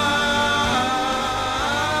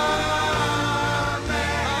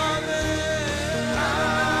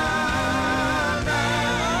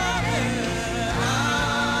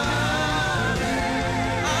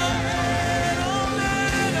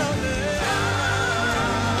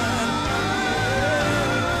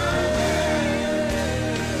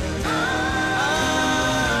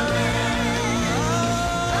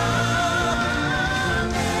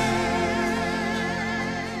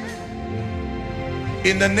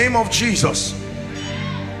 In the name of Jesus,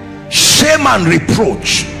 shame and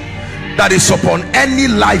reproach that is upon any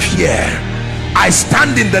life here, I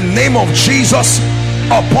stand in the name of Jesus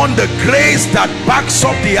upon the grace that backs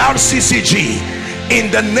up the RCCG.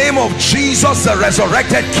 In the name of Jesus, the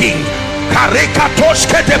resurrected King.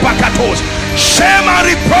 Shame and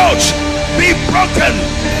reproach be broken,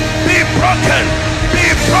 be broken, be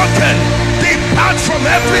broken. Depart from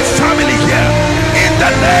every family here in the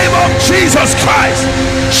name of Jesus Christ.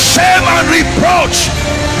 Shame and reproach,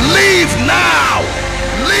 leave now,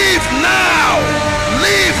 leave now,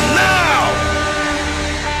 leave now.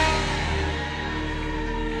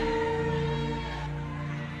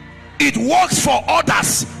 It works for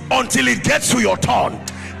others until it gets to your turn.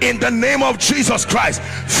 In the name of Jesus Christ,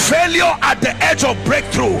 failure at the edge of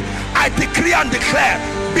breakthrough, I decree and declare,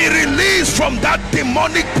 be released from that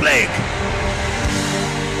demonic plague.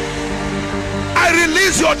 I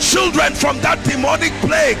release your children from that demonic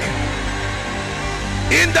plague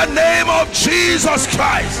in the name of Jesus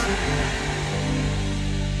Christ.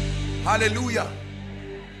 Hallelujah.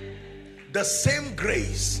 The same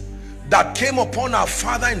grace that came upon our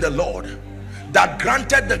Father in the Lord, that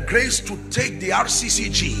granted the grace to take the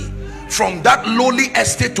RCCG from that lowly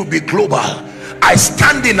estate to be global, I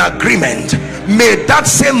stand in agreement. May that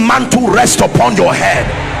same mantle rest upon your head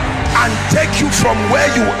and take you from where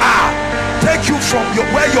you are, take you from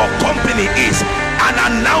where your company is, and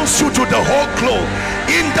announce you to the whole globe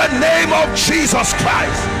in the name of Jesus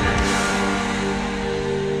Christ.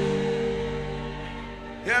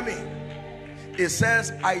 Hear me. It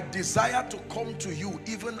says, I desire to come to you,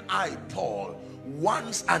 even I, Paul,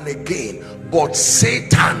 once and again, but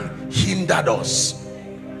Satan hindered us.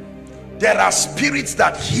 There are spirits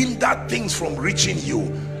that hinder things from reaching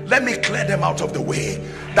you. Let me clear them out of the way.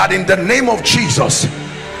 That in the name of Jesus,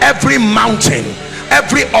 every mountain,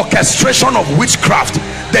 every orchestration of witchcraft,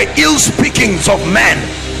 the ill speakings of men,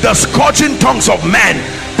 the scourging tongues of men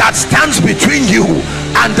that stands between you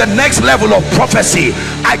and the next level of prophecy,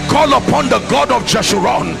 I call upon the God of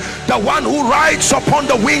Jeshurun, the one who rides upon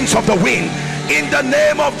the wings of the wind. In the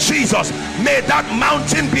name of Jesus, may that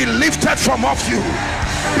mountain be lifted from off you,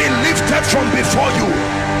 be lifted from before you,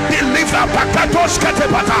 be lifted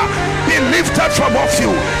from off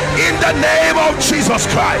you in the name of Jesus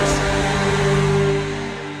Christ.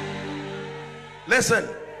 Listen,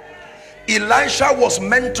 Elisha was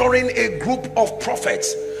mentoring a group of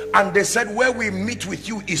prophets, and they said, where we meet with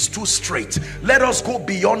you is too straight, let us go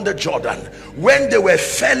beyond the Jordan. When they were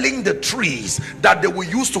felling the trees that they will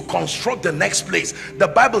use to construct the next place, the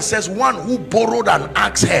Bible says one who borrowed an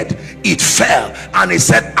axe head, it fell, and he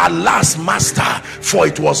said, alas master, for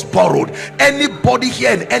it was borrowed. Anybody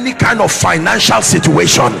here in any kind of financial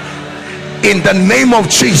situation, in the name of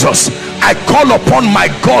Jesus, I call upon my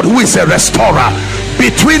God who is a restorer.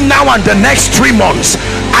 Between now and the next 3 months,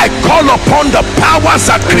 I call upon the powers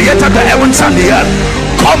that created the heavens and the earth.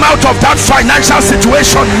 Come out of that financial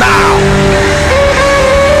situation now.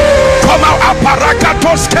 Come out,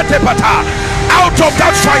 out of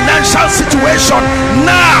that financial situation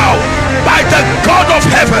now, by the God of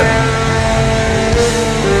heaven.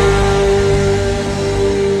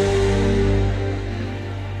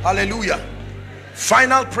 Hallelujah.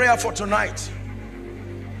 Final prayer for tonight.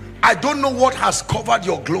 I don't know what has covered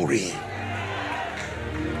your glory.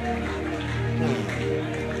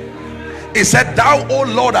 He said, thou, O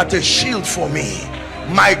Lord, art a shield for me,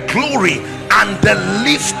 my glory, and the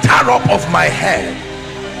lifter up of my head.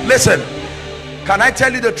 Listen, can I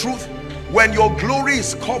tell you the truth? When your glory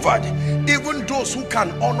is covered, even those who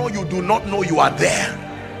can honor you do not know you are there.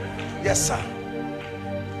 Yes, sir.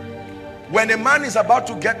 When a man is about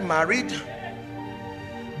to get married,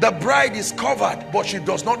 the bride is covered, but she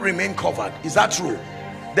does not remain covered. Is that true?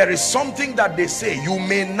 There is something that they say, you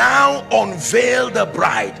may now unveil the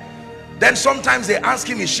bride. Then sometimes they ask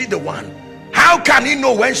him, is she the one? How can he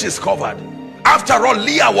know when she's covered? After all,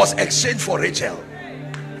 Leah was exchanged for Rachel.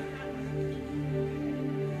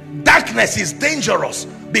 Darkness is dangerous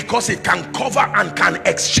because it can cover and can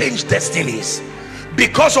exchange destinies.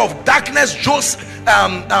 Because of darkness,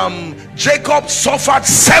 Jacob suffered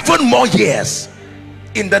 7 more years.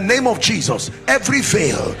 In the name of Jesus, every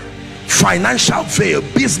veil, financial veil,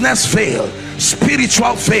 business veil,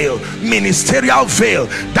 spiritual veil, ministerial veil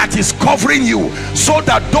that is covering you, so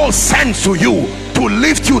that those sent to you to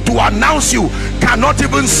lift you, to announce you, cannot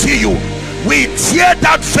even see you, we tear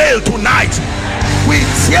that veil tonight. We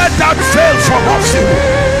tear that veil from off you.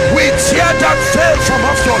 We tear that veil from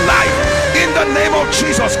off your life in the name of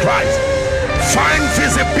Jesus Christ. Find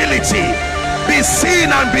visibility. Be seen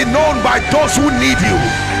and be known by those who need you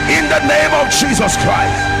in the name of Jesus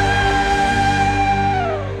Christ.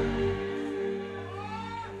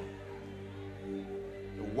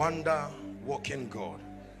 The wonder working God.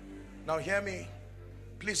 Now hear me,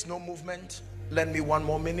 please, no movement. Lend me 1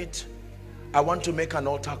 more minute. I want to make an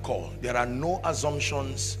altar call. There are no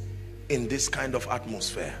assumptions in this kind of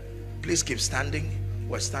atmosphere. Please keep standing.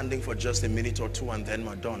 We're standing for just a minute or 2 and then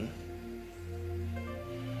we're done.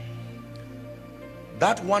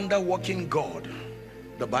 That wonder-working God,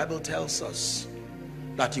 the Bible tells us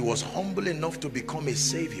that he was humble enough to become a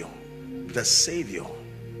savior, the savior,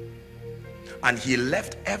 and he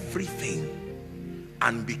left everything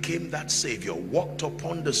and became that savior. Walked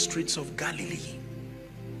upon the streets of Galilee,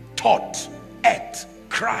 taught, ate,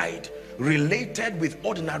 cried, related with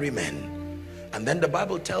ordinary men, and then the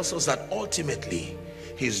Bible tells us that ultimately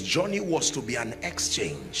his journey was to be an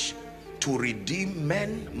exchange, to redeem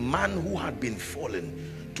man who had been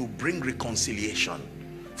fallen, to bring reconciliation.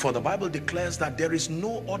 For the Bible declares that there is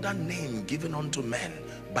no other name given unto men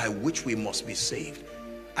by which we must be saved.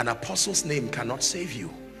 An apostle's name cannot save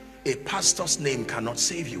you. A pastor's name cannot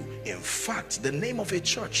save you. In fact, the name of a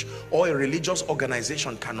church or a religious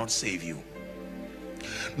organization cannot save you.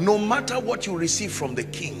 No matter what you receive from the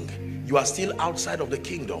king, you are still outside of the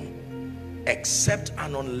kingdom, except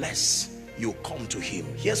and unless you come to him.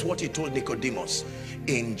 Here's what he told Nicodemus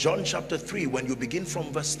in John chapter 3. When you begin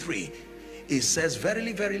from verse 3, he says,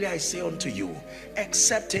 verily, verily, I say unto you,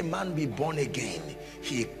 except a man be born again,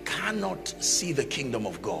 he cannot see the kingdom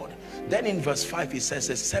of God. Then in verse 5 he says,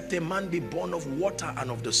 except a man be born of water and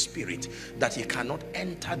of the Spirit, that he cannot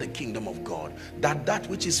enter the kingdom of God. That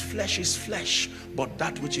which is flesh, but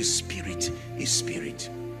that which is spirit is spirit.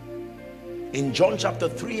 In John chapter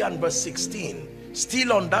 3 and verse 16,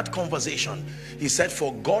 still on that conversation, he said,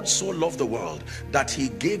 for God so loved the world that he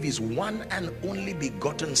gave his one and only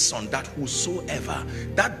begotten son, that whosoever,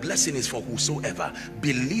 that blessing is for whosoever,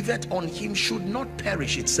 believeth on him should not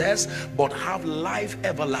perish, it says, but have life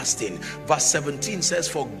everlasting. Verse 17 says,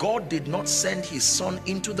 for God did not send his son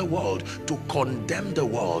into the world to condemn the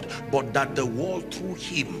world, but that the world through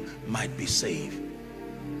him might be saved.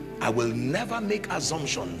 I will never make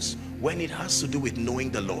assumptions when it has to do with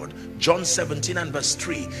knowing the Lord. John 17 and verse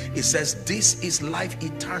 3, it says, this is life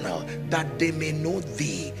eternal, that they may know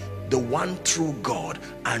thee, the one true God,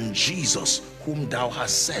 and Jesus whom thou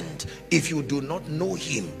hast sent. If you do not know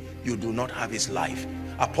him, you do not have his life.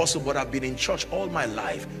 Apostle, but I've been in church all my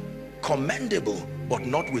life. Commendable, but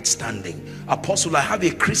notwithstanding. Apostle, I have a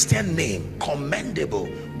Christian name. Commendable,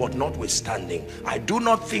 but notwithstanding. I do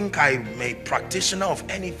not think I'm a practitioner of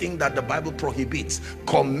anything that the Bible prohibits.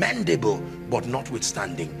 Commendable, but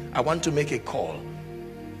notwithstanding. I want to make a call.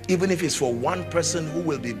 Even if it's for one person who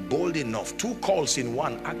will be bold enough, 2 calls in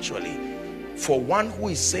one actually. For one who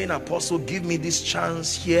is saying, Apostle, give me this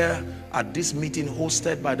chance here at this meeting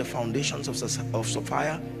hosted by the Foundations of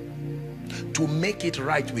Sophia. to make it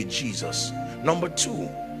right with Jesus. Number two,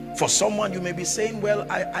 for someone, you may be saying, well,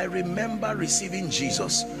 I remember receiving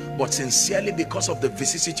Jesus, but sincerely, because of the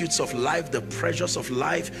vicissitudes of life, the pressures of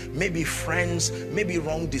life, maybe friends, maybe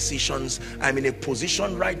wrong decisions, I'm in a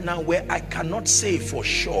position right now where I cannot say for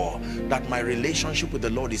sure that my relationship with the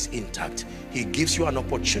Lord is intact. He gives you an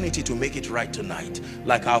opportunity to make it right tonight.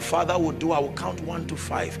 Like our Father would do, I will count 1 to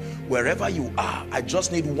 5. Wherever you are, I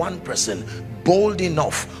just need one person bold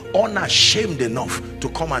enough, unashamed enough to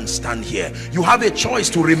come and stand here. You have a choice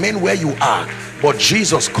to remain where you are, but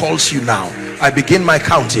Jesus calls you now. I begin my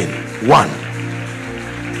counting. 1.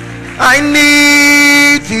 I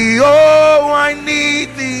need thee, oh, I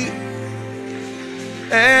need thee.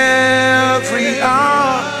 Every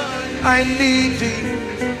hour I need thee.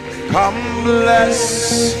 Come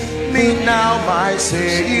bless me now, my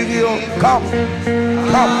Savior. Come,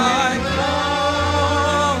 come.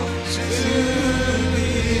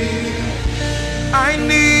 I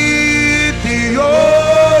need thee,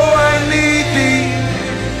 oh, I need thee.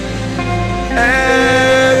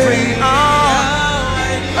 Every hour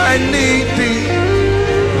I need thee.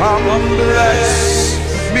 Come bless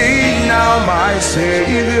me now, my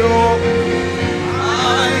Savior. I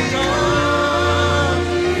come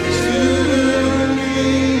to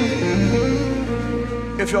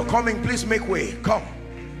thee. If you're coming, please make way. Come.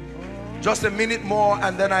 Just a minute more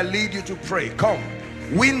and then I lead you to pray. Come.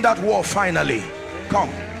 Win that war finally.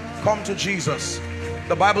 Come to Jesus.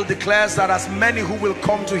 The Bible declares that as many who will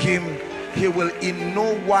come to him, he will in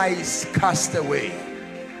no wise cast away.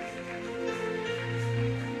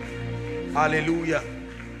 Hallelujah.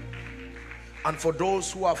 And for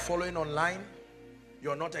those who are following online,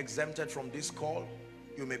 you're not exempted from this call.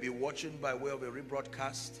 You may be watching by way of a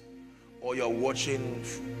rebroadcast, or you're watching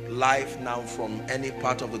live now from any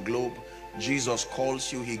part of the globe. Jesus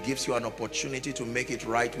calls you. He gives you an opportunity to make it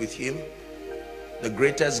right with him. The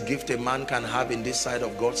greatest gift a man can have in this side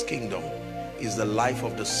of God's kingdom is the life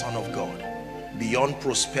of the Son of God. Beyond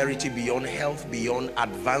prosperity, beyond health, beyond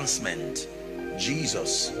advancement,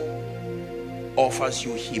 Jesus offers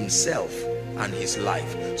you himself and his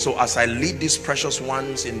life. So as I lead these precious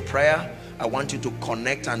ones in prayer, I want you to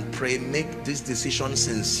connect and pray. Make this decision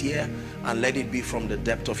sincere and let it be from the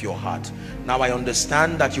depth of your heart. Now I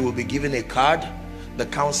understand that you will be given a card. The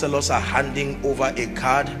counselors are handing over a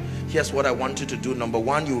card. Here's what I want you to do. Number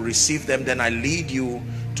one, you receive them, then I lead you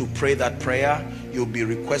to pray that prayer. You'll be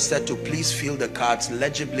requested to please fill the cards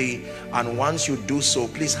legibly, and once you do so,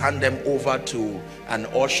 please hand them over to an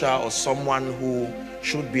usher or someone who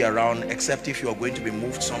should be around, except if you're going to be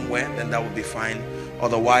moved somewhere, then that will be fine.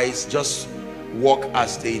 Otherwise, just walk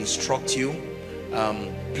as they instruct you.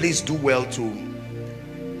 Please do well to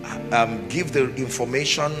give the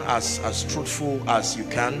information as truthful as you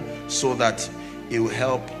can, so that it will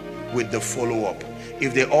help with the follow-up.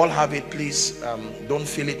 If they all have it, please don't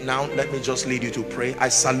fill it now. Let me just lead you to pray. I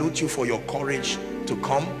salute you for your courage to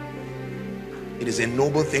come. It is a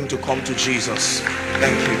noble thing to come to Jesus.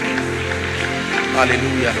 Thank you.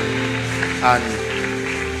 Hallelujah. And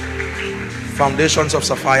Foundations of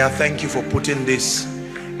Sapphire, thank you for putting this.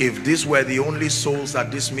 If these were the only souls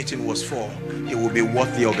that this meeting was for, it would be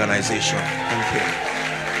worth the organization. Thank you.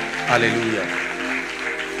 Hallelujah.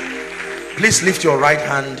 Please lift your right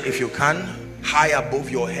hand, if you can, high above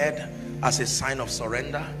your head as a sign of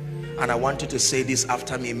surrender. And I want you to say this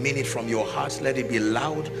after me. Mean it from your heart. Let it be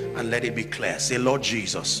loud and let it be clear. Say, Lord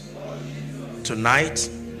Jesus, tonight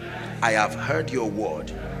I have heard your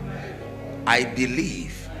word. I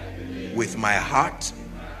believe with my heart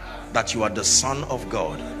that you are the Son of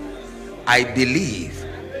God. I believe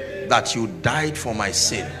that you died for my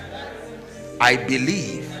sin. I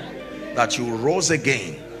believe that you rose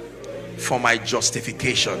again for my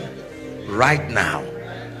justification. Right now,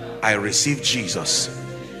 I receive Jesus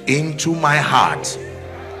into my heart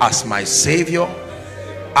as my Savior,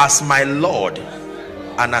 as my Lord,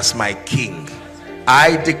 and as my King.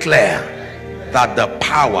 I declare that the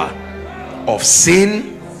power of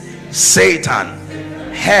sin, Satan,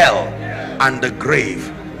 hell, and the grave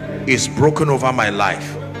is broken over my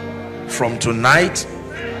life. From tonight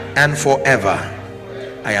and forever,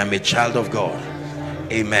 I am a child of God.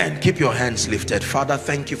 Amen. Keep your hands lifted. Father,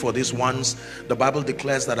 thank you for these ones. The Bible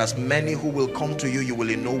declares that as many who will come to you, you will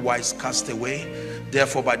in no wise cast away.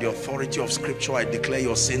 Therefore, by the authority of Scripture, I declare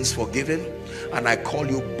your sins forgiven, and I call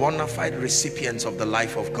you bona fide recipients of the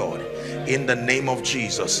life of God. In the name of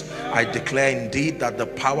Jesus, I declare indeed that the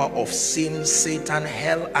power of sin, Satan,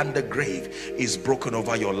 hell, and the grave is broken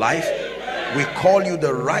over your life. We call you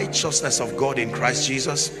the righteousness of God in Christ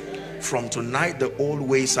Jesus. From tonight, the old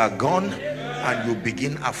ways are gone, and you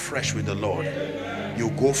begin afresh with the Lord. You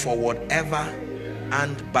go forward ever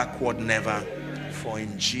and backward never. For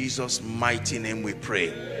in Jesus' mighty name we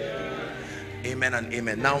pray. Amen and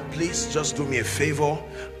amen. Now please just do me a favor.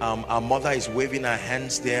 Our mother is waving her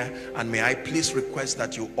hands there, and may I please request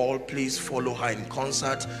that you all please follow her in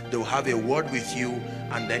concert. They'll have a word with you,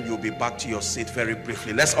 and then you'll be back to your seat very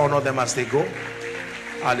briefly. Let's honor them as they go.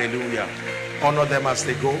 Hallelujah. Honor them as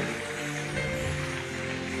they go.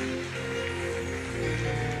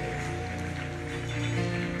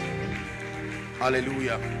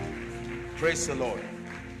 Hallelujah. Praise the Lord.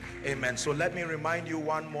 Amen. So let me remind you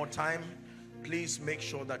one more time. Please make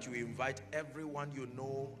sure that you invite everyone you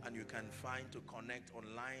know and you can find to connect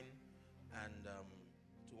online and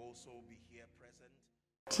to also be here present.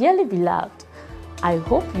 Dearly beloved, I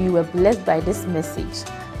hope you were blessed by this message.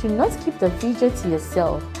 Do not keep the video to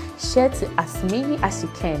yourself. Share to as many as you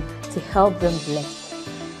can to help them bless.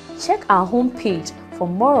 Check our homepage for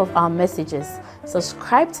more of our messages.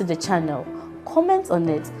 Subscribe to the channel, comment on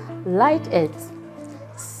it, like it.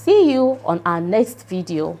 See you on our next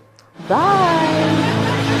video. Bye.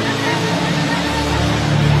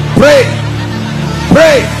 Pray,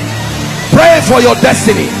 pray, pray for your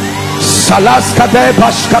destiny.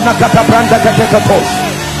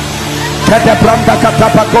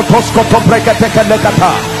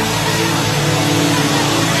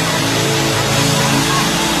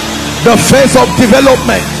 The phase of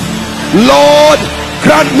development. Lord,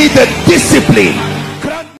 grant me the discipline